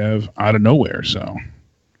Thursday, we have Out of Nowhere. So,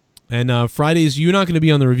 and Fridays, you're not going to be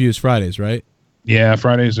on the reviews Fridays, right? Yeah,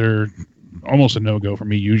 Fridays are almost a no-go for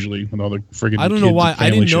me usually with all the friggin' I don't know why. I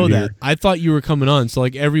didn't know that. I thought you were coming on. So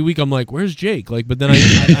like every week I'm like, where's Jake? Like, but then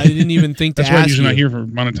I didn't even think to That's ask why I'm usually you. not here for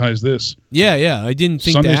Monetize This. Yeah. I didn't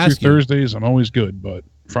think Sundays to ask through you. Thursdays, I'm always good, but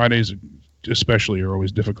Fridays especially are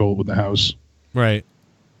always difficult with the house. Right.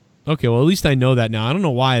 Okay, well at least I know that now. I don't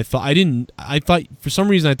know why I thought for some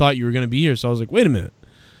reason I thought you were going to be here, so I was like, wait a minute.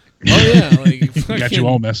 Oh yeah, like Got you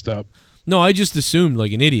all messed up. No, I just assumed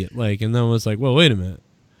like an idiot, like, and then I was like, well, wait a minute.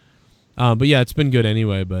 But yeah, it's been good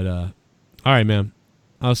anyway. But all right, man.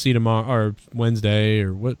 I'll see you tomorrow or Wednesday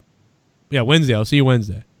or what? Yeah, Wednesday. I'll see you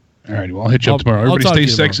Wednesday. All right. Well, I'll hit you up tomorrow. Everybody stay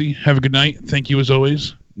sexy. Have a good night. Thank you as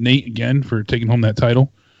always, Nate, again for taking home that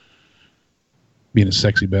title, being a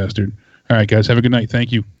sexy bastard. All right, guys. Have a good night.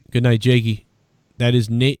 Thank you. Good night, Jakey. That is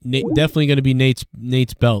Nate definitely going to be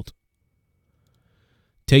Nate's belt.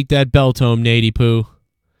 Take that belt home, Natey Poo.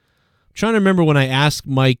 I'm trying to remember when I asked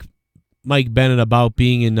Mike Bennett about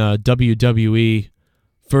being in WWE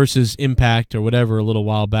versus Impact or whatever a little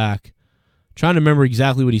while back. I'm trying to remember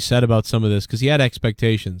exactly what he said about some of this because he had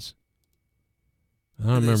expectations. I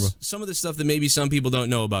don't remember. Some of the stuff that maybe some people don't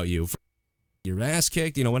know about you. Your ass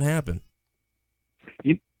kicked, what happened?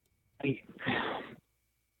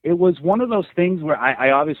 It was one of those things where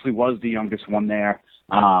I obviously was the youngest one there.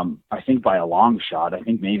 I think by a long shot. I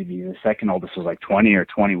think maybe the second oldest was like 20 or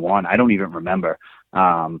 21. I don't even remember.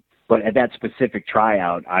 But at that specific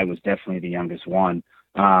tryout, I was definitely the youngest one.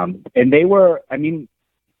 And they were,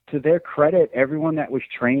 to their credit, everyone that was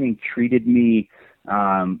training treated me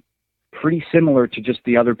pretty similar to just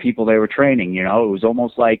the other people they were training. It was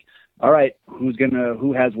almost like, all right,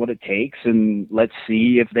 who has what it takes, and let's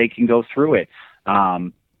see if they can go through it.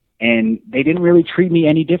 And they didn't really treat me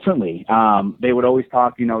any differently. They would always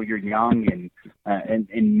talk, you're young,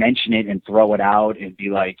 and mention it and throw it out and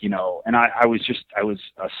be like, and I was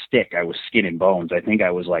a stick. I was skin and bones. I think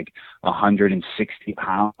I was like 160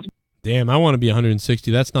 pounds. Damn, I want to be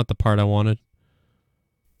 160. That's not the part I wanted.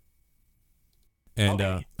 And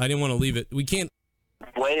I didn't want to leave it. We can't.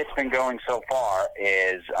 The way it's been going so far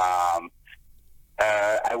is,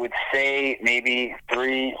 I would say maybe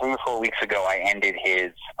 3 or 4 weeks ago, I ended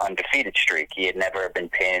his undefeated streak. He had never been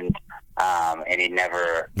pinned, and he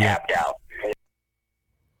never tapped out.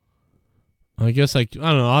 I guess I don't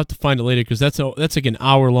know. I'll have to find it later because that's like an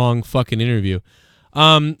hour-long fucking interview.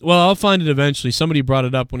 Well, I'll find it eventually. Somebody brought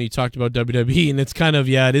it up when he talked about WWE, and it's kind of,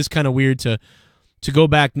 it is kind of weird to go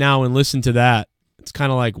back now and listen to that. It's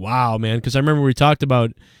kind of like, wow, man, because I remember we talked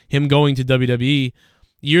about him going to WWE.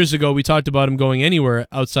 Years ago, we talked about him going anywhere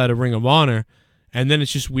outside of Ring of Honor, and then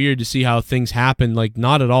it's just weird to see how things happen, like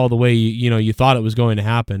not at all the way you thought it was going to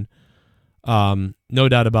happen. No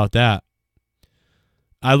doubt about that.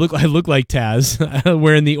 I look like Taz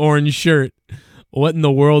wearing the orange shirt. What in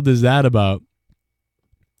the world is that about?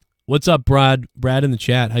 What's up, Brad? Brad in the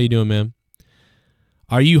chat. How you doing, man?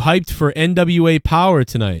 Are you hyped for NWA Power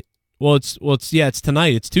tonight? Well, it's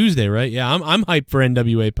tonight. It's Tuesday, right? Yeah, I'm hyped for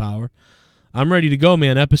NWA Power. I'm ready to go,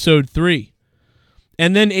 man. Episode 3.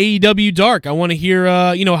 And then AEW Dark. I want to hear,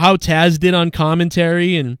 how Taz did on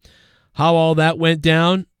commentary and how all that went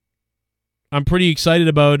down. I'm pretty excited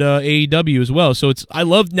about AEW as well. So I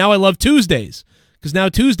love Tuesdays because now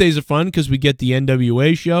Tuesdays are fun because we get the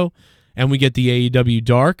NWA show and we get the AEW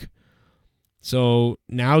Dark. So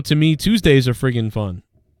now to me, Tuesdays are friggin' fun.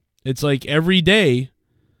 It's like every day.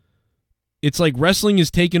 It's like wrestling is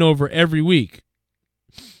taking over every week.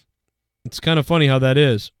 It's kind of funny how that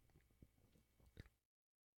is.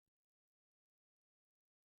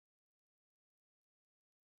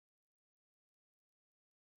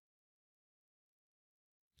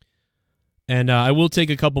 And I will take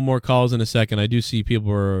a couple more calls in a second. I do see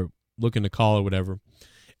people are looking to call or whatever.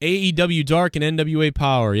 AEW Dark and NWA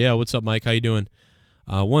Power. Yeah, what's up, Mike? How you doing?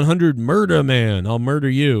 100 Murder Man. I'll murder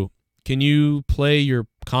you. Can you play your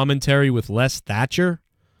commentary with Les Thatcher?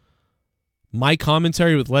 My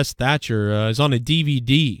commentary with Les Thatcher is on a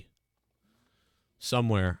DVD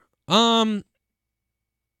somewhere. I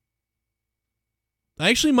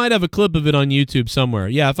actually might have a clip of it on YouTube somewhere.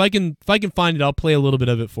 Yeah, if I can find it, I'll play a little bit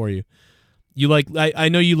of it for you. You like? I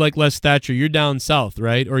know you like Les Thatcher. You're down south,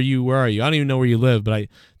 right? Or where are you? I don't even know where you live, but I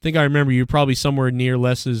think I remember you're probably somewhere near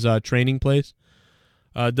Les's training place.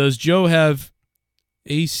 Does Joe have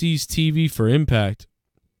AC's TV for Impact?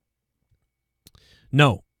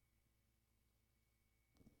 No.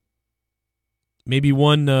 Maybe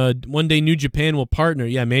one day New Japan will partner.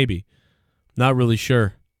 Yeah, maybe. Not really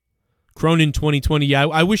sure. Cronin 2020. Yeah,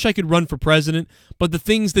 I wish I could run for president, but the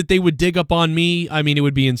things that they would dig up on me, I mean, it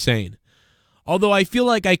would be insane. Although I feel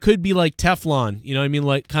like I could be like Teflon, you know what I mean?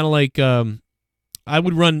 Like kind of like I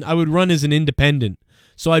would run as an independent.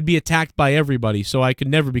 So I'd be attacked by everybody, so I could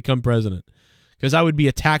never become president. Because I would be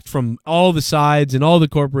attacked from all the sides and all the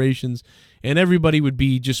corporations, and everybody would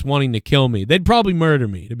be just wanting to kill me. They'd probably murder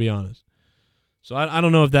me, to be honest. So I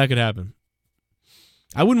don't know if that could happen.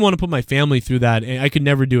 I wouldn't want to put my family through that, and I could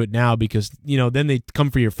never do it now because, you know, then they'd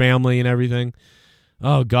come for your family and everything.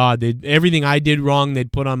 Oh, God, everything I did wrong,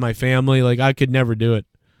 they'd put on my family. Like, I could never do it.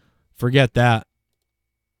 Forget that.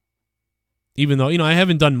 Even though, you know, I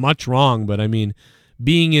haven't done much wrong, but, I mean,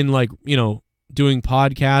 being in, like, you know, doing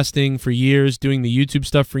podcasting for years, doing the YouTube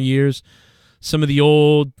stuff for years, some of the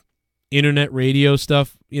old internet radio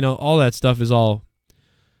stuff, you know, all that stuff is all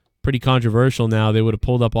pretty controversial now. They would have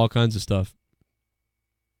pulled up all kinds of stuff.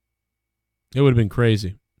 It would have been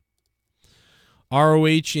crazy.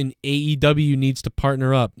 ROH and AEW needs to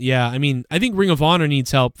partner up. Yeah, I mean, I think Ring of Honor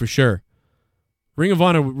needs help for sure. Ring of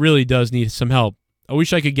Honor really does need some help. I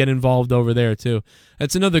wish I could get involved over there, too.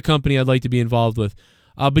 That's another company I'd like to be involved with.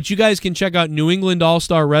 But you guys can check out New England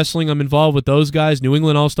All-Star Wrestling. I'm involved with those guys, New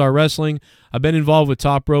England All-Star Wrestling. I've been involved with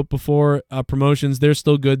Top Rope before, promotions. They're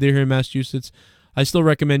still good. They're here in Massachusetts. I still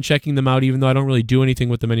recommend checking them out, even though I don't really do anything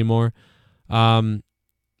with them anymore. And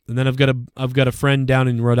then I've got a friend down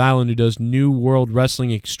in Rhode Island who does New World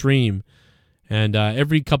Wrestling Extreme, and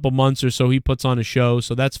every couple months or so he puts on a show,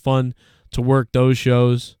 so that's fun to work those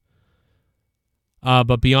shows.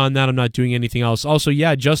 But beyond that, I'm not doing anything else. Also,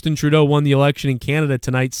 yeah, Justin Trudeau won the election in Canada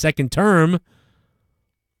tonight, second term.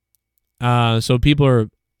 So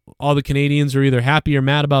all the Canadians are either happy or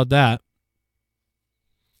mad about that.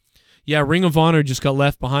 Yeah, Ring of Honor just got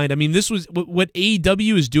left behind. I mean, this was what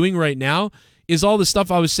AEW is doing right now. Is all the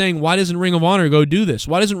stuff I was saying, why doesn't Ring of Honor go do this?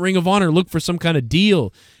 Why doesn't Ring of Honor look for some kind of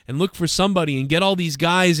deal and look for somebody and get all these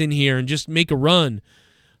guys in here and just make a run?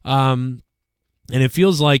 And it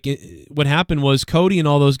feels like what happened was Cody and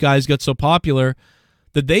all those guys got so popular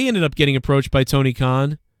that they ended up getting approached by Tony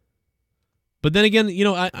Khan. But then again, you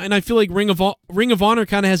know, I feel like Ring of Honor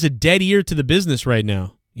kind of has a dead ear to the business right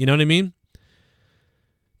now. You know what I mean?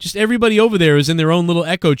 Just everybody over there is in their own little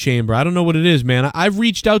echo chamber. I don't know what it is, man. I've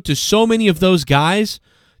reached out to so many of those guys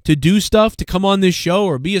to do stuff, to come on this show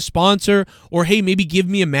or be a sponsor, or, hey, maybe give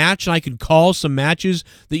me a match and I can call some matches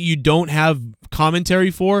that you don't have commentary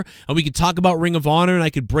for, and we could talk about Ring of Honor, and I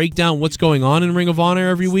could break down what's going on in Ring of Honor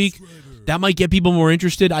every week. That might get people more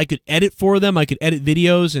interested. I could edit for them. I could edit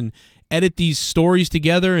videos and edit these stories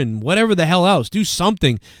together and whatever the hell else. Do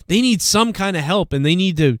something. They need some kind of help, and they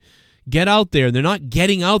need to get out there. They're not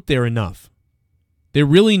getting out there enough. They're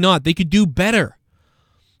really not. They could do better.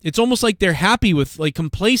 It's almost like they're happy with, like,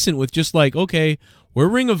 complacent with just like, okay, we're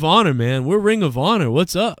Ring of Honor, man. We're Ring of Honor.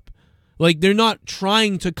 What's up? Like, they're not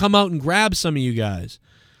trying to come out and grab some of you guys.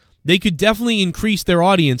 They could definitely increase their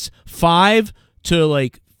audience 5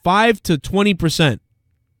 to 20%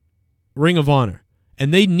 Ring of Honor.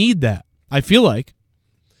 And they need that, I feel like.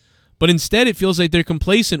 But instead, it feels like they're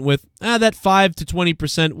complacent with, that 5 to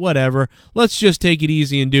 20%, whatever. Let's just take it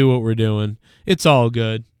easy and do what we're doing. It's all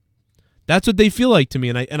good. That's what they feel like to me,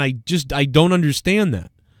 and I don't understand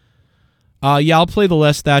that. Yeah, I'll play the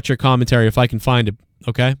Les Thatcher commentary if I can find it,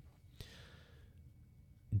 okay?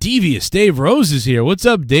 Devious Dave Rose is here. What's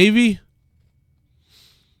up, Davey?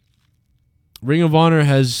 Ring of Honor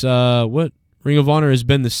has, Ring of Honor has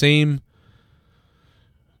been the same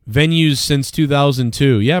venues since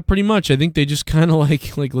 2002. Yeah, pretty much. I think they just kind of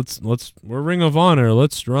like we're Ring of Honor.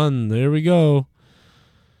 Let's run. There we go.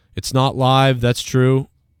 It's not live. That's true.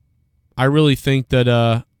 I really think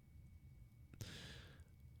that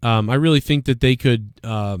they could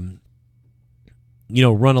run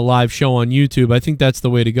a live show on YouTube. I think that's the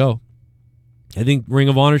way to go. I think Ring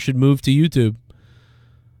of Honor should move to YouTube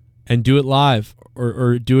and do it live,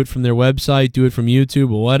 or do it from their website, do it from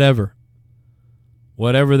YouTube, or whatever.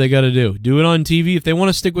 Whatever they got to do. Do it on TV. If they want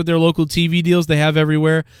to stick with their local TV deals they have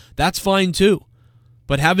everywhere, that's fine too.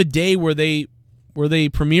 But have a day where they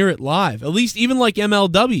premiere it live. At least even like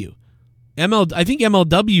MLW. I think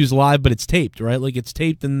MLW is live, but it's taped, right? Like, it's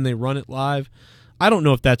taped and then they run it live. I don't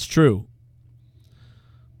know if that's true.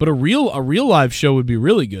 But a real live show would be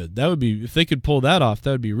really good. That would be, if they could pull that off, that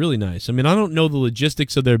would be really nice. I mean, I don't know the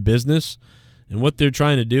logistics of their business and what they're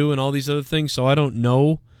trying to do and all these other things, so I don't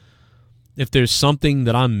know if there's something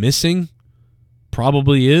that I'm missing.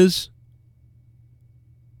 Probably is.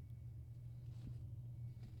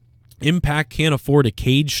 Impact can't afford a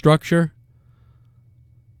cage structure.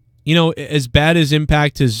 You know, as bad as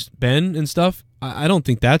Impact has been and stuff, I don't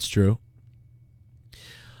think that's true.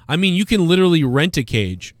 I mean, you can literally rent a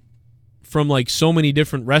cage from like so many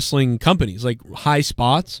different wrestling companies, like High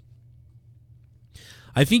Spots.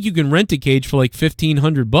 I think you can rent a cage for like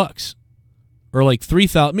 $1,500 or like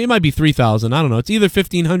 $3,000. It might be $3,000. I don't know. It's either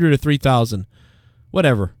 $1,500 or $3,000.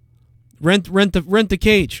 Whatever. Rent the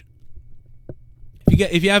cage.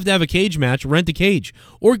 If you have to have a cage match, rent a cage,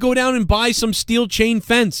 or go down and buy some steel chain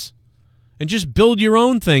fence and just build your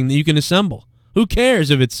own thing that you can assemble. Who cares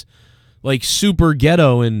if it's like super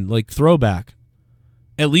ghetto and like throwback?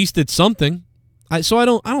 At least it's something. So I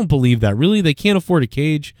don't believe that. Really, they can't afford a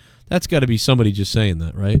cage. That's got to be somebody just saying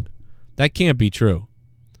that, right? That can't be true.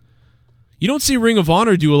 You don't see Ring of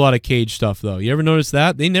Honor do a lot of cage stuff though. You ever notice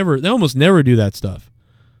that? They almost never do that stuff.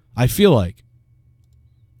 I feel like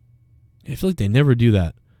they never do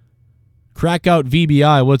that. Crack out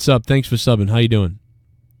VBI, what's up? Thanks for subbing. How you doing?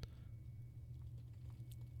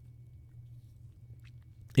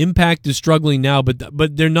 Impact is struggling now,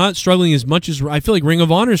 but they're not struggling as much as I feel like Ring of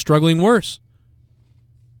Honor is struggling worse.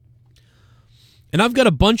 And I've got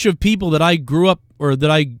a bunch of people that I grew up, or that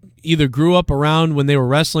I either grew up around when they were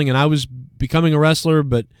wrestling and I was becoming a wrestler,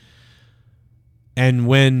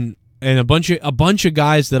 and a bunch of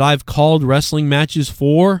guys that I've called wrestling matches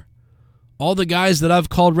for. All the guys that I've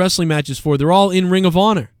called wrestling matches for, they're all in Ring of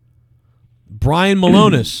Honor. Brian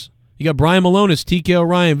Malonis. You got Brian Malonis, TK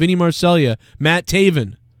O'Ryan, Vinny Marcellia, Matt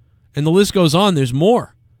Taven. And the list goes on. There's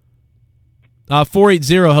more.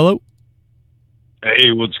 480, hello?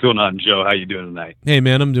 Hey, what's going on, Joe? How you doing tonight? Hey,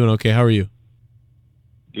 man, I'm doing okay. How are you?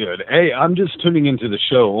 Good. Hey, I'm just tuning into the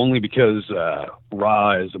show only because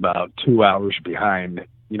Raw is about 2 hours behind,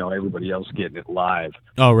 everybody else getting it live.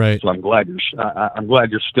 Oh, right. So I'm glad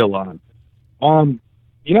you're still on. I want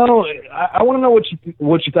to know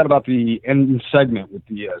what you thought about the end segment with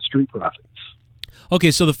the Street Profits.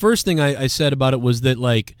 Okay, so the first thing I said about it was that,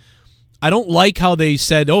 like, I don't like how they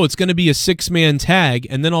said, oh, it's going to be a 6-man tag,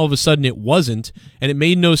 and then all of a sudden it wasn't, and it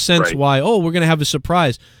made no sense why, we're going to have a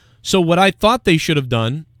surprise. So what I thought they should have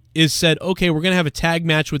done is said, okay, we're going to have a tag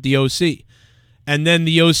match with the OC. And then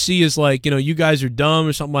the OC is like, you guys are dumb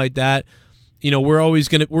or something like that.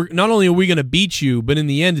 We're not only are we going to beat you, but in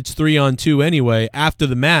the end it's 3-on-2 anyway after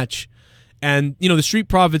the match. And, the Street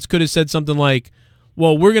Profits could have said something like,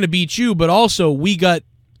 well, we're going to beat you, but also we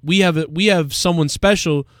have someone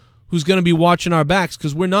special who's going to be watching our backs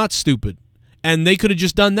because we're not stupid. And they could have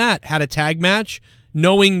just done that, had a tag match,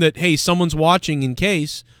 knowing that, hey, someone's watching in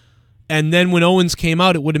case. And then when Owens came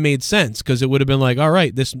out, it would have made sense because it would have been like, all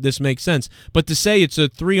right, this makes sense. But to say it's a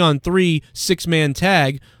 3-on-3 6-man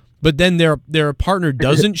tag, but then their partner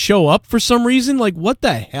doesn't show up for some reason, like what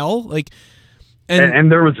the hell? Like, and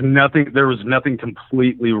there was nothing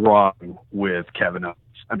completely wrong with Kevin Owens.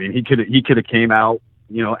 I mean, he could have came out,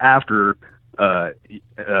 after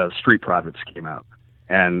Street Profits came out,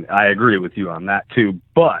 and I agree with you on that too.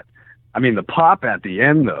 But I mean, the pop at the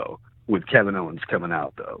end though, with Kevin Owens coming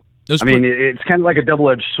out though. It's kind of like a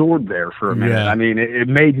double-edged sword there for a minute. Yeah. I mean, it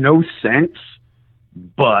made no sense,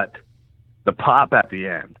 but the pop at the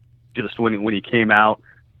end, just when he came out,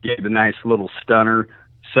 gave the nice little stunner,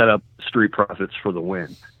 set up Street Profits for the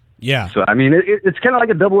win. Yeah. So I mean, it's kind of like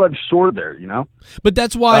a double-edged sword there, But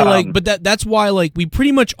that's why, that's why, we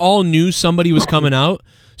pretty much all knew somebody was coming out.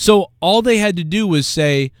 So all they had to do was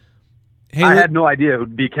say, "Hey." I had no idea it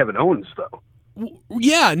would be Kevin Owens though.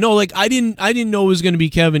 Yeah, no, I didn't know it was going to be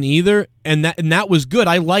Kevin either, and that was good.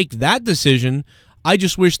 I liked that decision. I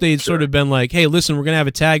just wish they had sort of been like, "Hey, listen, we're going to have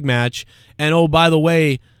a tag match, and oh, by the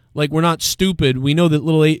way, we're not stupid. We know that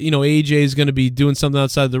little AJ is going to be doing something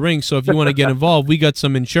outside the ring, so if you want to get involved, we got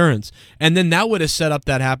some insurance." And then that would have set up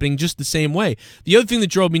that happening just the same way. The other thing that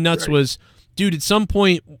drove me nuts was, dude, at some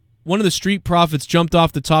point, one of the Street Profits jumped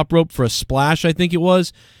off the top rope for a splash, I think it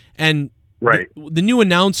was, and the new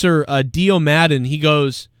announcer, Dio Madden, he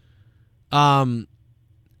goes, "Go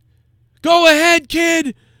ahead,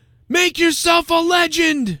 kid, make yourself a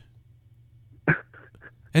legend."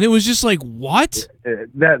 And it was just like, what?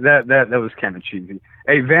 That was kind of cheesy.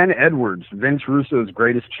 Hey, Van Edwards, Vince Russo's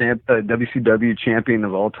greatest WCW champion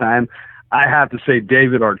of all time. I have to say,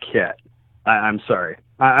 David Arquette. I'm sorry.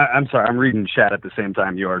 I'm sorry. I'm reading chat at the same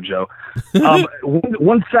time you are, Joe.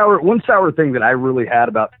 One sour thing that I really had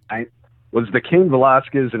about tonight was the Cain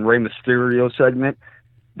Velasquez and Rey Mysterio segment.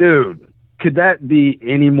 Dude, could that be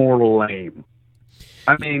any more lame?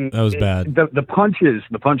 I mean, that was bad. The punches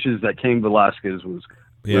that Cain Velasquez was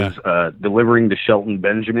delivering to Shelton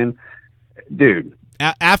Benjamin, dude.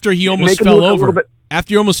 After he almost fell over.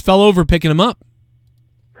 After he almost fell over picking him up.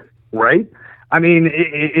 Right? I mean,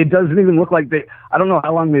 it doesn't even look like they. I don't know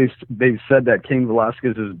how long they've said that Cain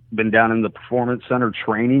Velasquez has been down in the Performance Center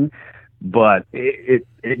training, but it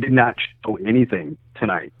did not show anything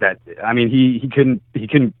tonight. That, I mean, he couldn't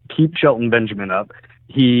keep Shelton Benjamin up.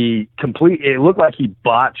 It looked like he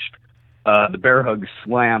botched the bear hug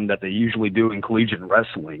slam that they usually do in collegiate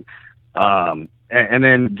wrestling, and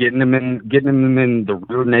then getting him in the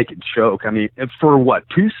rear naked choke. I mean, for what,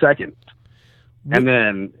 2 seconds, and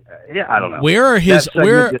then I don't know. Where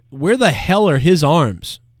the hell are his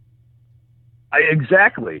arms?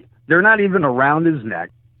 Exactly, they're not even around his neck.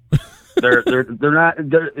 They're not.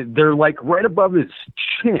 They're like right above his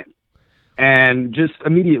chin, and just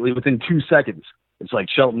immediately within 2 seconds. It's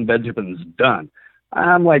like Shelton Benjamin's done.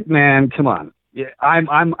 I'm like, man, come on. Yeah,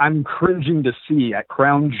 I'm cringing to see at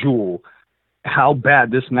Crown Jewel how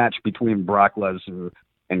bad this match between Brock Lesnar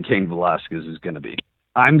and Cain Velasquez is going to be.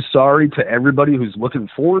 I'm sorry to everybody who's looking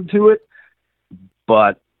forward to it,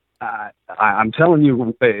 but I'm telling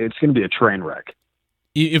you, it's going to be a train wreck.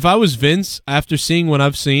 If I was Vince, after seeing what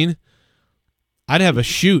I've seen, I'd have a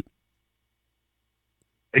shoot.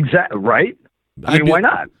 Exactly, right? I mean, why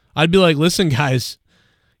not? I'd be like, listen, guys,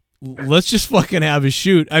 let's just fucking have a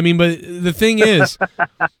shoot. I mean, but the thing is,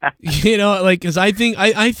 you know, like, because I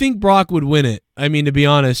think Brock would win it. I mean, to be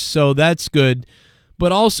honest, so that's good.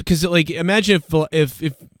 But also, because, like, imagine if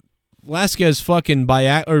Velasquez fucking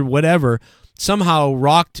or whatever somehow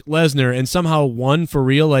rocked Lesnar and somehow won for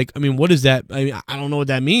real. Like, I mean, what is that? I mean, I don't know what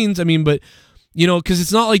that means. I mean, but, you know, because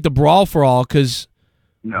it's not like the Brawl for All, because,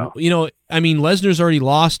 no, you know, I mean, Lesnar's already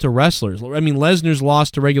lost to wrestlers. I mean, Lesnar's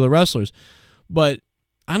lost to regular wrestlers. But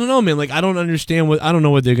I don't know, man. Like, I don't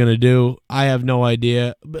know what they're going to do. I have no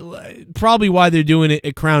idea. But probably why they're doing it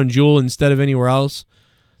at Crown Jewel instead of anywhere else.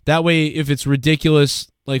 That way, if it's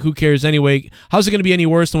ridiculous, like, who cares anyway? How's it going to be any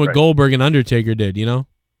worse than what Goldberg and Undertaker did, you know?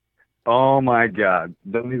 Oh, my God.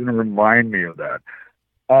 Don't even remind me of that.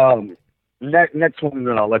 Next one,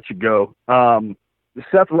 then I'll let you go.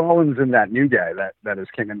 Seth Rollins and that new guy that has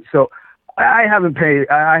came in. So I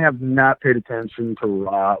have not paid attention to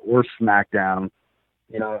Raw or SmackDown,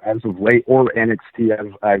 you know, as of late, or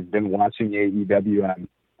NXT. I've been watching AEW.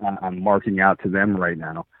 I'm marking out to them right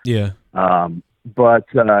now. Yeah. But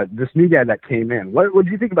this new guy that came in, what did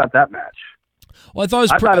you think about that match? Well, I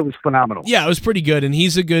thought it was phenomenal. Yeah, it was pretty good, and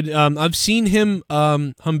he's a good. I've seen him,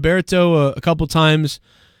 Humberto, a couple times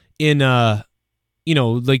in you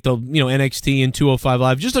know, like the NXT and 205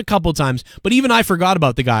 Live, just a couple times. But even I forgot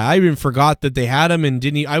about the guy. I even forgot that they had him, and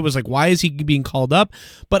I was like, why is he being called up?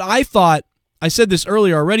 But I said this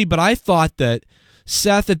earlier already, but I thought that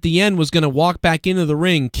Seth at the end was going to walk back into the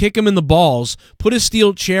ring, kick him in the balls, put a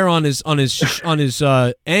steel chair on his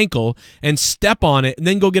ankle, and step on it, and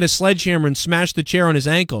then go get a sledgehammer and smash the chair on his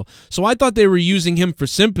ankle. So I thought they were using him for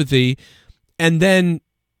sympathy, and then,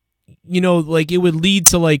 you know, like, it would lead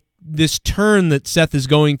to, like, this turn that Seth is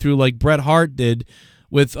going through, like Bret Hart did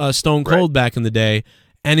with Stone Cold back in the day,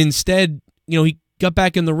 and instead, you know, he got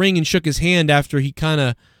back in the ring and shook his hand after he kind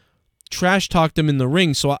of trash talked him in the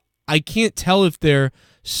ring. So I can't tell if they're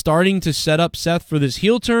starting to set up Seth for this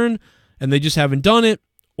heel turn and they just haven't done it,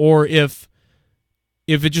 or if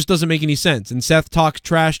it just doesn't make any sense and Seth talks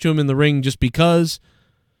trash to him in the ring just because.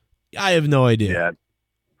 I have no idea. Yeah.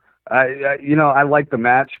 I like the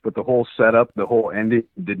match, but the whole setup, the whole ending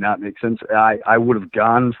did not make sense. I would have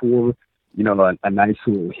gone for, you know, a nice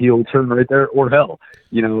little heel turn right there, or hell,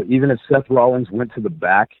 you know, even if Seth Rollins went to the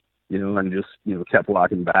back, you know, and just, you know, kept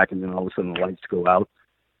walking back, and then all of a sudden the lights go out.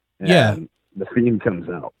 And the Fiend comes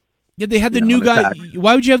out. Yeah, they had the new guy.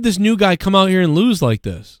 Why would you have this new guy come out here and lose like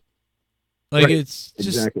this? Like, it's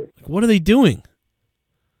just, what are they doing?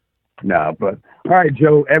 No, but all right,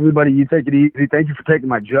 Joe. Everybody, you take it easy. Thank you for taking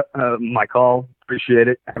my call. Appreciate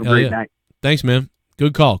it. Have a great night. Thanks, man.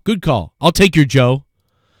 Good call. Good call. I'll take your Joe.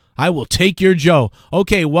 I will take your Joe.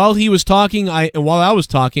 Okay, while I was talking,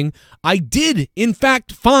 I did in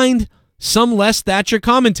fact find some Les Thatcher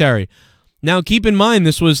commentary. Now, keep in mind,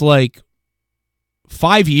 this was like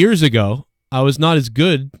 5 years ago. I was not as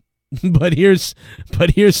good, but here's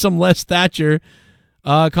some Les Thatcher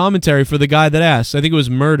commentary for the guy that asked. I think it was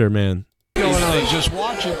Murder Man. Just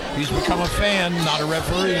watch it. He's become a fan, not a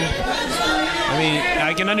referee. I mean,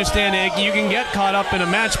 I can understand it. You can get caught up in a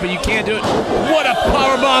match, but you can't do it. What a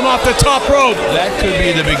powerbomb off the top rope! That could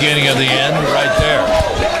be the beginning of the end right there.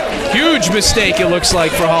 Huge mistake, it looks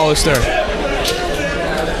like, for Hollister.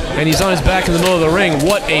 And he's on his back in the middle of the ring.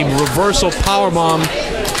 What a reversal powerbomb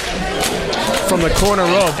from the corner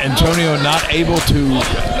rope. Antonio not able to...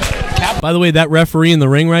 By the way, that referee in the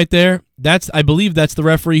ring right there, I believe that's the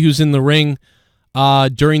referee who's in the ring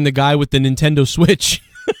during the guy with the Nintendo Switch.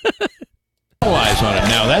 Capitalize on it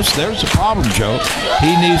now. There's the problem, Joe.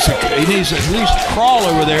 He needs to at least crawl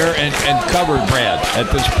over there and cover Brad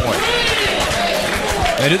at this point.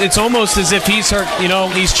 It's almost as if he's hurt,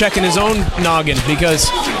 he's checking his own noggin, because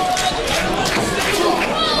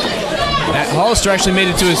Hollister actually made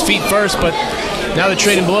it to his feet first, but now they're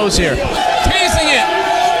trading blows here. Tasing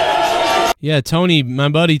it! Yeah, Tony, my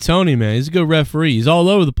buddy Tony, man, he's a good referee. He's all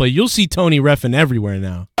over the place. You'll see Tony reffing everywhere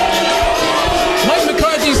now. Mike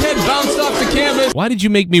McCarthy's head bounced off the canvas. Why did you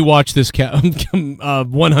make me watch this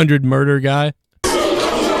 100 murder guy? Here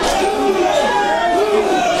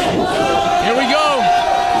we go.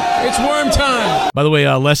 It's worm time. By the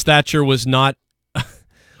way, Les Thatcher was not...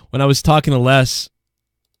 when I was talking to Les,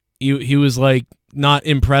 he was, like, not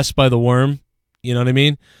impressed by the worm. You know what I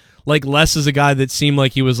mean? Like, Les is a guy that seemed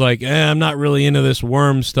like he was like, I'm not really into this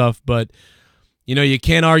worm stuff, but, you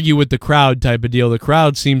can't argue with the crowd type of deal. The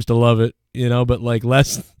crowd seems to love it, but, like,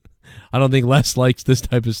 Les... I don't think Les likes this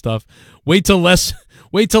type of stuff. Wait till Les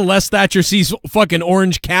Thatcher sees fucking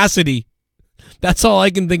Orange Cassidy. That's all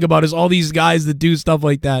I can think about is all these guys that do stuff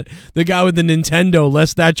like that. The guy with the Nintendo,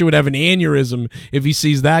 Les Thatcher would have an aneurysm if he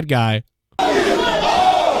sees that guy.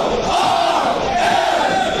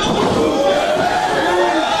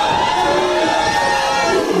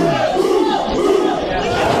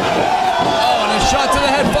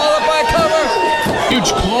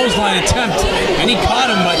 Clothesline attempt, and he caught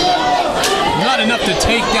him, but not enough to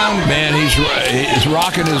take down. Man, he's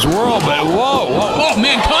rocking his world, but whoa. Oh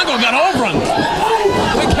man, Congo got overrun.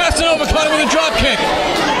 And Casanova caught him with a drop kick.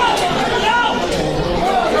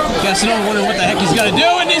 Casanova wondering what the heck he's got to do,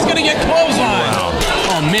 and he's going to get clothesline. Wow.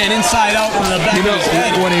 Oh man, inside out on the back of his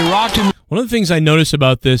head. When he rocked him. One of the things I notice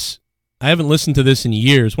about this, I haven't listened to this in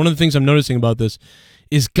years. One of the things I'm noticing about this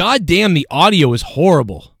is, goddamn, the audio is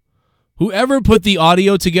horrible. Whoever put the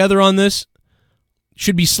audio together on this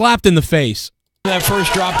should be slapped in the face. That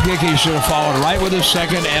first drop kick, he should have followed right with his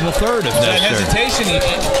second and a third if necessary. That hesitation.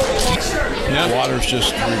 Yeah. Water's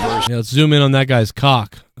just reversed. Yeah, let's zoom in on that guy's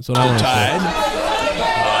cock. That's what I want to say.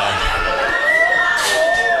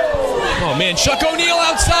 Oh, man, Chuck O'Neal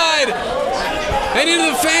outside. And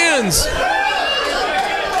into the fans.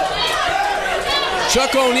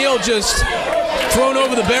 Chuck O'Neal just thrown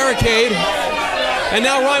over the barricade. And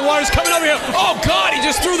now Ryan Waters coming over here. Oh, God, he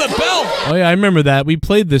just threw the bell. Oh, yeah, I remember that. We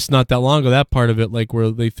played this not that long ago, that part of it, like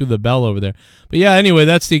where they threw the bell over there. But, yeah, anyway,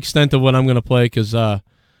 that's the extent of what I'm going to play because the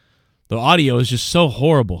audio is just so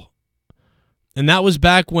horrible. And that was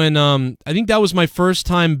back when, I think that was my first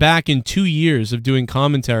time back in 2 years of doing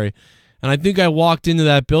commentary. And I think I walked into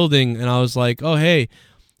that building and I was like, oh, hey.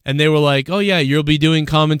 And they were like, oh, yeah, you'll be doing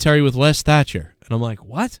commentary with Les Thatcher. And I'm like,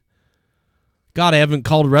 what? God, I haven't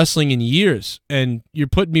called wrestling in years, and you're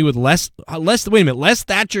putting me with Les. Wait a minute, Les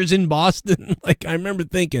Thatcher's in Boston. Like, I remember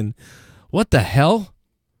thinking, what the hell?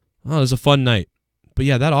 Oh, it was a fun night. But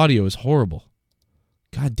yeah, that audio is horrible.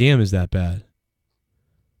 God damn, is that bad?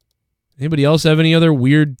 Anybody else have any other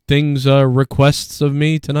weird things, requests of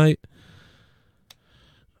me tonight?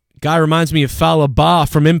 Guy reminds me of Falaba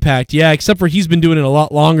from Impact. Yeah, except for he's been doing it a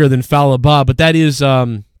lot longer than Falaba, but that is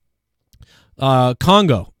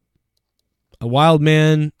Congo. A wild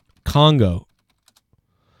man, Congo.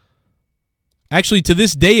 Actually, to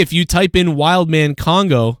this day, if you type in wild man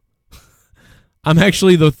Congo, I'm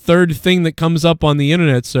actually the third thing that comes up on the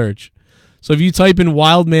internet search. So if you type in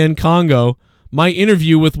wild man Congo, my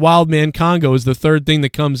interview with wild man Congo is the third thing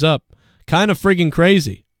that comes up. Kind of friggin'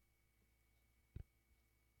 crazy.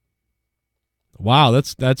 Wow,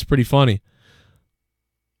 that's pretty funny.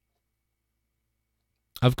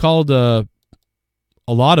 I've called a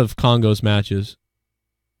lot of Congo's matches.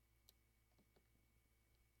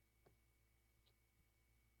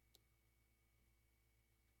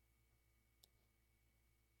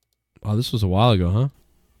 Oh, this was a while ago, huh?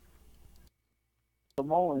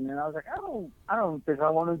 Samoan, and I was like, I don't think I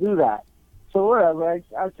want to do that. So whatever,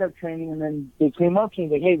 I kept training, and then they came up to me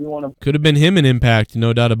like, hey, we want to. Could have been him in Impact,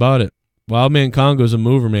 no doubt about it. Wildman Congo's a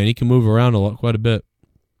mover, man. He can move around quite a bit.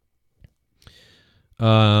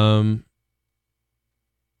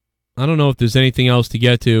 I don't know if there's anything else to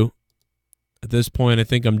get to at this point. I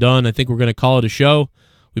think I'm done. I think we're going to call it a show.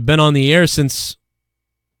 We've been on the air since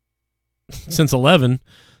 11,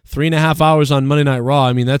 3.5 hours on Monday Night Raw.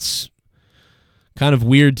 I mean, that's kind of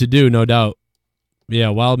weird to do, no doubt. Yeah,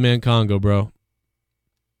 Wildman Congo, bro.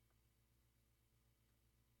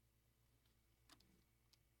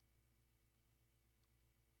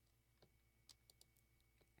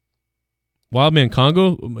 Wildman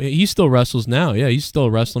Congo, he still wrestles now. Yeah, he's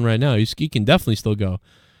still wrestling right now. He can definitely still go,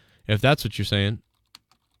 if that's what you're saying.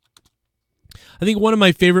 I think one of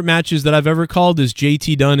my favorite matches that I've ever called is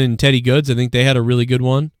JT Dunn and Teddy Goods. I think they had a really good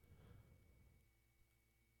one.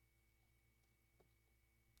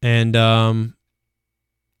 And I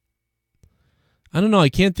don't know. I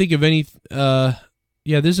can't think of any.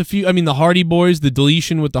 Yeah, there's a few. I mean, the Hardy Boys, the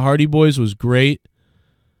deletion with the Hardy Boys was great.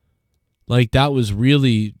 Like, that was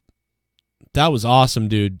awesome,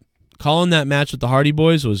 dude. Calling that match with the Hardy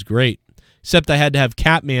Boys was great. Except I had to have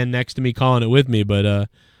Catman next to me calling it with me, but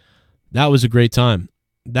that was a great time.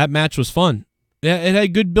 That match was fun. Yeah, it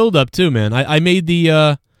had good build-up too, man. I made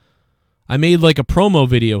like a promo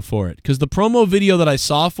video for it, because the promo video that I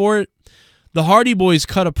saw for it, the Hardy Boys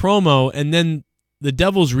cut a promo, and then the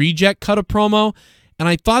Devil's Reject cut a promo, and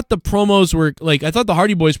I thought the promos were, like, I thought the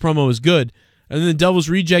Hardy Boys promo was good, and then the Devil's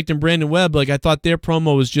Reject and Brandon Webb, like, I thought their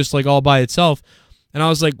promo was just, like, all by itself, and I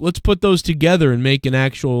was like, let's put those together and make an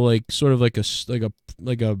actual, like, sort of like a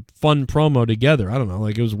fun promo together. I don't know,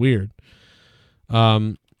 like, it was weird.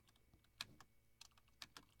 I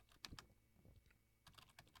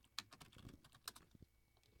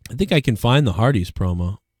think I can find the Hardys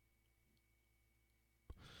promo.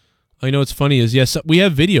 I know what's funny is, yes, we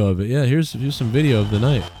have video of it. Yeah, here's some video of the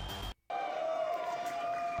night.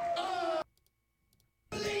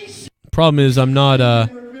 Problem is, I'm not.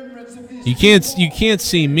 You can't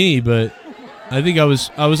see me, but I think I was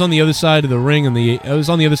on the other side of the ring, and I was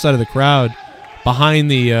on the other side of the crowd, behind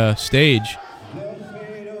the stage.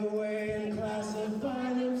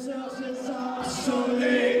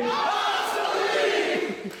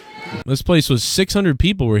 This place was 600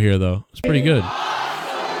 people were here, though. It's pretty good.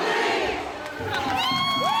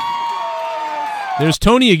 There's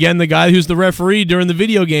Tony again, the guy who's the referee during the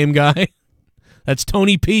video game guy. That's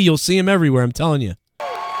Tony P. You'll see him everywhere, I'm telling you.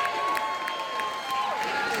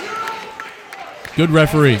 Good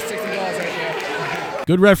referee.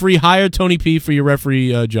 Good referee. Hire Tony P. for your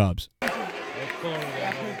referee jobs.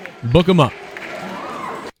 Book him up.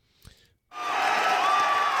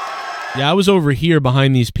 Yeah, I was over here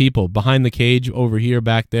behind these people, behind the cage, over here,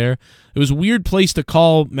 back there. It was a weird place to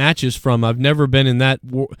call matches from. I've never been in that.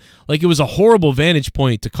 Like, it was a horrible vantage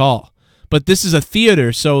point to call. But this is a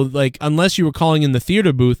theater, so, like, unless you were calling in the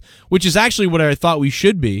theater booth, which is actually what I thought we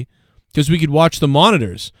should be, because we could watch the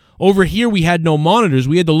monitors. Over here, we had no monitors.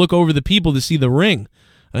 We had to look over the people to see the ring.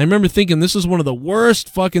 And I remember thinking this is one of the worst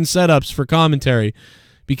fucking setups for commentary,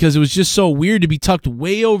 because it was just so weird to be tucked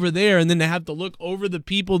way over there and then to have to look over the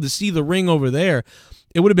people to see the ring over there.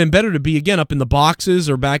 It would have been better to be, again, up in the boxes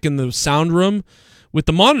or back in the sound room with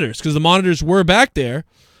the monitors, because the monitors were back there.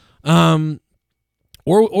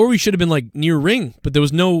 Or we should have been, like, near ring, but there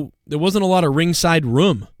wasn't a lot of ringside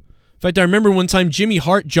room. In fact, I remember one time Jimmy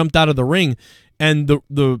Hart jumped out of the ring, and the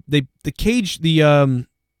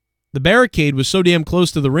barricade was so damn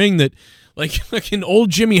close to the ring that, like an old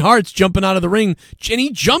Jimmy Hart's jumping out of the ring, and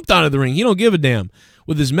he jumped out of the ring. He don't give a damn,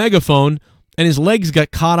 with his megaphone, and his legs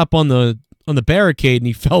got caught up on the barricade, and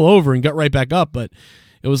he fell over and got right back up. But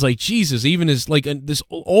it was like, Jesus, even this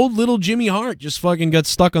old little Jimmy Hart just fucking got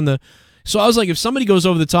stuck on the. So I was like, if somebody goes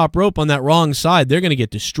over the top rope on that wrong side, they're gonna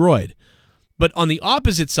get destroyed. But on the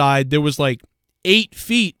opposite side, there was like 8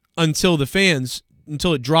 feet until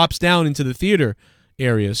it drops down into the theater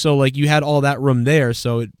area. So, like, you had all that room there.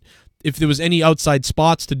 So if there was any outside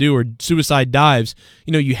spots to do or suicide dives,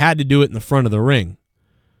 you had to do it in the front of the ring,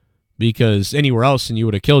 because anywhere else and you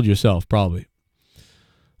would have killed yourself probably.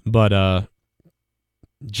 But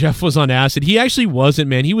Jeff was on acid. He actually wasn't,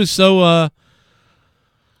 man. He was so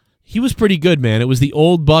he was pretty good, man. It was the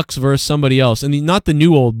old Bucks versus somebody else, and not the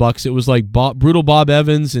new old Bucks. It was like Brutal Bob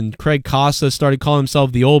Evans and Craig Costa started calling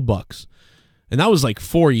himself the old Bucks, and that was like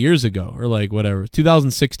 4 years ago, or like whatever,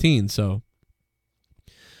 2016. So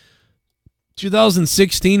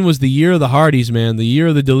 2016 was the year of the Hardys, man. The year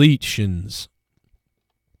of the deletions.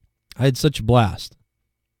 I had such a blast.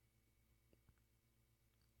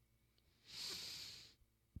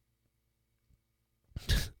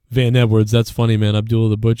 Van Edwards, that's funny, man. Abdullah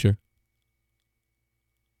the Butcher.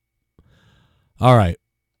 All right.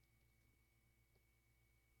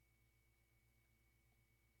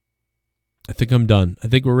 I think I'm done. I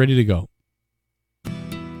think we're ready to go.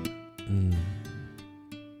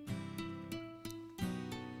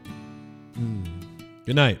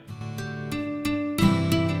 Good night.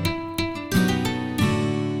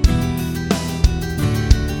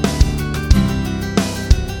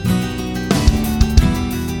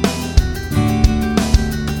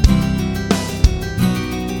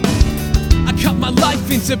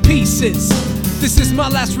 into pieces. This is my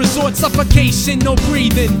last resort, suffocation, no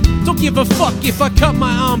breathing. Don't give a fuck if I cut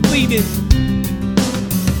my arm bleeding.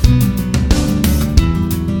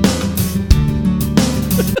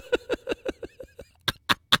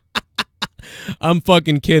 I'm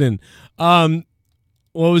fucking kidding. What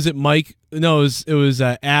was it, Mike? No, it was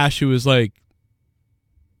Ash who was like,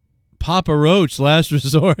 Papa Roach, last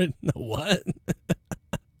resort. What?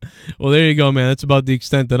 Well, there you go, man. That's about the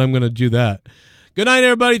extent that I'm going to do that. Good night,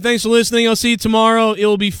 everybody. Thanks for listening. I'll see you tomorrow.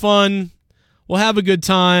 It'll be fun. We'll have a good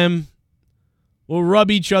time. We'll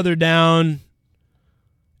rub each other down.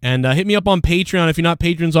 And hit me up on Patreon if you're not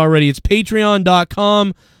patrons already. It's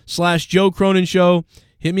patreon.com/Joe Cronin Show.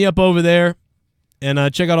 Hit me up over there.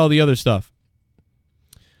 And check out all the other stuff.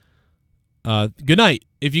 Good night.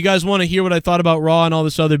 If you guys want to hear what I thought about Raw and all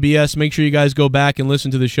this other BS, make sure you guys go back and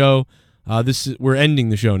listen to the show. We're ending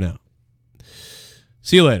the show now.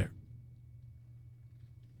 See you later.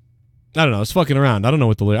 I don't know. I was fucking around. I don't know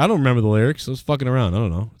what the lyrics. I don't remember the lyrics. I was fucking around. I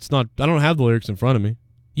don't know. It's not. I don't have the lyrics in front of me.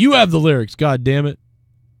 You have the lyrics. God damn it.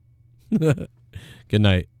 Good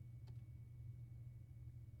night.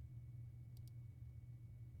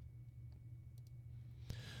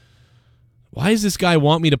 Why does this guy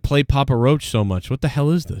want me to play Papa Roach so much? What the hell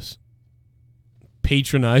is this?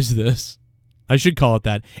 Patronize this. I should call it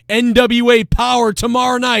that. NWA Power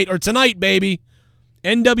tomorrow night, or tonight, baby.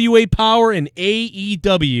 NWA Power and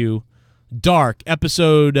AEW Dark,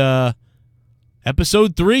 episode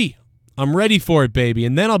 3. I'm ready for it, baby.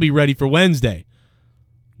 And then I'll be ready for Wednesday.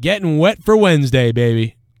 Getting wet for Wednesday,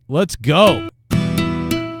 baby. Let's go.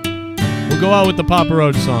 We'll go out with the Papa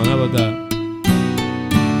Roach song. How about that?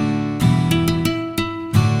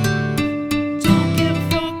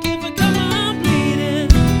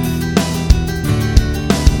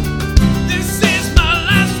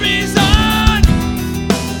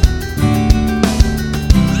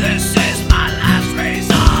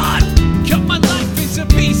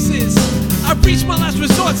 Reach my last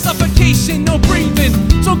resort, suffocation, no breathing.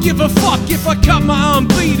 Don't give a fuck if I cut my arm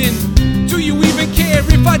bleeding. Do you even care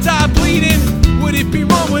if I die bleeding? Would it be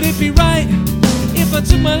wrong, would it be right? If I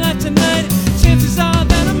took my life tonight, chances are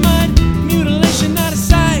that I might. Mutilation out of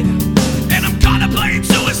sight. And I'm contemplating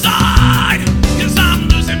suicide, cause I'm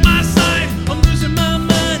losing my sight. I'm losing my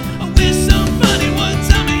mind. I wish somebody would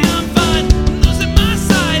tell me I'm fine. I'm losing my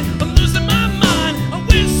sight. I'm losing my mind. I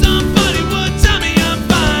wish somebody would tell me I'm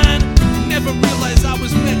fine. Never realized I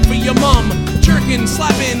was meant for your mom. Jerking,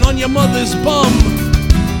 slapping on your mother's bum.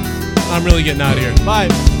 I'm really getting out of here. Bye.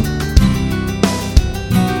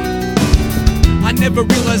 I never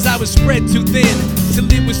realized I was spread too thin,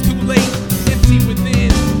 till it was too late, empty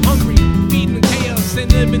within. Hungry, feeding chaos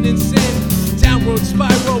and living in sin. Downward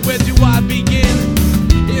spiral, where do I begin?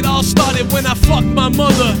 It all started when I fucked my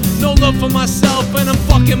mother. No love for myself and I'm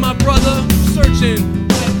fucking my brother. Searching